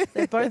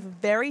they're both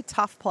very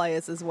tough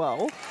players as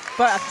well,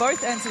 but at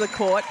both ends of the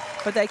court.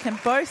 But they can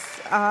both,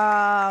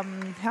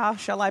 how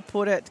shall I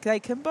put it?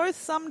 They can both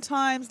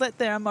sometimes let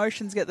their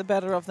emotions get the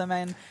better of them,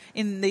 and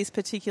in these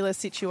particular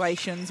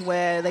situations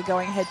where they're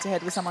going head to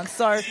head with someone.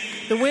 So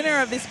the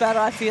winner of this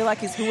battle, I feel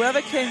like, is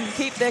whoever can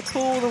keep their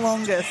cool the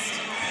longest.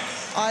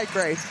 I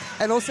agree.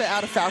 And also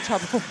out of foul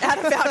trouble. Out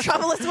of foul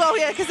trouble as well,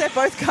 yeah, because they're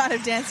both kind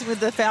of dancing with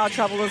the foul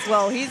trouble as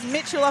well. Here's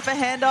Mitchell off a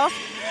handoff,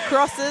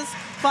 crosses.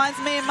 Finds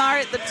Mia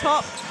Murray at the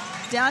top,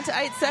 down to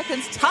 8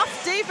 seconds.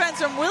 Tough defense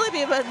from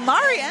Willoughby, but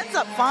Murray ends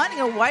up finding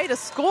a way to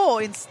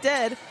score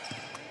instead.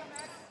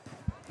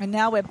 And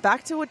now we're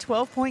back to a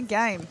 12-point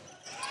game.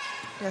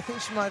 Yeah, I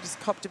think she might have just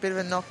copped a bit of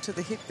a knock to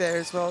the hip there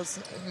as well. As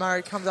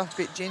Murray comes off a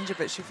bit ginger,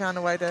 but she found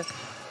a way to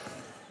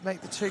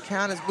make the 2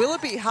 counters.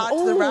 Willoughby hard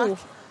to the rack.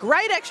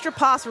 Great extra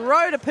pass,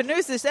 Rowe to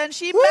Panousis, and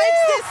she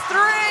makes this 3,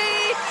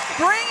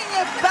 bringing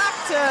it back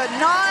to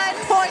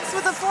 9 points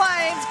with the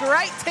Flames.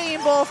 Great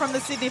team ball from the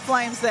Sydney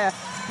Flames there.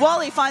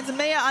 Wally finds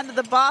Mia under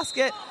the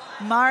basket.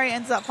 Murray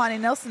ends up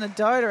finding Nelson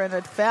Adota, and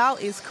a foul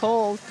is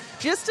called.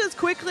 Just as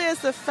quickly as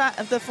the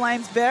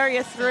Flames bury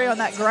a 3 on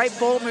that great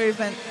ball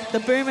movement, the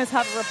Boomers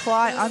have a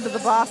reply under the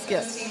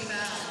basket.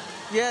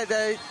 Yeah,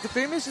 the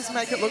Boomers just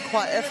make it look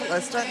quite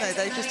effortless, don't they?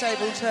 They're just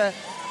able to,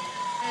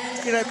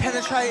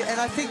 penetrate, and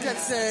I think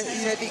that's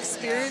the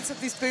experience of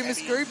this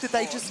Boomers group, that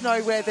they just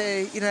know where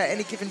they're, at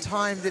any given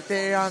time, that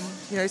they're,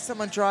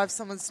 someone drives,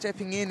 someone's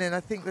stepping in, and I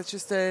think that's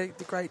just the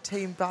great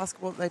team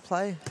basketball that they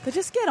play. They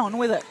just get on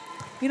with it.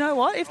 You know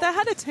what? If they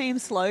had a team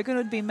slogan, it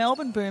would be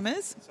Melbourne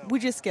Boomers. We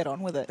just get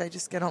on with it. They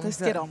just get on with it. Just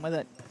get on with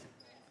it.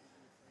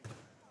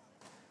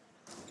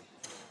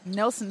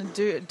 Nelson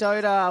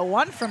Adota,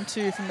 1 from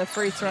 2 from the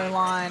free throw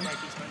line.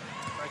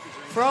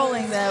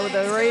 Froling there with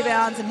the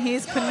rebounds, and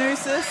here's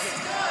Panousis.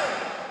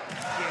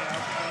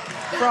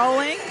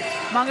 Froling.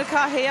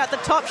 Mangakahia at the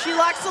top. She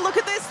likes to look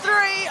at this 3.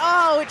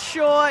 Oh, it's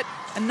short.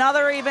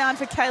 Another rebound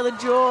for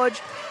Kayla George.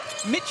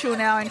 Mitchell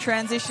now in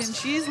transition.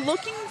 She's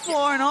looking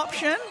for an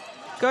option.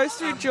 Goes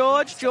through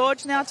George.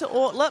 George now to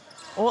Ortlip.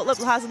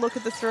 Ortlip has a look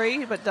at the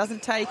 3, but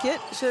doesn't take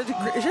it. She had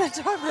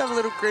time to have a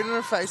little grin on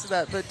her face at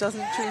that, but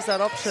doesn't choose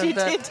that option. She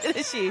did,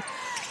 didn't she?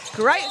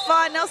 Great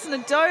find,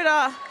 Nelson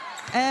Adota.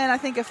 And I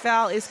think a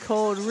foul is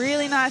called.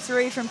 Really nice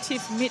read from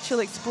Tiff Mitchell,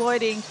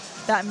 exploiting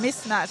that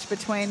mismatch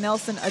between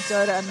Nelson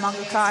Adota and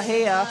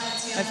Mangakahia.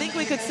 I think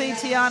we could see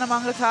Tiana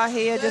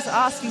Mangakahia just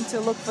asking to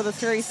look for the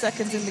 3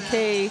 seconds in the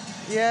key.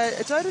 Yeah,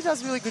 Adota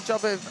does a really good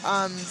job of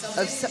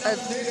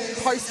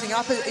posting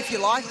up, if you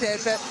like, there.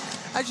 But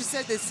as you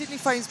said, there's Sydney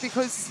Flames,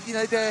 because,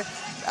 they're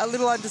a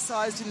little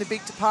undersized in the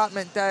big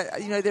department, that,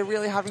 they're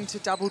really having to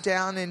double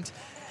down and,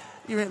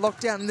 lock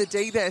down the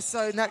D there.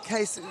 So in that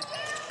case...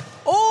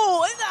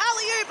 Oh, and the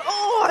alley-oop.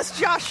 Oh, it's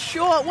just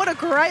short. What a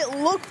great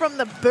look from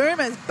the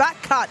Boomers. Back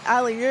cut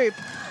alley-oop.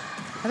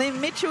 I think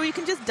Mitchell, you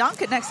can just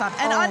dunk it next time.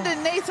 And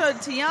underneath her,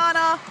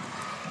 Tiana.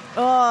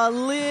 Oh, a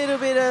little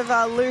bit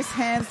of loose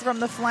hands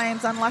from the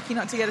Flames. Unlucky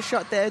not to get a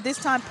shot there. This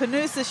time,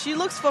 Panousis, she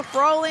looks for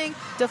Froling.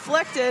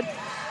 Deflected.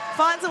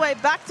 Finds a way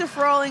back to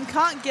Froling.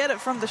 Can't get it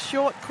from the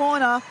short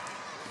corner.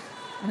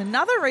 And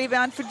another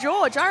rebound for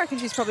George. I reckon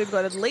she's probably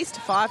got at least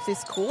 5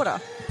 this quarter.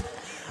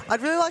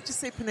 I'd really like to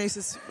see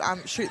Panousis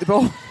shoot the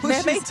ball.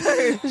 Yeah, me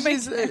too.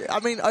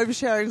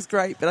 Oversharing is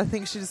great, but I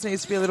think she just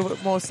needs to be a little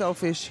bit more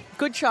selfish.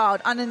 Good child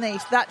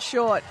underneath, that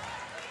short.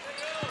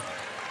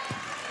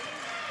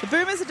 The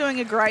Boomers are doing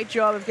a great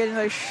job of getting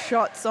those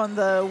shots on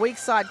the weak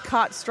side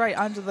cut straight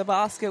under the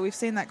basket. We've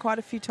seen that quite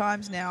a few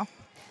times now.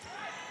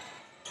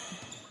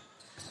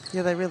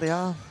 Yeah, they really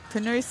are.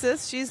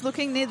 Panousis, she's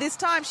looking near. This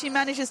time she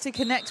manages to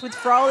connect with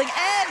Froling.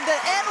 And the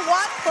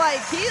M1 play,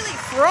 Keely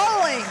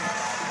Froling.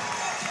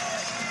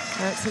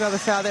 That's another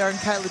foul there on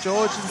Kayla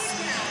George.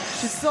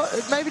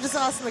 She's maybe just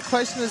asking the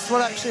question as to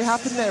what actually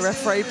happened there,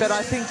 referee, but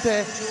I think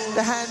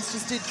the hands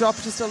just did drop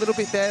just a little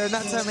bit there, and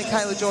that's only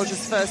Kayla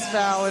George's first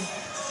foul. And,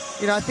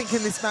 I think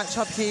in this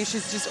matchup here,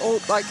 she's just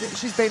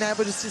she's been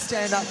able just to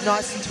stand up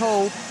nice and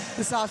tall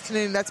this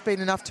afternoon. That's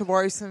been enough to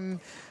worry some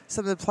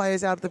of the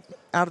players out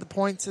of the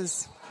points,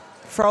 as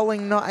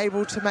Froling not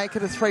able to make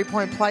it a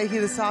 3-point play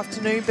here this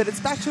afternoon, but it's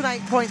back to an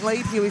 8-point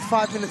lead here with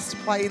 5 minutes to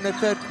play in the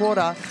third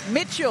quarter.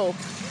 Mitchell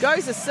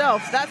goes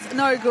herself. That's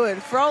no good.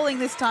 Froling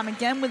this time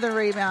again with a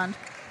rebound.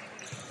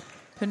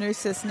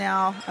 Panousis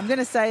now. I'm going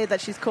to say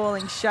that she's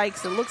calling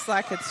shakes. It looks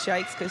like it's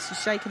shakes because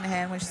she's shaking her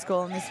hand when she's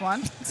calling this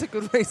one. It's a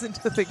good reason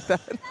to think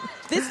that.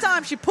 This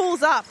time she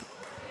pulls up.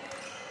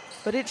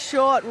 But it's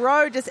short.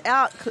 Rowe just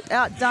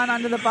outdone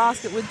under the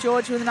basket with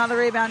George with another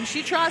rebound.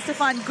 She tries to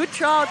find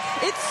Goodchild.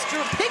 It's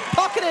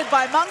pickpocketed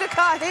by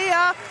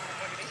Mangakahia.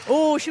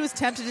 Oh, she was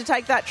tempted to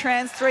take that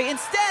trans 3.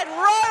 Instead,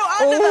 Rowe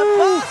under the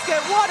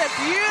basket. What a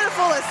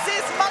beautiful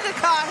assist.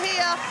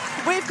 Mangakahia.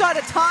 We've got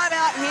a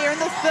timeout here in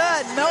the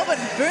third. Melbourne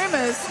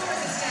Boomers.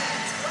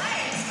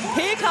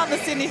 Here come the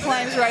Sydney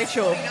Flames,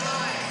 Rachel.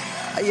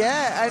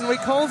 Yeah, and we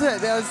called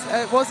it.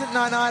 It wasn't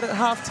 9-9 at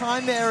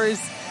half-time there.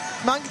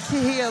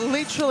 Mangakahia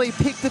literally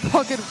picked the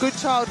pocket of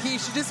Goodchild here.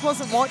 She just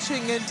wasn't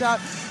watching, and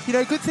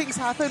good things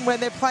happen when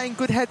they're playing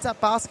good heads-up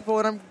basketball,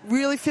 and I'm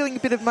really feeling a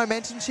bit of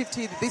momentum shift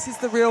here. That this is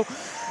the real,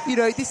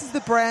 this is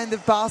the brand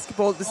of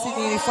basketball that the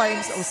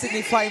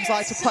Sydney Flames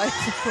like to play,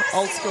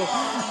 old school,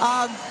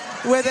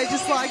 where they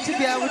just like to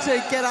be able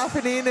to get up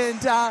and in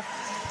and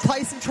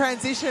play some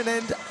transition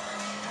and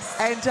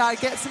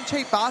get some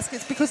cheap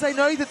baskets, because they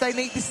know that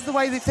this is the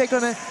way that they're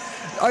going to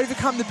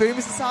overcome the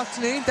Boomers this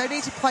afternoon. They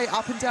need to play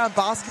up and down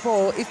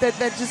basketball. If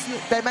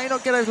they may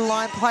not get over the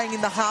line playing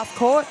in the half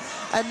court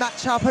and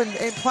match up and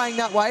playing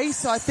that way.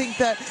 So I think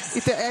that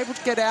if they're able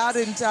to get out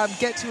and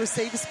get to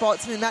receiver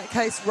spots, and in that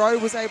case Rowe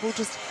was able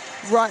just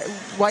right,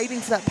 waiting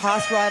for that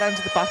pass right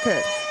under the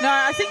bucket. No,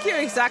 I think you're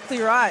exactly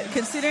right.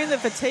 Considering the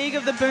fatigue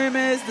of the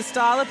Boomers, the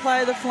style of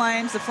play of the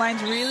Flames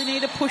really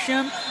need to push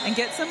them and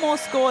get some more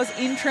scores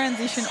in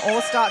transition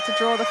or start to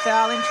draw the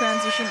foul in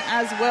transition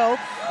as well.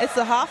 It's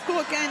the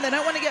half-court game. They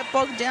don't want to get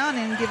bogged down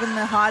in given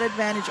the height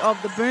advantage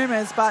of the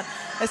Boomers, but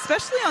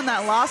especially on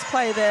that last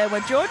play there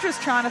where George was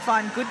trying to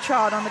find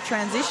Goodchild on the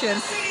transition.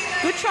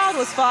 Goodchild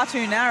was far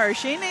too narrow.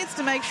 She needs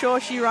to make sure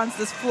she runs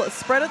this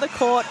spread of the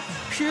court,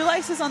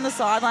 shoelaces on the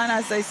sideline,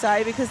 as they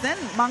say, because then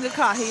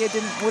Mungaka here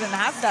wouldn't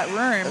have that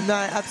room. No,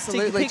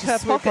 absolutely. To pick her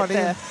pocket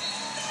there.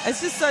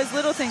 It's just those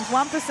little things,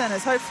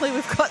 1%ers. Hopefully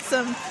we've got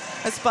some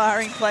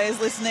aspiring players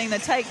listening to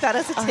take that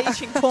as a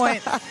teaching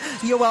point.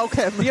 You're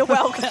welcome. You're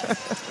welcome.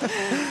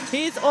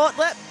 Here's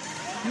Ortlep.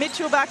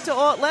 Mitchell back to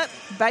Ortlep.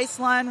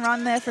 Baseline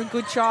run there for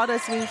Goodchild,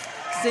 as we've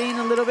seen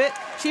a little bit.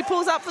 She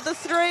pulls up for the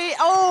three.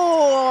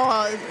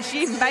 Oh,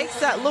 she makes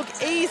that look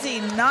easy.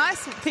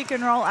 Nice pick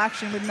and roll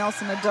action with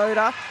Nelson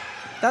Adota.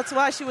 That's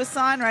why she was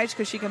sign rage,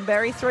 because she can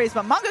bury threes.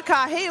 But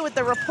Mungaka here with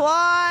the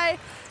reply.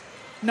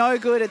 No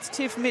good. It's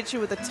Tiff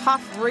Mitchell with a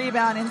tough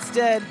rebound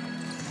instead.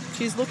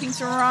 She's looking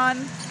to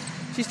run.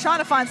 She's trying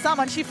to find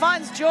someone. She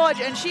finds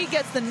George, and she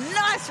gets the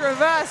nice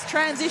reverse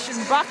transition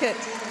bucket.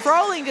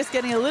 Froling just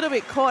getting a little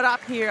bit caught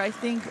up here, I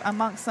think,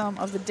 amongst some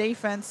of the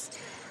defense.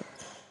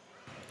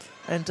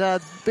 And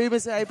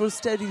Boomers are able to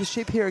steady the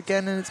ship here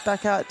again, and it's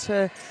back out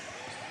to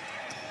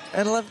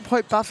an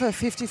 11-point buffer,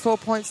 54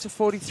 points to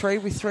 43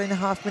 with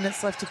 3.5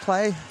 minutes left to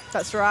play.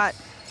 That's right.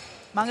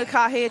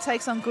 Mungaka here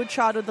takes on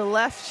Goodchild to the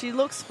left. She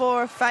looks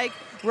for a fake.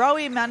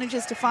 Rowie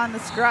manages to find the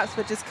scraps,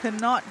 but just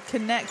cannot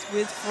connect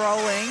with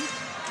Froling.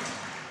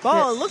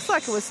 Oh, It looks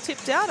like it was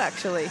tipped out,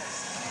 actually.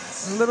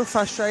 A little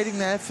frustrating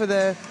there for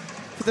the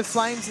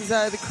Flames,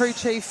 as the crew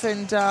chief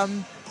and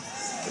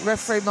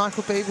referee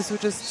Michael Beavers were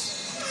just...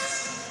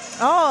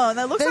 Oh,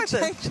 that looks they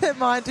like changed their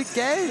mind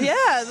again.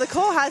 Yeah, the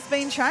call has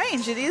been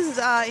changed. It is,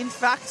 in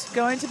fact,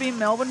 going to be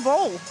Melbourne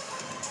ball.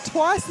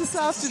 Twice this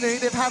afternoon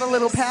they've had a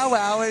little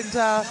powwow and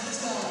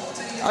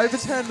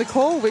overturned the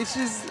call, which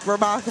is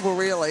remarkable,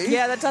 really.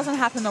 Yeah, that doesn't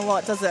happen a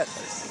lot, does it?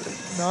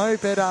 No,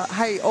 but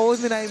hey, all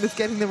in the name of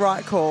getting the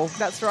right call.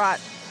 That's right.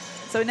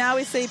 So now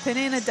we see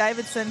Penina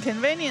Davidson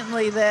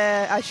conveniently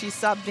there as she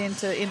subbed in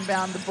to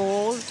inbound the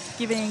ball,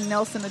 giving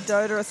Nelson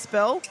Adota a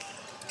spell.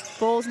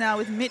 Ball's now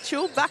with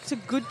Mitchell. Back to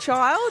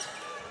Goodchild.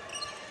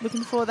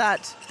 Looking for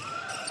that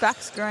back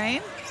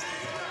screen.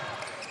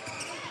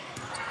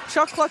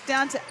 Shot clock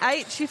down to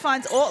 8. She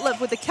finds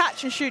Ortlep with the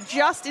catch and shoot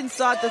just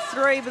inside the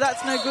 3, but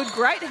that's no good.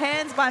 Great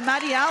hands by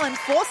Maddie Allen.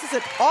 Forces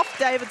it off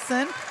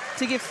Davidson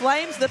to give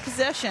Flames the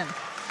possession.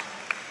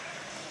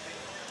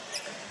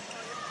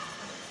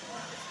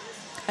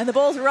 And the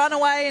ball's run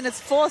away, and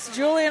it's forced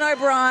Julian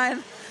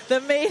O'Brien, the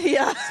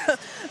media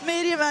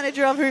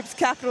manager of Hoops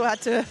Capital,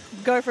 had to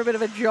go for a bit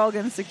of a jog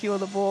and secure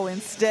the ball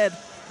instead.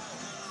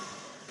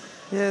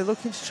 Yeah,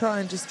 looking to try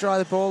and just dry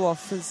the ball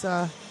off as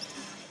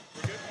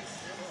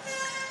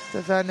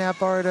they've now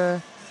borrowed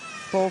a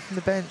ball from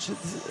the bench. A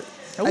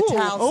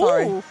towel,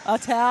 sorry. A towel,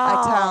 sorry.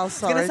 I was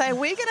going to say,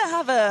 we're going to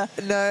have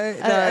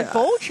a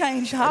ball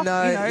change up.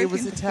 No, you know, it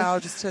was a towel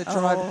just to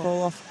dry the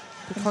ball off.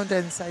 The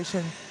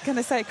condensation. Going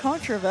to say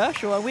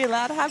controversial. Are we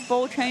allowed to have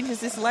ball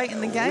changes this late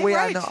in the game? We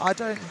are not. I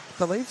don't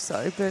believe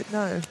so, but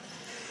no.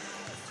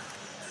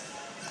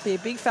 Be a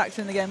big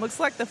factor in the game. Looks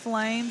like the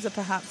Flames are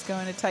perhaps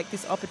going to take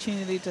this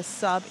opportunity to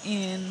sub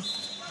in.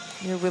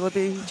 Yeah,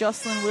 Willoughby.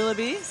 Jocelyn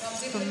Willoughby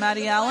from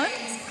Maddie Allen.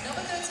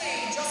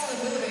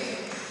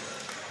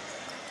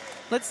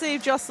 Let's see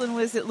if Jocelyn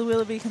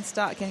Willoughby can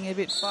start getting a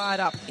bit fired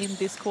up in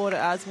this quarter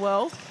as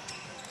well.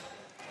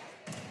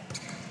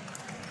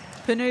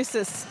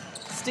 Panousis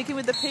sticking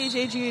with the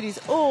PG duties.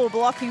 Oh,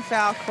 blocking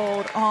foul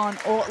called on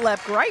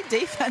Ortlep. Great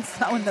defense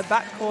though in the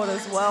backcourt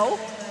as well.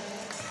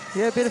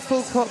 Yeah, a bit of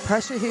full court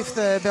pressure here for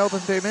the Melbourne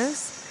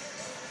Boomers.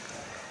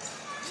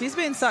 She's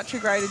been such a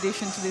great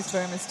addition to this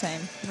Boomers team.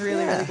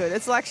 Really, really good.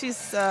 It's like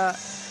she's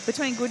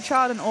between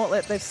Goodchild and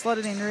Ortlep, they've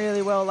slotted in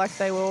really well, like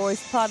they were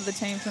always part of the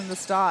team from the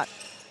start.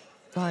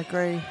 I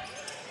agree.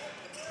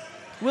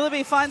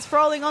 Willoughby finds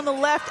Froling on the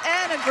left,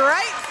 and a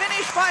great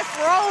finish by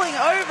Froling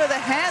over the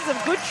hands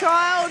of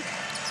Goodchild.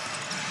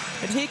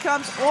 But here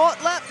comes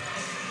Ortlep,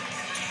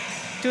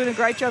 doing a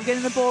great job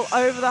getting the ball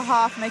over the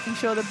half, making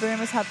sure the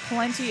Boomers have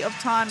plenty of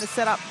time to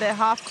set up their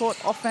half-court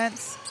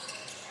offense.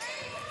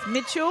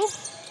 Mitchell,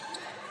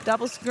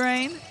 double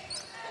screen.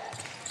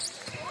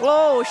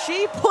 Whoa,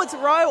 she puts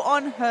Rowe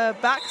on her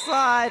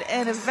backside,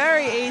 and a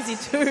very easy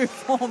 2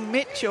 for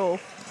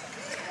Mitchell.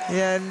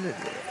 Yeah, and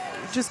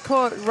just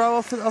caught Rowe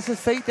off her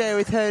feet there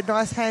with her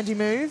nice handy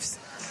moves,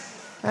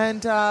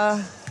 and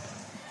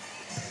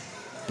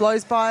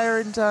blows by her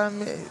and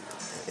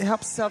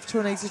helps herself to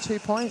an easy 2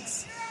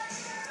 points.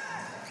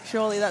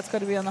 Surely that's got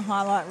to be on the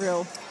highlight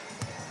reel.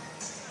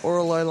 Or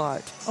a low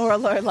light. Or a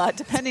low light,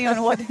 depending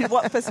on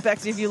what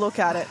perspective you look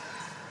at it.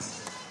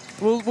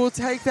 We'll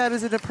take that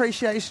as an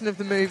appreciation of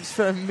the moves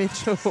from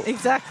Mitchell.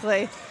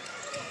 Exactly.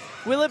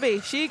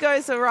 Willoughby, she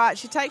goes to right.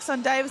 She takes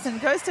on Davison,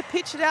 goes to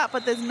pitch it out,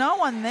 but there's no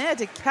one there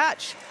to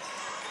catch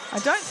I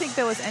don't think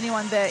there was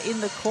anyone there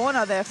in the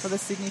corner there for the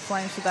Sydney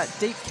Flames for that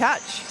deep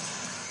catch.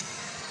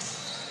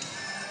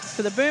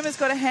 So the Boomers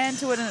got a hand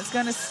to it, and it's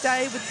going to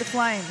stay with the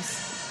Flames.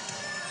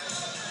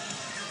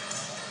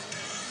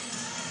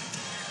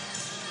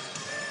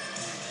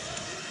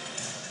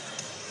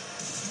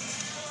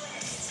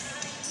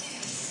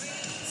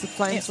 The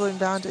Flames will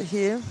inbound it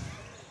here.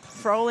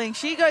 Froling,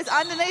 she goes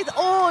underneath.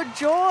 Oh,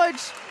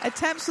 George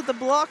attempts with the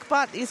block,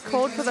 but is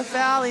called for the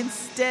foul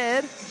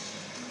instead.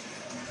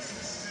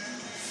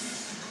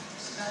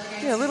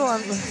 Yeah, a little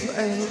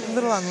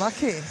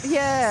unlucky.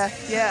 Yeah,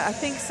 I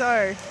think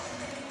so.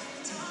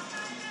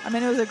 I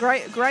mean, it was a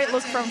great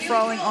look from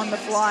Froling on the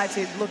fly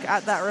to look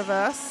at that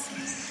reverse.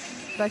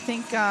 But I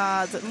think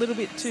it's a little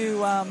bit too,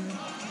 well,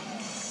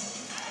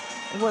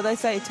 they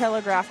say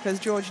telegraphed, because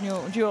George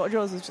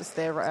was just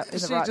there in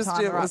the right just time,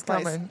 knew the it right was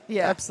place. coming.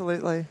 Yeah,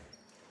 Absolutely.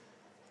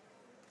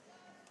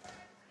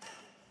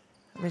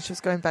 I mean, she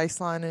was going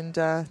baseline, and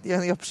the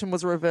only option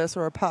was a reverse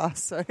or a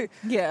pass. So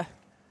yeah.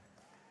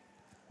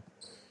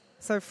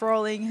 So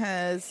Froling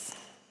has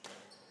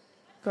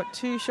got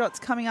 2 shots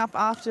coming up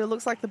after. It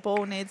looks like the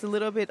ball needs a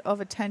little bit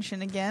of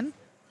attention again.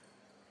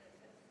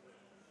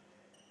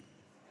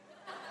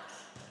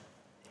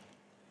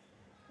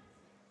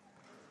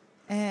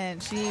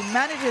 And she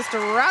manages to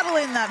rattle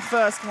in that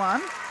first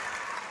one.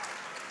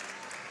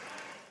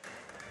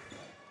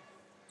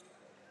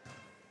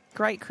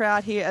 Great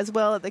crowd here as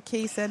well at the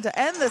Key Centre.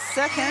 And the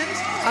second.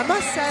 I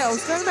must say, I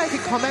was going to make a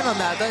comment on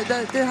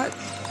that.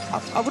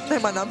 I wouldn't know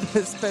my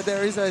numbers, but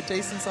there is a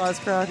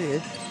decent-sized crowd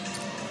here.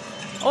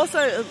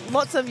 Also,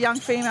 lots of young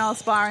female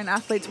aspiring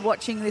athletes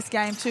watching this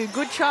game too.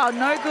 Goodchild,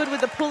 no good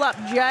with the pull-up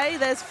J.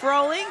 There's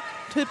Froling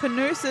to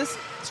Panousis.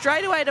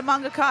 Straight away to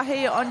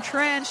Mangakahia on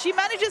Tran. She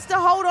manages to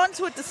hold on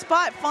to it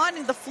despite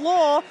finding the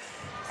floor.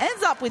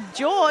 Ends up with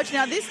George.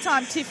 Now this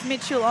time Tiff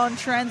Mitchell on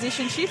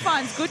transition. She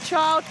finds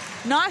Goodchild.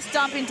 Nice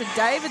dump into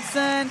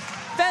Davidson.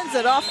 Fends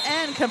it off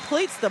and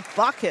completes the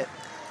bucket.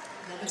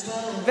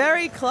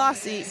 Very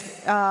classy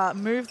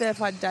move there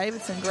by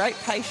Davidson. Great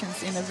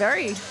patience in a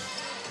very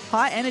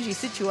high-energy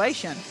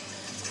situation.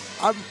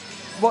 I'm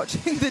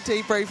watching the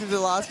debrief of the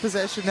last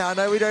possession now. I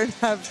know we don't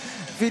have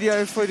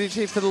video footage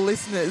here for the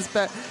listeners,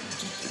 but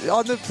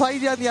on the play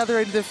down the other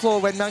end of the floor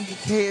when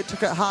Mangakahia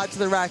took it hard to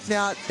the rack.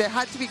 Now, there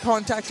had to be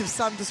contact of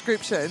some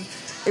description.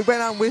 It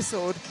went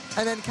unwhistled.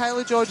 And then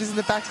Kayla George is in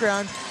the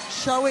background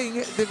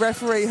showing the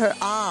referee her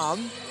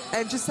arm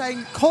and just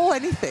saying, call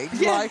anything.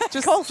 Yeah, like,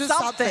 just, call just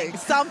something.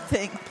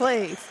 Something,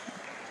 please.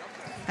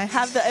 I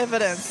have the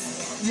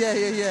evidence.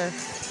 Yeah.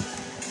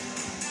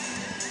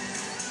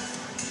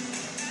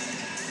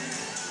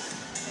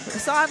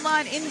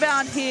 Sideline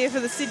inbound here for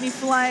the Sydney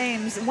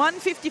Flames.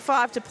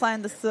 1:55 to play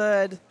in the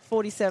third.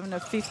 47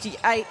 of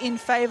 58 in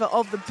favour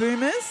of the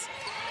Boomers.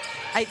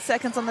 8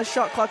 seconds on the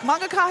shot clock.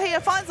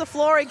 Mangakahia finds the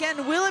floor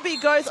again. Willoughby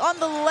goes on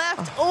the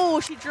left. Oh,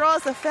 she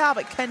draws the foul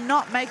but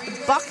cannot make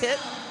the bucket.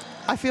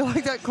 I feel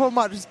like that call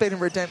might have just been a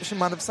redemption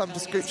one of some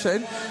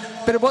description.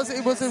 But it was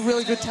a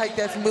really good take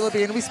there from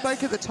Willoughby. And we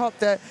spoke at the top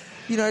that,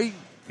 you know,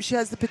 she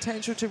has the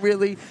potential to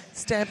really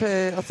stamp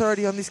her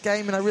authority on this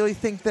game. And I really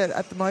think that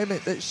at the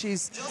moment that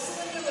she's,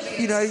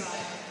 you know,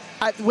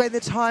 when the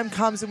time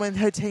comes and when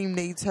her team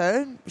needs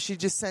her, she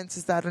just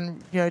senses that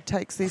and, you know,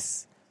 takes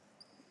this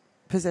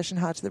possession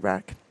hard to the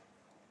rack.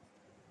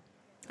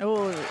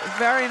 Oh,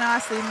 very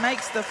nicely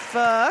makes the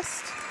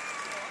first.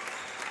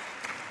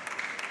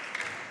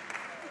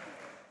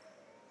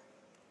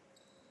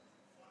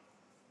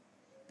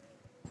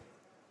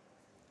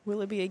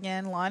 Willoughby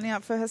again lining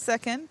up for her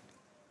second.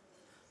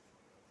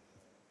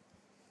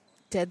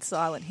 Dead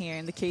silent here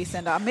in the Key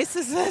Centre.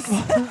 Misses the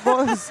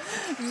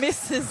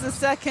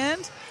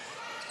second.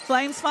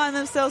 Flames find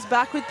themselves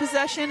back with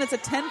possession. It's a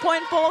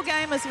 10-point ball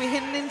game as we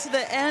head into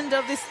the end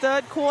of this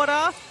third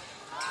quarter.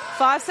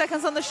 5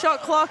 seconds on the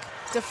shot clock.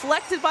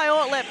 Deflected by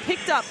Ortlep,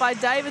 picked up by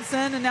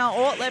Davidson, and now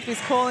Ortlep is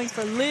calling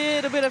for a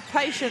little bit of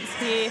patience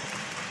here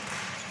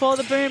for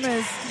the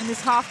Boomers in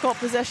this half-court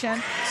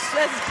possession.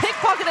 There's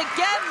pickpocket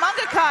again,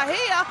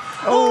 Mangakahia.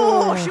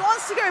 Oh, she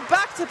wants to go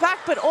back-to-back,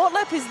 but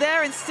Ortlep is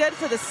there instead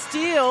for the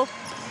steal.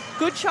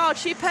 Goodchild,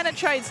 she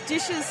penetrates,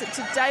 dishes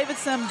to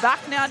Davidson.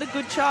 Back now to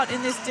Goodchild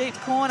in this deep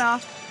corner.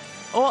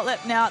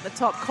 Ortlep now at the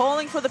top,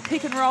 calling for the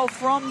pick and roll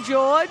from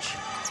George.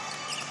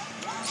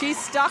 She's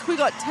stuck. We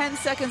got 10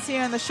 seconds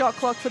here in the shot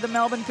clock for the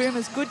Melbourne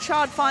Boomers.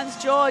 Goodchild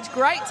finds George.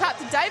 Great tap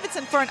to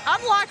Davidson for an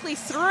unlikely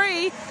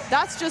three.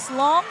 That's just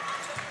long.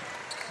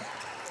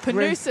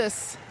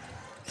 Panousis.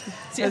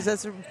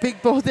 There's a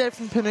big ball there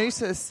from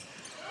Panousis.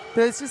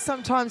 But it's just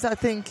sometimes I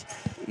think,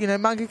 you know,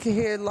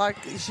 Mangakahia, like,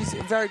 she's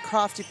a very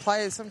crafty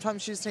player.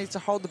 Sometimes she just needs to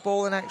hold the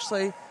ball and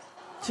actually...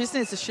 She just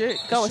needs to shoot.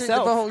 Go shoot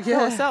herself. the ball, yeah.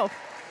 Go herself.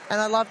 And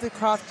I love the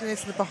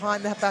craftiness and the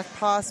behind the back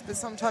pass, but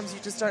sometimes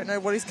you just don't know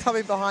what is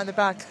coming behind the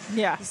back.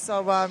 Yeah. So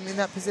in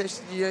that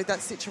position, you know,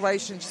 that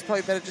situation, it's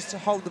probably better just to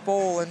hold the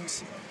ball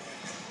and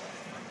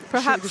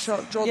perhaps shoot the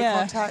shot, draw the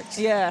contact.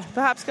 Yeah,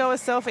 perhaps go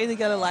herself, either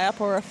get a layup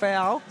or a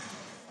foul.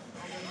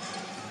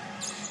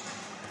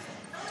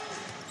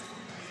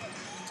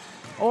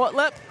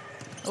 Ortlep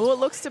Oh, it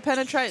looks to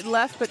penetrate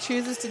left, but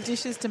chooses to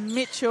dishes to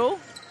Mitchell.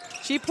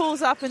 She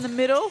pulls up in the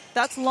middle.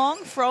 That's long.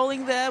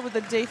 Froling there with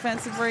a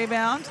defensive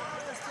rebound.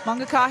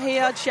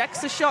 Mangakahia checks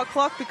the shot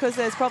clock because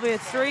there's probably a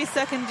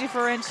 3-second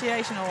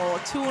differentiation, or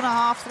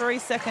 2.5,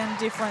 3-second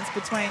difference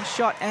between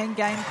shot and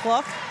game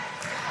clock.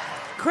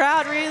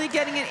 Crowd really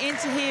getting it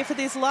into here for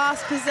this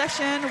last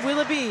possession.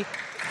 Willoughby,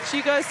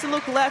 she goes to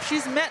look left.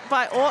 She's met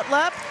by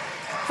Ortlap.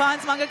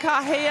 Finds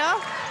Mangakahia.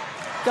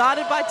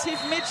 Guarded by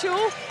Tiff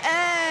Mitchell.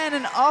 And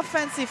an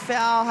offensive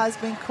foul has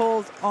been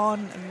called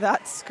on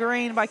that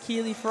screen by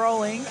Keely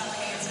Froling.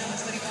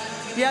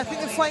 Yeah, I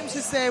think the Flames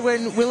just there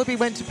when Willoughby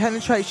went to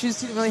penetrate, she just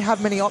didn't really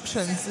have many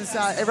options as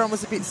everyone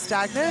was a bit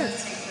stagnant.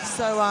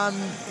 So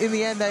in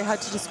the end, they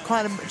had to just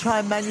kind of try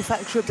and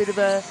manufacture a bit of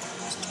a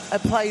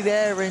play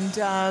there, and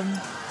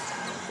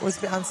was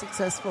a bit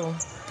unsuccessful.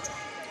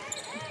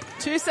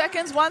 2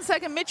 seconds, 1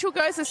 second. Mitchell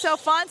goes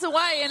herself, finds a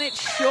way, and it's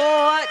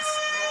short.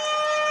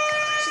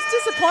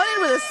 She's disappointed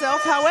with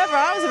herself. However,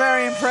 I was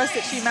very impressed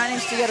that she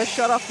managed to get a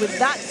shot off with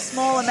that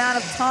small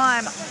amount of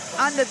time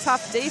under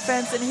tough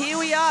defense. And here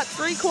we are,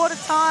 three-quarter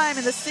time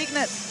in the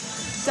Signet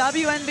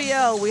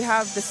WNBL. We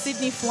have the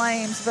Sydney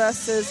Flames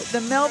versus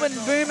the Melbourne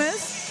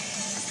Boomers.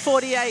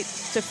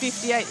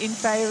 48-58 in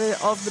favour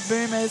of the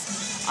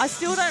Boomers. I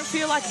still don't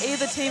feel like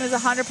either team is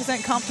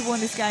 100% comfortable in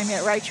this game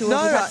yet, Rachel.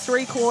 No, we've got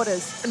 3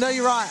 quarters. No,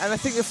 you're right. And I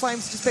think the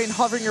Flames have just been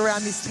hovering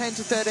around this 10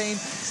 to 13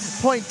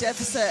 point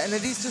deficit, and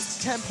it is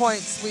just 10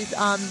 points with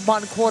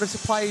 1 quarter to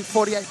play,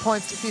 48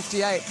 points to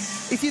 58.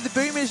 If you're the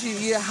Boomers,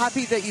 you're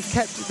happy that you've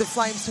kept the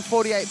Flames to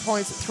 48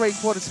 points at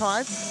 3-quarter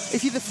time.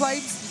 If you're the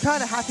Flames, you're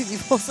kind of happy that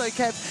you've also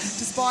kept,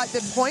 despite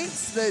the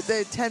points,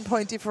 the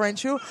 10-point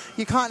differential,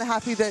 you're kind of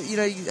happy that, you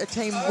know, a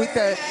team with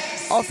the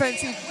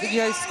offensive,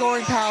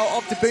 scoring power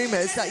of the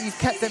Boomers, that you've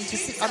kept them to,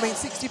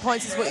 60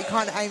 points is what you're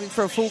kind of aiming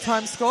for a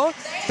full-time score,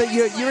 but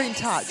you're in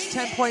touch.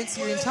 10 points,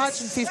 you're in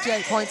touch, and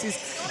 58 points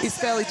is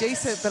fairly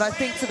decent. But I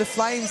think for the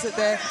Flames that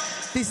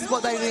this is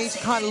what they need to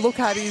kind of look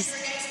at is,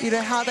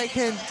 how they've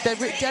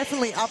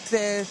definitely upped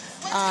their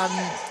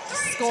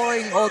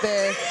scoring or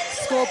their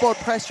scoreboard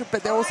pressure,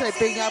 but they're also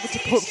being able to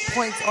put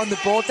points on the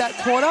board that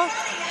quarter.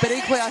 But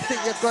equally, I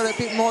think they've got a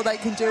bit more they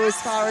can do as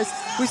far as,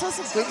 we saw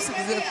some glimpses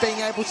of being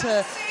able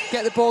to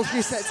get the ball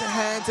through sets of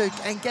hands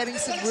and getting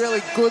some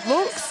really good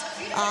looks.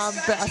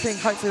 But I think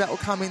hopefully that will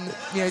come in,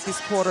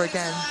 this quarter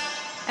again.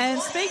 And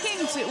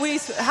we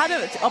had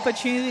an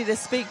opportunity to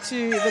speak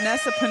to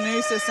Vanessa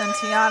Panousis and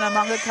Tiana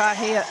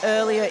Mangakahia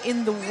earlier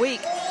in the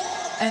week.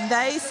 And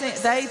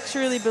they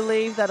truly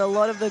believe that a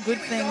lot of the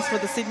good things for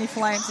the Sydney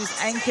Flames is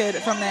anchored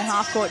from their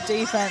half-court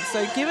defense.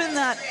 So given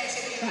that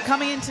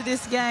coming into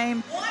this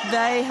game,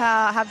 they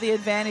have the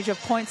advantage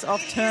of points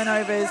off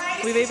turnovers.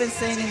 We've even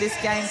seen in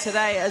this game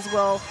today as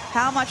well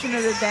how much of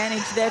an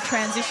advantage their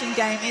transition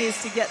game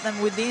is to get them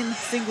within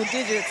single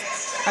digits.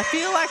 I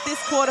feel like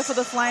this quarter for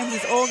the Flames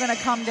is all going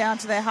to come down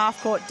to their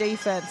half-court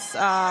defense.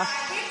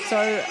 So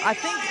I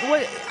think,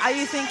 what are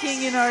you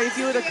thinking, if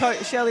you were to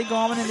coach Shelley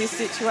Gorman in this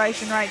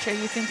situation, Rachel, are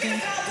you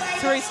thinking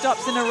 3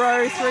 stops in a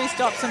row, 3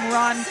 stops and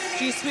run?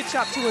 Do you switch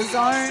up to a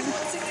zone?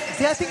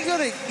 Yeah, I think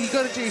you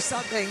got to do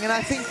something, and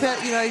I think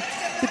that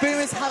the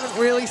Boomers haven't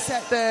really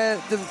set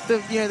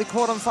the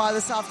court on fire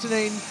this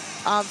afternoon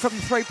from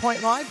the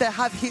 3-point line. They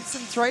have hit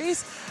some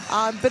threes,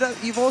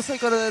 but you've also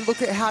got to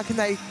look at how can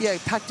they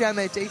pack down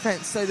their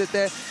defense so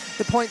that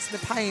the points in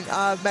the paint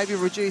are maybe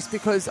reduced,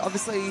 because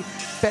obviously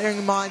bearing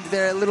in mind that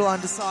they're a little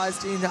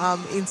undersized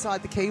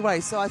inside the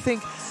keyway. So I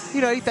think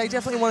they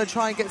definitely want to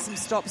try and get some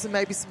stops and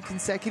maybe some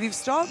consecutive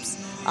stops,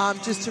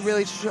 just to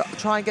really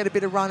try and get a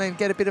bit of run and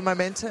get a bit of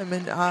momentum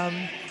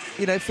and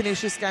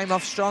finish this game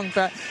off strong.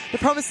 But the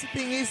promising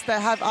thing is they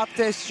have upped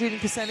their shooting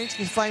percentage.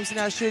 The Flames are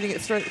now shooting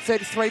at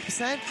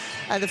 33%,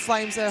 and the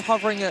Flames are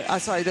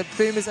the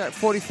Boomers are at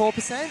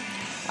 44%.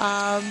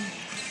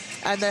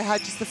 And they had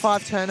just the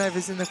 5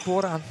 turnovers in the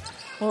quarter.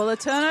 Well, the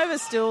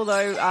turnovers still,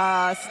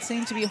 though,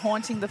 seem to be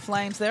haunting the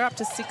Flames. They're up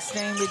to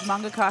 16 with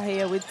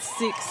Mangakahia with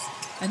 6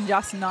 and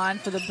just 9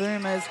 for the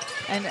Boomers.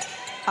 And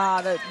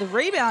the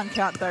rebound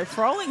count, though,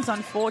 Froling's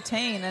on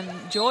 14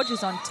 and George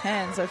is on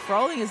 10. So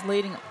Froling is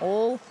leading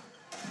all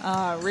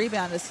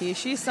rebounders here.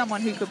 She's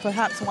someone who could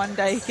perhaps one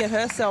day get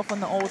herself on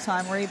the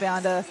all-time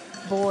rebounder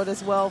board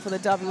as well for the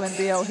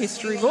WNBL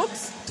history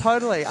books.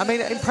 Totally. I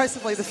mean,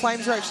 impressively, the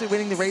Flames are actually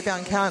winning the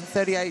rebound count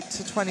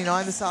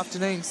 38-29 this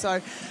afternoon.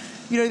 So,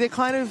 they're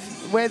kind of,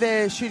 where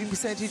their shooting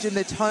percentage and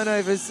their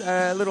turnovers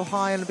are a little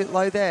high and a bit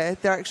low there,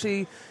 they're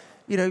actually,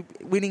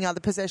 winning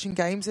other possession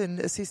games, and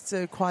assists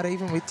are quite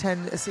even with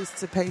 10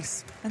 assists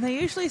apiece. And they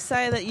usually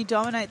say that you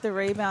dominate the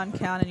rebound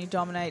count and you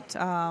dominate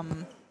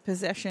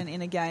possession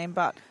in a game,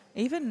 but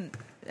even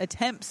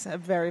attempts are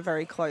very,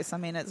 very close. I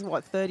mean, it's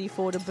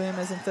 34 to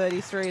Boomers and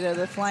 33 to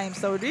the Flames.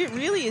 So it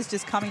really is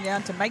just coming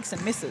down to makes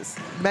and misses.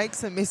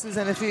 Makes and misses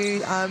and a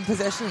few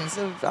possessions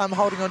of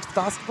holding on to the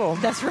basketball.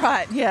 That's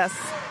right, yes.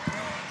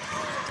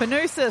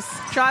 Panousis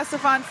tries to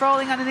find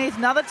Froling underneath.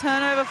 Another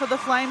turnover for the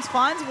Flames.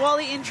 Finds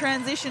Wally in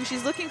transition.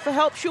 She's looking for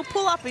help. She'll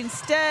pull up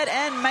instead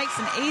and makes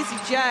an easy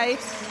J.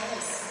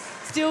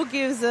 still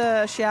gives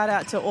a shout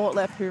out to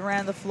Ortlep who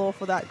ran the floor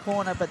for that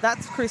corner, but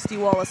that's Christy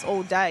Wallace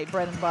all day,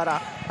 bread and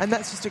butter. And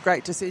that's just a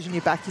great decision.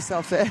 You back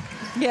yourself there.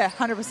 Yeah,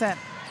 100%.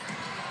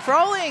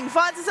 Froling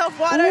finds herself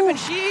wide open.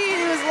 She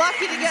was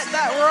lucky to get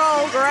that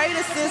roll. Great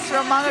assist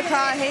from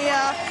Mangaka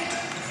here.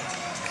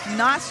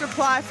 Nice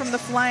reply from the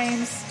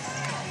Flames.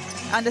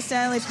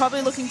 Understandably,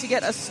 probably looking to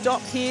get a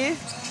stop here.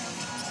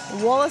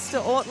 Wallace to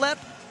Ortlep.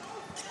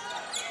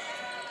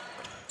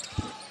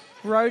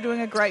 Rowe doing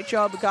a great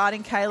job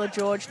guarding Kayla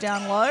George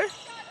down low.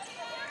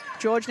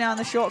 George now in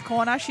the short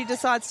corner. She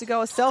decides to go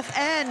herself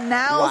and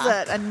nails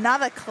it.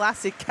 Another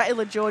classic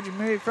Kayla George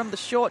move from the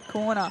short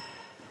corner.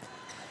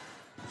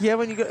 Yeah,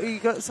 when you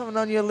got someone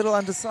on you a little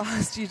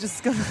undersized, you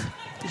just got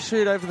to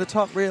shoot over the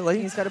top, really.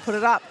 He's got to put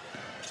it up.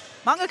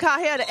 Mangaka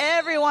here to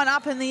everyone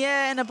up in the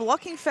air, and a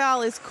blocking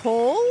foul is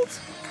called.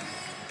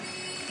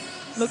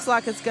 Looks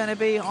like it's going to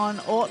be on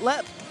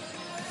Ortlep.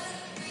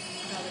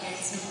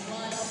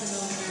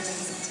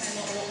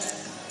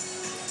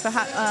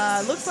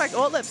 Looks like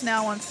Ortlep's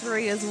now on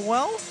 3 as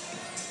well.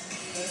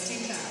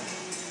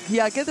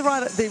 Yeah, I get the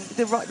right.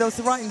 There was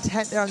the right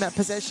intent there on that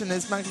possession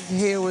as Mangaka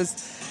here was,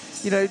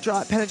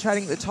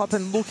 penetrating at the top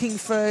and looking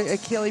for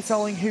Akili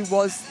Froling, who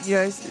was,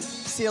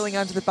 sealing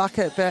under the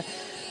bucket, but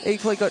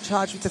equally got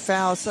charged with the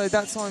foul. So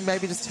that's on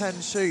maybe just turn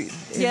and shoot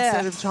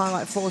instead of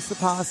trying to force the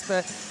pass.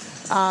 But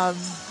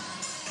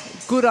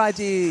good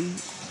idea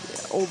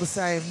all the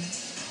same.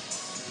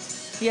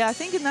 Yeah, I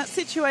think in that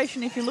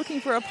situation, if you're looking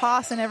for a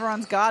pass and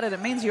everyone's guarded, it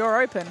means you're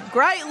open.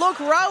 Great look,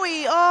 Rowe.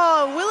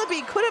 Oh,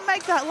 Willoughby couldn't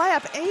make that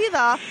layup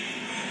either.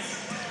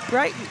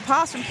 Great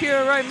pass from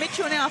Kira Rowe.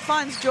 Mitchell now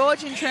finds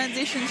George in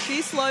transition.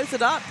 She slows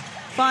it up.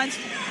 Finds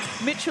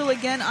Mitchell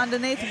again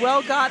underneath.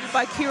 Well guarded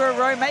by Kira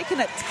Rowe.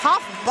 Making a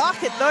tough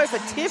bucket, though, for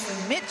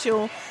Tiff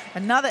Mitchell.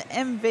 Another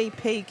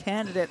MVP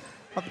candidate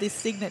of this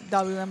Signet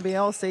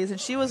WNBL season.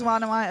 She was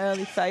one of my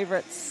early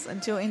favourites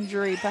until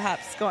injury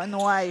perhaps got in the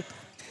way.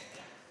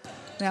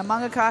 Now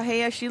Mangaka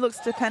here, she looks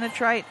to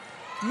penetrate.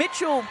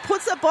 Mitchell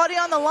puts her body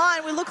on the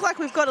line. We look like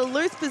we've got a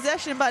loose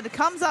possession, but it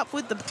comes up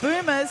with the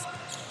Boomers.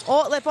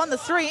 Ortlep on the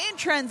 3 in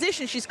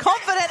transition. She's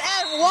confident,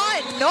 and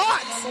why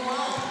not?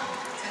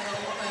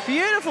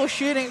 Beautiful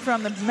shooting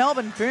from the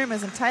Melbourne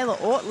Boomers, and Taylor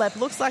Ortlep.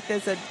 Looks like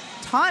there's a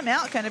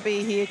timeout going to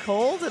be here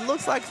called. It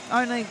looks like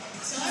only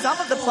some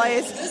of the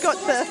players got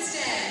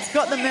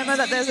the memo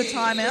that there's a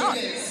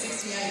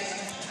timeout.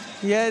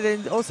 Yeah,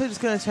 then also just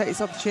going to take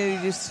this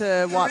opportunity just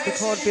to wipe the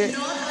court a bit.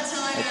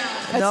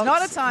 It's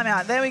not a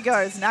timeout. There we go.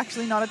 It's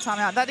actually not a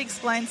timeout. That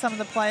explains some of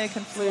the player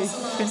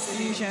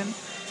confusion.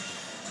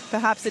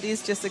 Perhaps it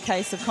is just a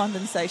case of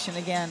condensation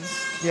again.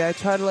 Yeah,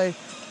 totally.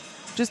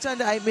 Just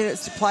under 8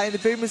 minutes to play. The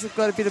Boomers have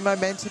got a bit of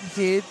momentum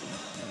here.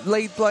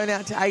 Lead blown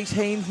out to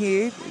 18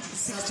 here.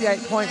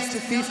 68 points to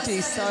 50.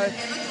 So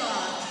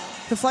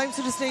the Flames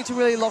will just need to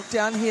really lock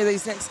down here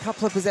these next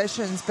couple of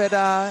possessions, but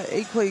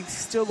equally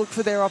still look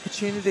for their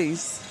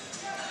opportunities.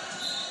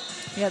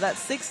 Yeah, that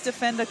 6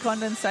 defender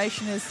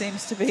condensation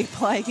seems to be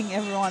plaguing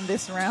everyone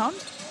this round.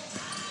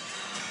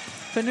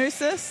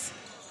 Panousis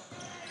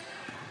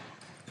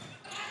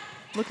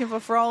looking for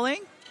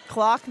Froling.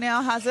 Clark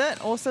now has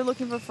it, also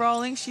looking for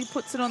Froling. She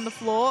puts it on the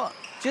floor,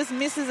 just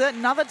misses it.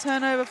 Another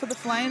turnover for the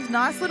Flames.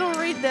 Nice little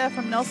read there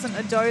from Nelson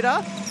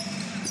Adoda.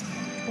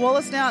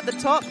 Wallace now at the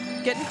top,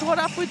 getting caught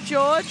up with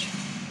George.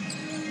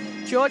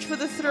 George for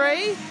the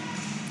 3.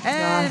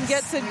 And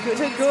gets it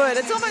to good.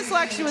 It's almost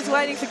like she was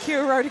waiting for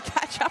Kira Rowe to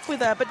catch up with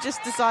her, but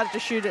just decided to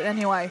shoot it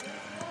anyway.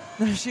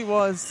 No, she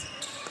was.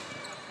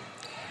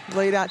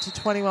 Lead out to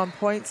 21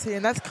 points here,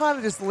 and that's kind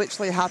of just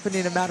literally happened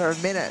in a matter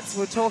of minutes.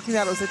 We're talking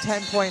that it was a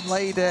 10-point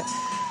lead,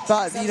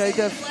 but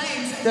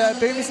the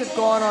Boomers have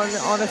gone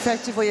on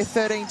effectively a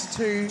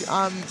 13-2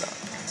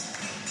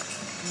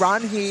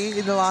 run here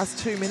in the last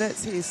 2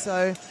 minutes here,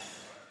 so.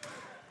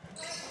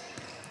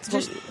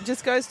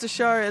 Just goes to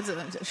show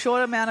a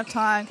short amount of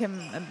time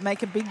can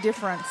make a big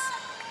difference.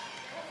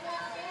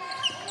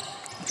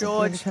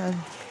 George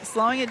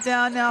slowing it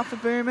down now for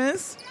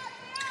Boomers.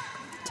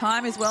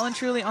 Time is well and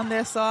truly on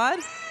their side.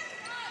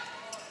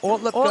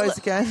 Ortlep goes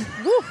again.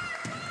 Woo.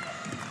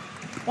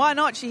 Why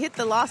not? She hit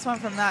the last one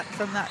from that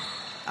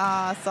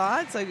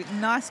side. So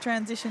nice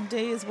transition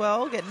D as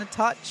well, getting a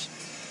touch.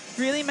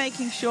 Really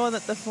making sure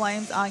that the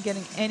Flames aren't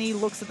getting any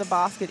looks at the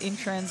basket in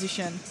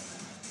transition.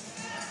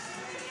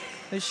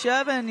 The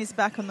Sherburn is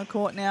back on the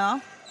court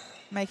now,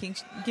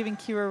 giving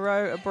Kira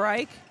Rowe a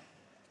break.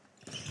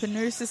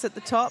 Panousis at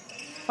the top,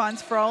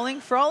 finds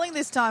Froling. Froling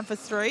this time for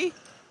 3.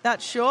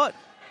 That's short.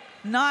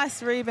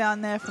 Nice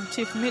rebound there from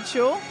Tiff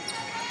Mitchell.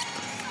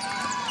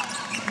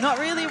 Not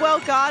really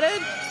well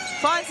guarded.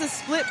 Finds a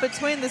split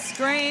between the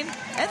screen.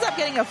 Ends up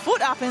getting a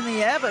foot up in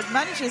the air, but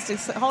manages to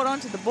hold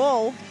on to the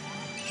ball.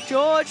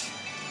 George,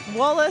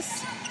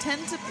 Wallace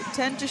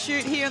tend to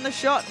shoot here in the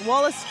shot.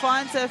 Wallace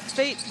finds her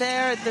feet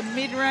there at the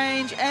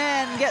mid-range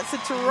and gets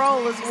it to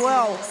roll as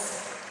well.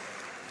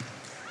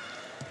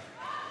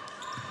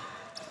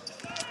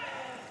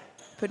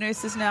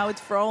 Panousis now with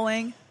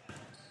Froling.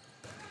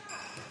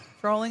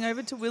 Froling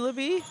over to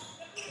Willoughby.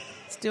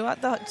 Still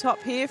at the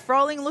top here.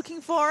 Froling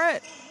looking for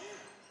it.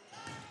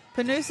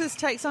 Panousis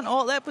takes on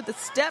Ortlep with the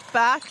step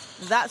back.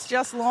 That's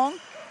just long.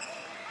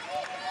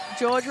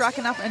 George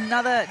racking up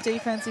another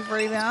defensive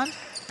rebound.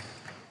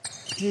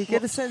 You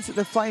get a sense that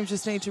the Flames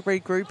just need to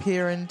regroup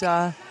here and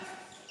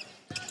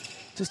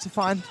just to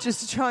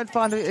try and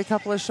find a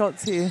couple of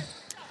shots here.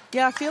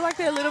 Yeah, I feel like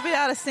they're a little bit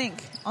out of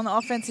sync on the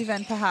offensive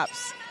end,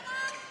 perhaps.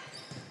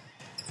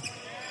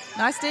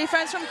 Nice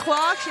defense from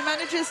Clark. She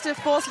manages to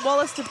force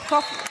Wallace to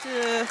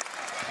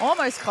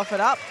almost cough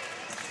it up.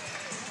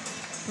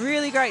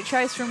 Really great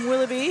chase from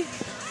Willoughby.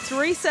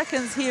 3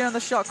 seconds here on the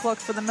shot clock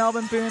for the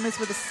Melbourne Boomers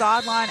with a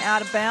sideline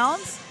out of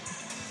bounds.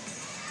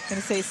 Going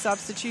to see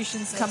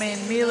substitutions come in.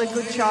 Mila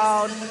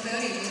Goodchild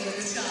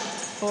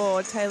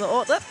for Taylor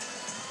Ortlep.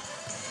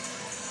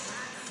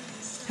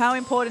 How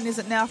important is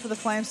it now for the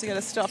Flames to get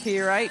a stop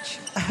here, H?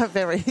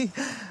 Very.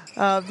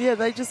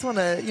 They just want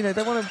to,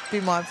 they want to be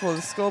mindful of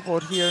the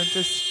scoreboard here and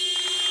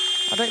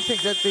just. I don't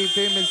think that the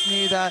Boomers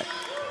knew that.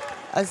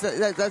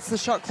 That's the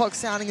shot clock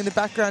sounding in the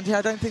background here.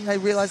 I don't think they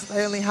realised that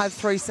they only had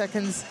 3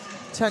 seconds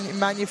to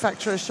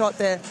manufacture a shot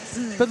there.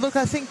 But look,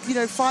 I think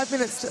 5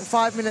 minutes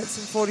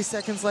and 40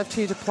 seconds left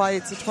here to play.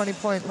 It's a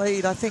 20-point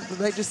lead. I think that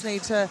they just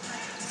need to,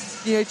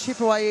 chip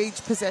away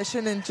each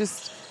possession and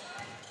just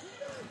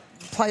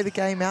play the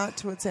game out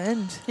to its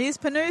end. Here's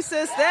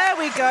Panousis. There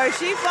we go.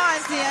 She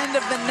finds the end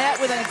of the net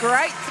with a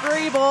great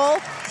 3-ball,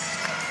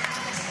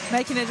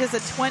 making it just a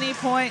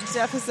 20-point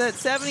deficit.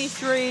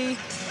 73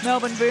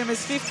 Melbourne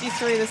Boomers,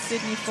 53 the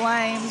Sydney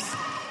Flames.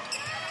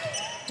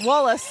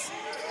 Wallace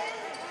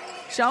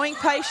showing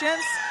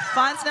patience,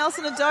 finds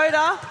Nelson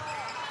Adota.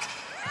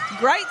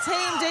 Great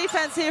team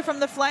defense here from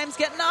the Flames,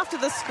 getting after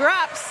the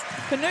scraps.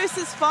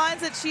 Panousis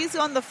finds it. She's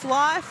on the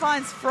fly,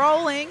 finds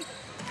Froling.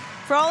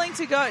 Froling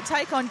to go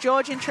take on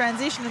George in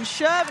transition, and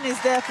Shervin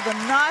is there for the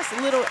nice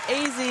little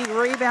easy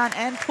rebound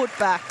and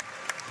putback.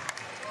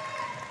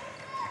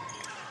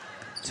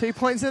 2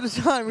 points at a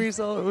time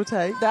result it will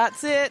take.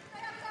 That's it.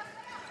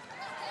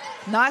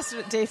 Nice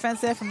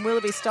defense there from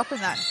Willoughby, stopping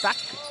that back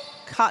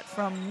cut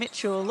from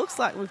Mitchell. Looks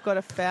like we've got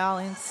a foul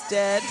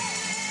instead.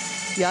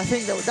 Yeah, I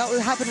think that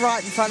would happen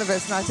right in front of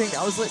us, and I think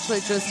that was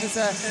literally just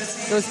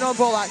there was no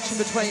ball action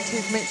between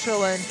Tiff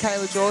Mitchell and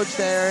Kayla George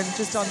there, and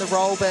just on the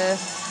roll there,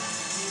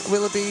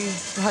 Willoughby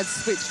had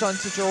switched on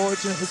to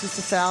George, and it was just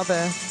a foul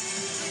there.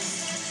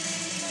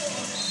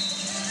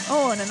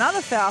 Oh, and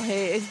another foul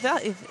here. Is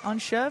that on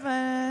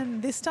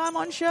Shervin? This time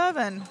on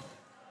Shervin.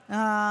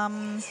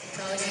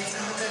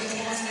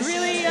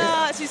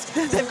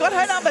 They've got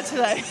her number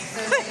today.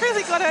 They've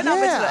really got her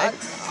number today.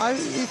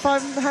 If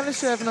I'm Hannah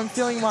Shervin, I'm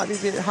feeling it might be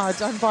a bit hard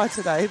done by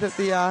today. That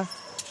the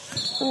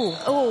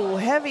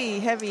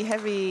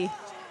heavy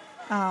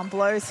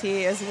blows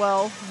here as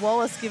well.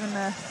 Wallace given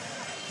a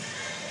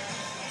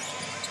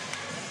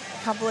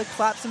couple of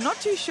claps. I'm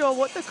not too sure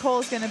what the call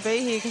is going to be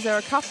here because there are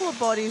a couple of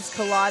bodies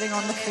colliding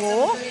on the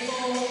floor.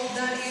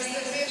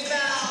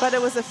 But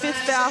it was a 5th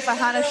foul for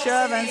Hannah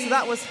Shervin, so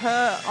that was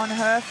her on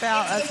her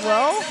foul as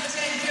well.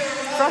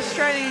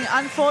 Frustrating,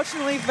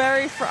 unfortunately,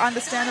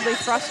 understandably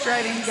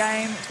frustrating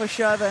game for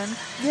Shervin.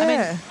 Yeah. I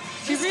mean,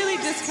 she really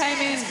just came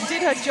in,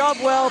 did her job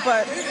well,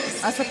 but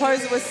I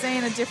suppose it was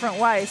seen a different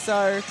way.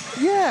 So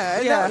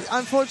yeah.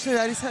 Unfortunately,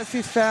 they just had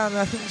 5th foul, and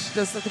I think she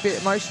does look a bit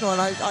emotional,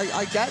 and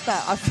I get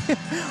that. I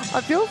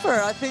feel for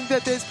her. I think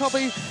that there's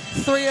probably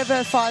 3 of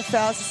her 5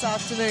 fouls this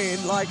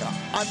afternoon. Like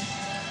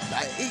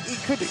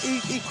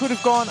it could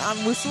have gone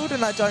unwhistled,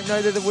 and I don't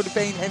know that there would have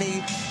been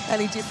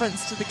any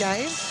difference to the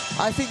game.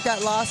 I think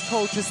that last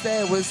call just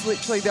there was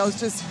literally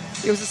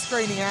it was a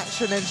screening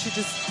action, and she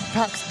just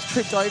perhaps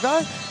tripped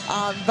over.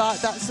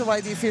 But that's the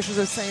way the officials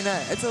have seen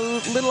it. It's a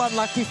little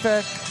unlucky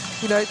for,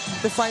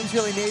 the Flames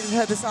really needed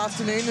her this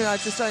afternoon, and I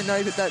just don't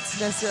know that that's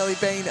necessarily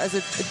been as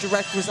a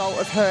direct result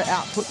of her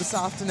output this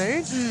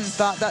afternoon.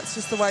 But that's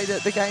just the way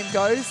that the game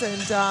goes,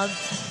 and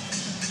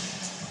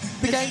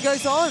the game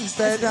goes on.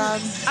 But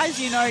as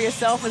you know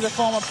yourself as a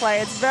former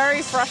player, it's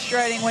very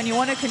frustrating when you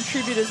want to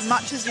contribute as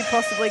much as you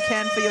possibly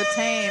can for your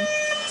team,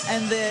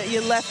 and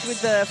you're left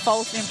with the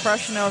false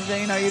impression of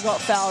you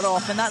got fouled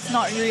off, and that's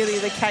not really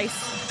the case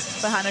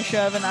for Hannah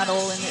Shervin at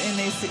all in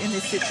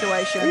this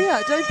situation. Yeah,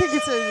 I don't think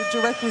it's a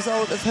direct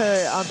result of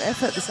her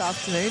effort this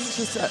afternoon. It's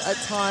just at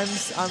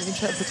times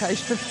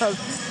interpretation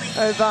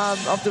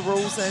of the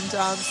rules, and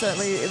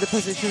certainly in the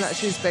position that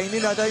she's been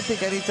in. I don't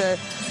think any of the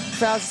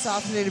fouls this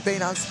afternoon have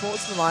been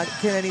unsportsmanlike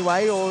in any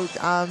way,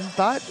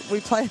 but we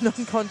play a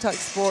non-contact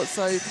sport,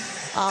 so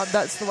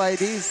that's the way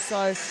it is.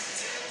 So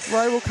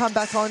Rowe will come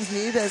back on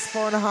here. There's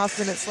 4.5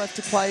 minutes left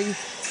to play.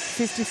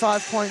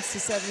 55 points to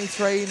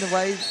 73 in the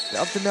way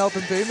of the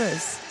Melbourne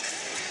Boomers.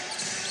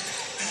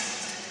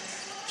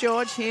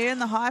 George here in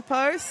the high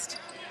post.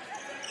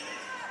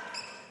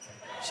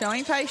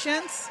 Showing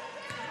patience.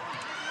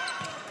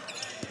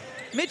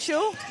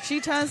 Mitchell, she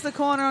turns the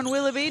corner on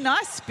Willoughby.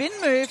 Nice spin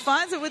move.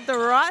 Finds it with the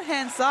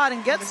right-hand side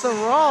and gets the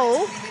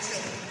roll.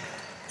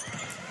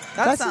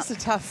 That's just a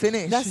tough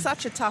finish. That's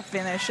such a tough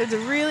finish. It's a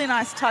really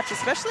nice touch,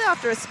 especially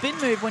after a spin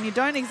move when you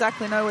don't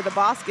exactly know where the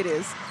basket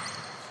is.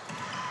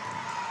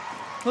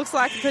 Looks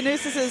like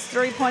Panousis'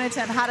 three-point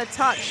attempt had a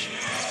touch.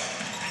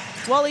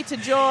 Wally to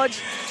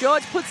George.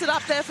 George puts it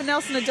up there for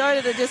Nelson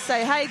Adota to just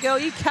say, hey, girl,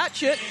 you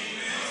catch it.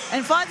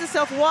 And finds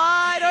herself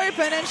wide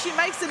open, and she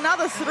makes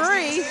another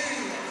three.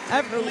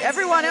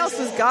 Everyone else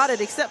was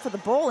guarded except for the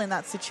ball in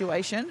that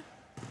situation.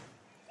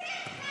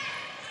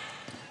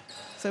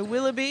 So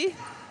Willoughby,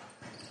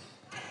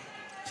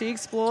 she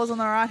explores on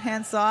the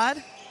right-hand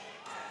side.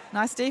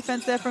 Nice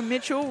defense there from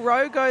Mitchell.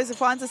 Rowe goes and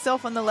finds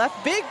herself on the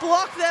left. Big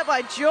block there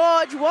by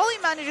George. Wally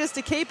manages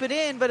to keep it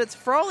in, but it's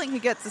Froling who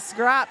gets the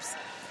scraps.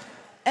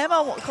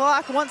 Emma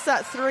Clark wants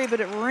that three, but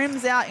it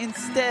rims out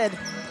instead.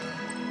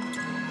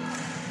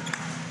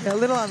 Yeah, a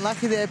little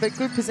unlucky there, but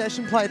good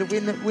possession play to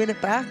win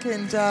it back,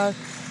 and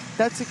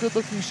that's a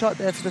good-looking shot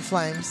there for the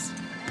Flames.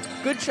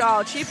 Good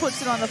child. She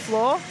puts it on the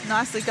floor.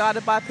 Nicely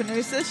guarded by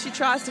Panousis. She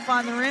tries to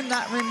find the rim.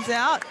 That rims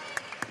out.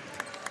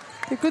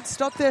 A good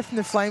stop there from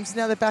the Flames.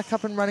 Now they're back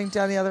up and running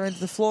down the other end of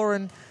the floor,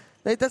 and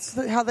that's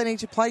how they need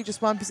to play,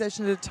 just one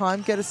possession at a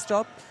time, get a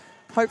stop,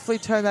 hopefully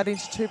turn that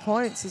into 2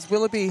 points as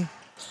Willoughby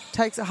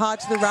takes it hard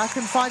to the rack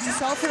and finds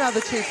herself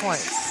another 2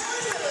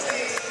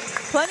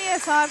 points. Plenty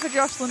of time for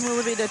Jocelyn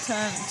Willoughby to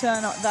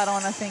turn that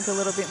on, I think, a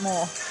little bit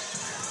more.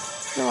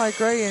 No, I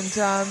agree, and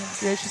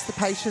it's just the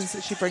patience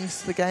that she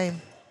brings to the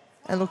game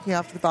and looking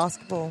after the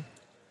basketball.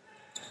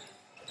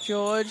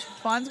 George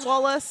finds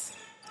Wallace.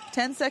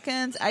 10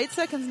 seconds, 8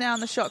 seconds now on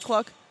the shot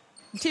clock.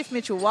 Tiff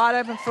Mitchell wide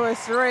open for a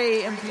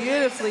three and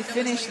beautifully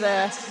finished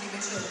there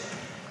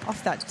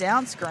off that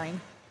down screen.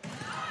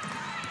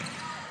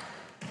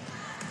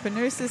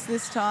 Panousis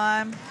this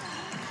time.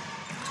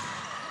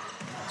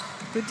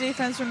 Good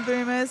defense from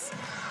Boomers.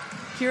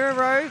 Kira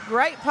Rowe,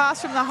 great pass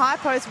from the high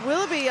post.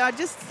 Willoughby, I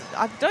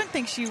don't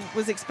think she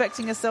was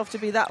expecting herself to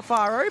be that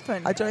far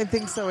open. I don't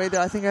think so either.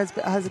 I think it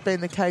has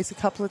been the case a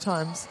couple of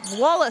times.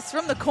 Wallace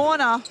from the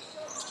corner.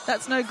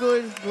 That's no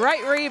good.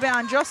 Great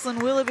rebound, Jocelyn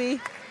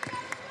Willoughby.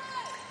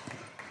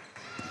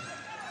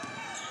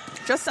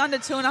 Just under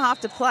 2.5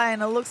 to play,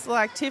 and it looks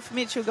like Tiff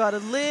Mitchell got a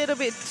little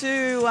bit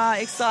too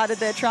excited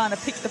there trying to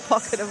pick the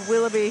pocket of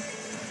Willoughby.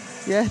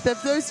 Yeah,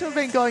 those two have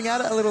been going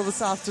at it a little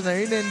this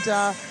afternoon, and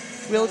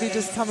Willoughby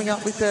just coming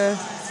up with the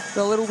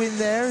little win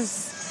there.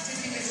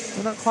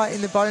 We're not quite in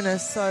the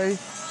bonus, so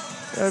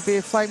it'll be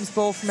a Flames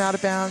ball from out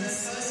of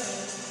bounds.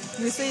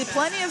 You see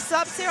plenty of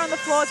subs here on the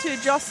floor too.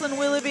 Jocelyn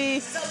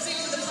Willoughby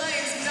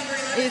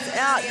is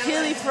out.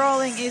 Keely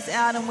Froling is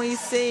out, and we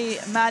see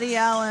Maddie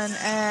Allen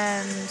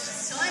and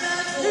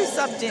who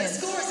subbed in?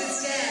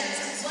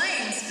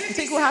 I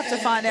think we'll have to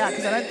find out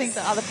because I don't think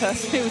the other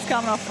person who was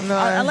coming off,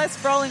 unless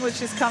Froling was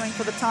just coming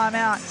for the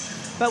timeout.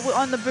 But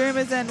on the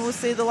Boomers end, we'll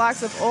see the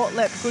likes of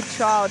Ortlep,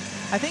 Goodchild.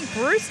 I think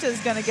Brewster's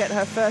going to get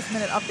her first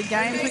minute of the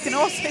game. We can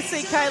also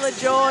see Kayla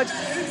George,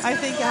 I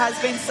think, has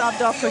been subbed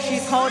off because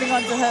she's holding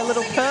on to her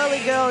little pearly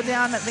girl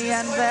down at the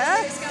end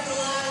there.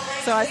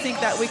 So I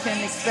think that we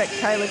can expect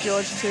Kayla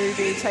George to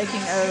be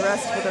taking a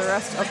rest for the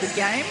rest of the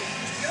game.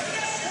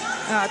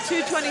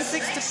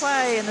 2:26 to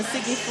play, and the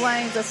Sydney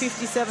Flames are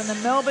 57. The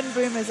Melbourne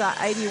Boomers are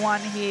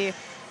 81 here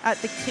at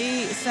the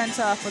Key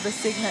Centre for the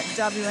Signet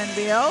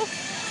WNBL.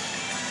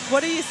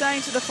 What are you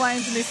saying to the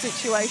Flames in this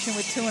situation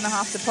with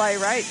 2.5 to play,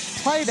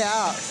 Rach? Play it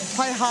out.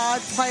 Play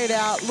hard, play it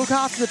out. Look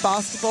after the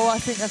basketball. I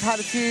think they've had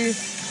a few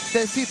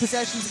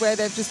possessions where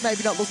they've just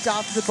maybe not looked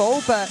after the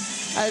ball, but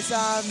as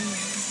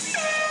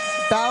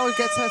Bauer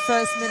gets her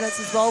first minutes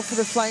as well for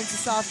the Flames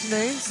this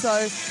afternoon.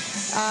 So,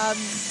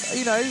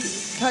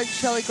 Coach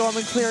Shelley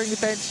Gorman clearing the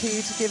bench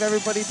here to give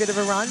everybody a bit of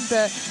a run.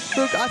 But,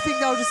 look, I think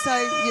they'll just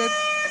say,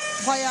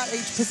 play out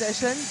each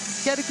possession,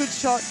 get a good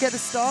shot, get a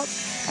stop,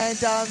 and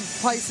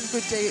play some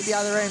good D at the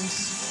other end.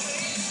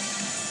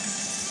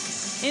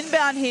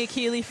 Inbound here,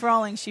 Keely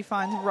Froling. She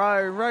finds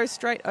Rowe. Rowe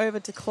straight over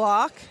to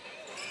Clark.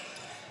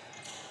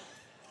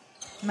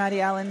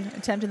 Maddie Allen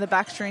attempting the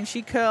backstring.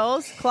 She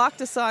curls. Clark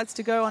decides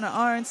to go on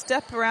her own.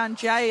 Step around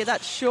Jay.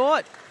 That's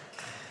short.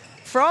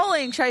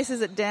 Froling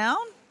chases it down.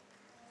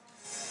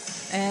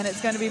 And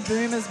it's going to be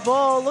Boomer's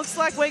ball. Looks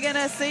like we're going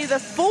to see the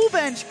full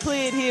bench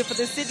cleared here for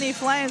the Sydney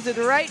Flames with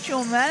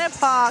Rachel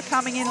Manipar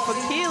coming in for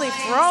Keely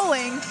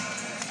Froling.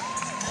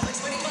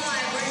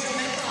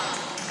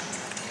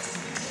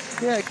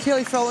 Yeah,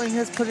 Keely Froling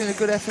has put in a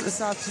good effort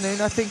this afternoon.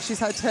 I think she's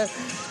had to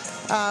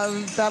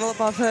battle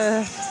above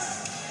her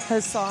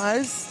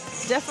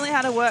size. Definitely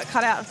had a work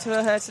cut out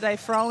to her today.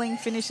 Froling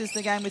finishes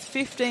the game with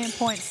 15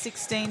 points,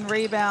 16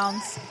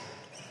 rebounds,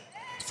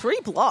 3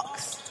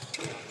 blocks.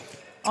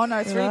 Oh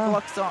no, 3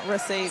 blocks not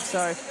received.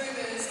 So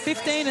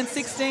 15 and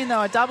 16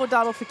 though, a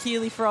double-double for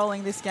Keely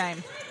Froling this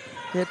game.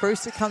 Yeah,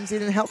 Brewster comes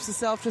in and helps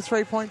herself to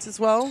 3 points as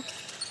well.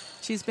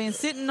 She's been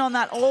sitting on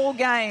that all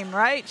game,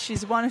 right?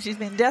 She's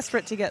been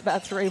desperate to get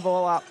that 3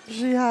 ball up.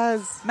 She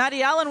has.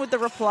 Maddie Allen with the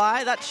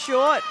reply. That's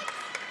short.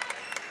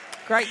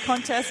 Great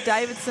contest.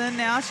 Davidson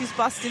now. She's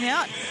busting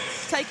out.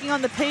 Taking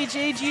on the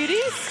PG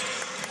duties.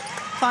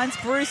 Finds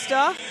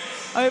Brewster.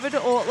 Over to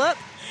Ortlep.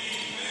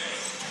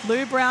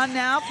 Lou Brown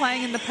now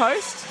playing in the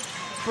post.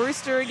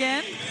 Brewster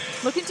again.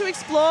 Looking to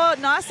explore.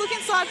 Nice look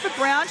inside for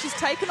Brown. She's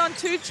taken on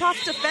 2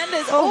 tough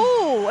defenders.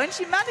 Oh, and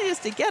she manages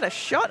to get a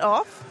shot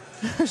off.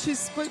 She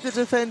split the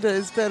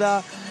defenders,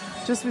 but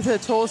just with her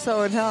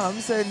torso and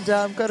arms, and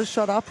got a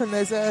shot up, and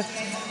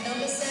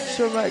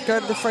she'll go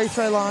to the free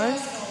throw line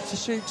to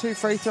shoot 2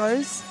 free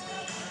throws.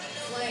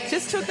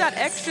 Just took that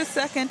extra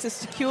second to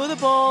secure the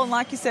ball, and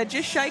like you said,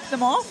 just shake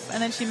them off,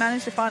 and then she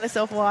managed to find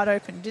herself wide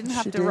open. Didn't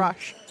have to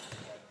rush.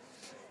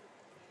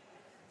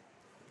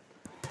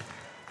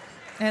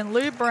 And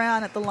Lou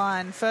Brown at the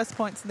line, first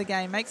points in the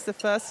game, makes the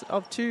first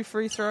of 2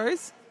 free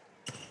throws.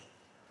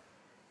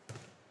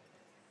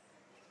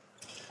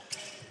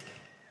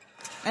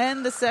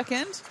 And the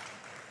second.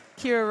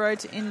 Kira Rowe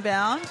to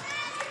inbound.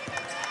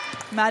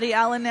 Maddie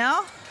Allen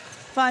now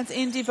finds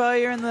Indy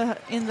Bowyer in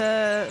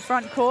the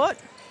front court.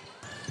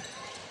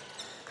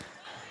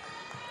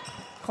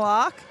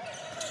 Clark.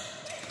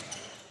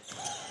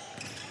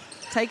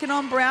 Taken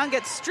on Brown,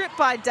 gets stripped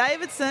by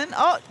Davidson.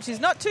 Oh, she's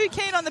not too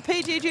keen on the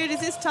PG duties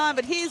this time,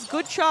 but here's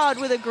Goodchild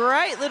with a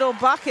great little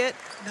bucket.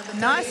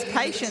 Nice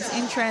patience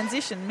in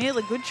transition.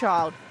 Mila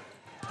Goodchild.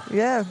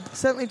 Yeah,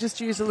 certainly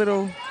just used a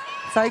little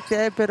fake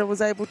there, but it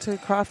was able to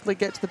craftily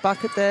get to the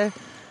bucket there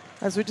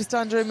as we're just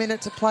under a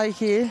minute to play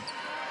here.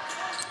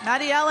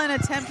 Maddie Allen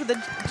attempt with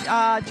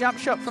a jump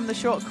shot from the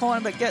short corner,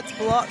 but gets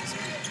blocked.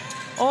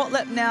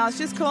 Ortlep now is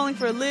just calling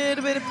for a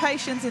little bit of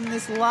patience in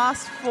this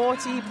last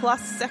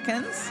 40-plus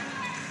seconds.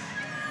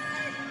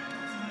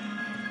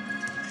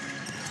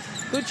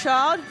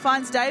 Goodchild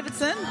finds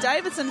Davidson.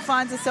 Davidson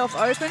finds herself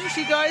open.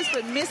 She goes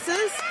but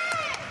misses.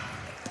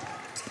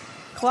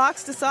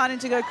 Clark's deciding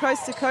to go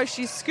coast to coast.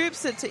 She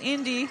scoops it to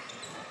Indy.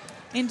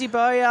 Indy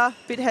Bowyer,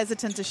 bit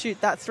hesitant to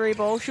shoot that 3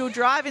 ball. She'll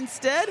drive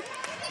instead,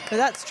 but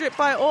that's stripped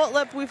by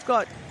Ortlep. We've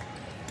got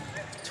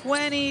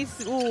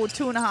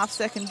 2.5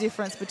 second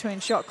difference between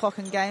shot clock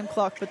and game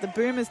clock, but the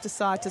Boomers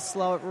decide to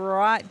slow it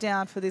right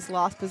down for this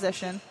last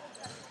possession.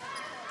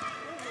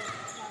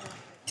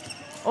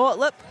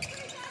 Ortlep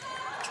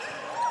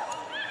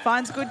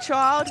finds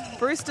Goodchild.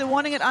 Brewster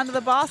wanting it under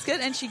the basket,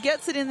 and she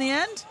gets it in the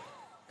end.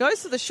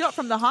 Goes for the shot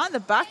from behind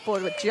the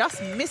backboard, but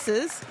just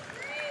misses.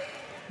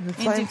 And the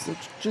Flames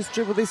just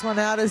dribble this one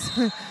out as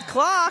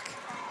Clark.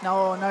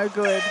 No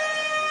good.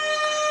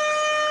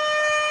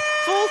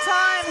 Full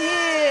time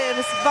here,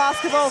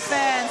 basketball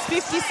fans.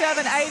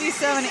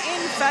 57-87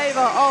 in favour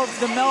of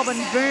the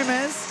Melbourne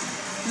Boomers.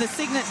 The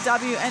Signet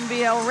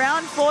WNBL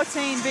round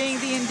 14 being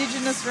the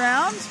Indigenous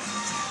round.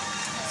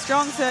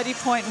 Strong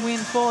 30-point win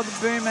for the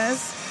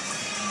Boomers.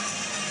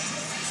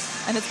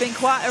 And it's been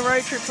quite a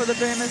road trip for the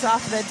Boomers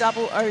after their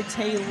double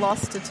OT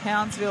loss to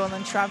Townsville and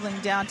then travelling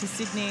down to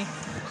Sydney,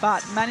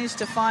 but managed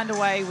to find a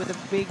way with a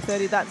big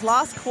 30. That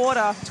last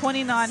quarter,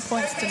 29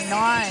 points to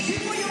 9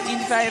 in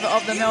favour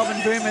of the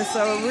Melbourne Boomers.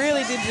 So it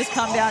really did just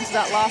come down to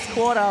that last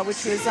quarter,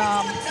 which was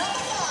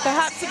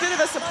perhaps a bit of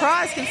a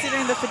surprise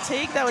considering the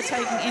fatigue they were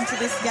taking into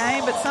this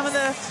game. But some of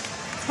the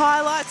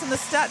highlights on the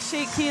stat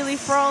sheet, Keely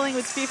Froling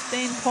with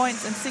 15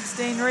 points and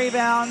 16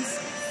 rebounds.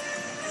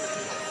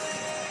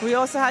 We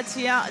also had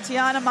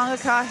Tiana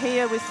Mangakar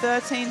here with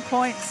 13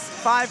 points,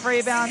 5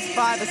 rebounds,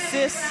 5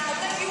 assists.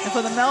 And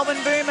for the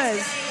Melbourne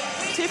Boomers,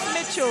 Tiff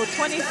Mitchell,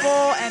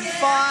 24 and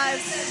 5.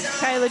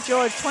 Kayla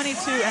George,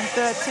 22 and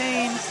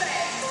 13.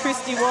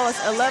 Christy Wallace,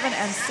 11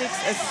 and 6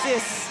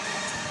 assists.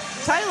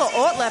 Taylor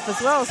Ortlep as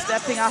well,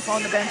 stepping up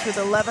on the bench with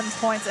 11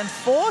 points and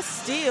 4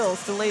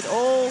 steals to lead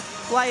all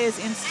players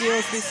in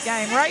steals this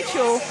game.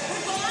 Rachel,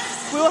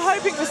 we were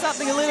hoping for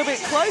something a little bit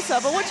closer,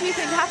 but what do you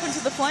think happened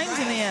to the Flames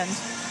in the end?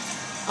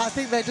 I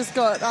think they just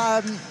got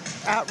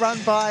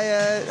outrun by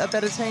a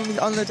better team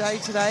on the day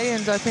today,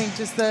 and I think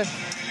just the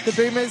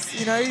Boomers,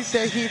 you know,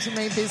 they're here to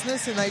mean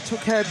business, and they took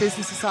care of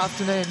business this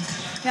afternoon.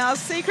 Now, I was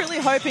secretly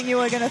hoping you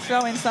were going to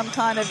throw in some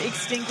kind of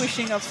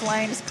extinguishing of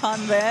flames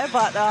pun there,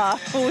 but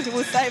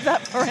we'll save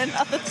that for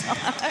another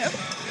time.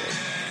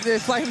 The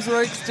flames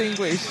were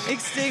extinguished.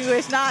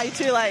 Extinguished. Nah, you're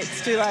too late.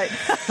 It's too late.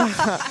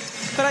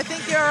 But I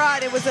think you're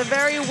right. It was a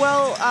very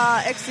well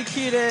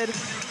executed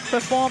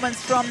performance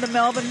from the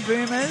Melbourne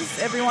Boomers.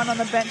 Everyone on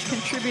the bench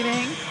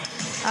contributing.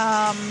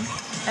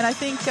 And I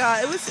think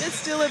it's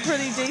still a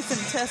pretty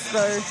decent test,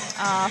 though,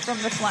 from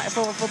the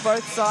for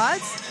both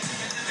sides.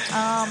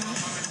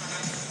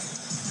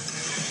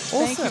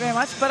 Awesome. Thank you very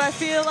much. But I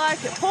feel like,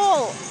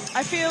 Paul,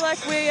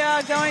 we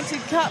are going to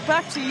cut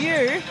back to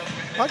you.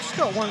 I just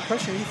got one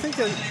question. You think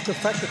that the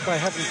fact that they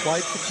haven't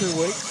played for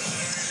 2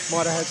 weeks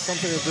might have had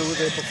something to do with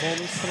their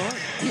performance tonight?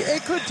 Yeah,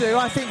 it could do.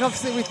 I think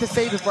obviously with the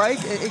FIBA break,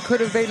 it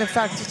could have been a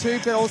factor too,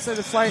 but also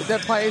the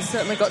players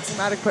certainly got some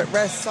adequate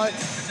rest. So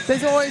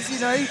there's always, you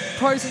know,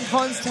 pros and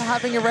cons to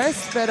having a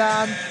rest, but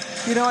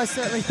you know, I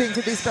certainly think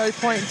at this very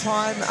point in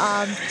time,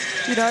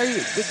 you know,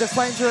 the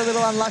Flames were a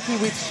little unlucky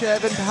with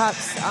Sherburn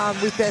perhaps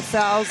with their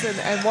fouls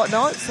and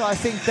whatnot. So I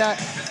think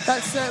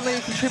that's certainly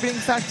a contributing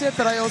factor,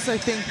 but I also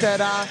think that,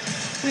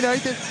 you know,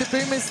 the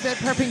Boomers, they're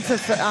prepping for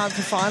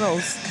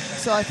finals.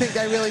 So I think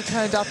they really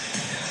turned up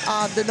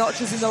the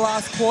notches in the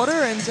last quarter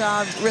and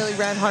really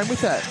ran home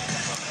with it.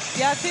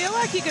 Yeah, I feel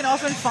like you can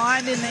often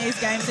find in these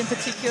games in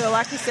particular,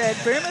 like you said,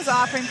 boomers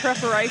are in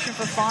preparation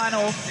for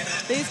final.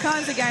 These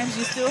kinds of games,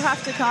 you still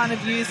have to kind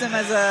of use them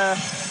as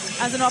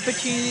an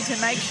opportunity to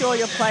make sure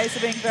your plays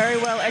are being very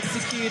well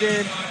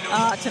executed,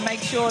 to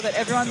make sure that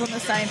everyone's on the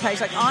same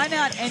page. Like, iron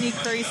out any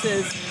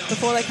creases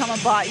before they come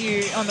and bite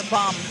you on the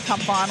bum come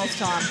finals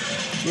time.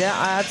 Yeah,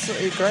 I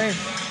absolutely agree.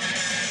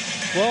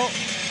 Well,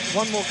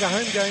 one more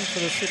home game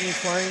for the Sydney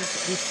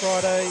Flames this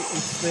Friday.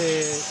 It's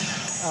their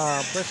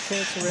breast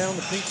cancer round,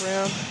 the pink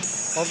round.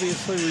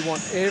 Obviously, we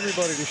want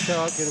everybody to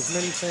show up, get as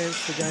many fans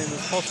to the game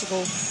as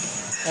possible.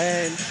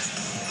 And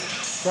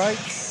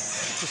great.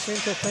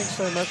 Jacinta, thanks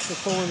so much for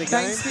calling the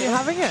game. Thanks for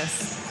having us.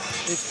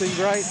 It's been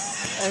great.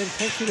 And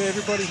thank you to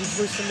everybody who's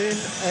listened in.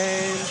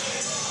 And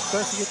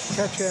don't forget to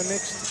catch our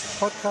next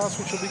podcast,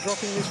 which will be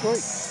dropping this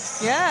week.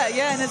 Yeah,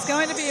 and it's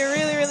going to be a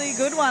really, really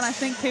good one. I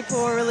think people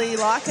will really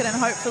like it and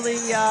hopefully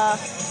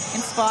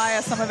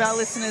inspire some of our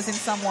listeners in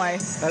some way.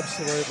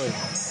 Absolutely.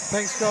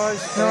 Thanks,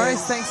 guys. No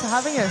worries. Thanks for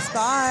having us.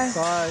 Bye.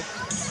 Bye.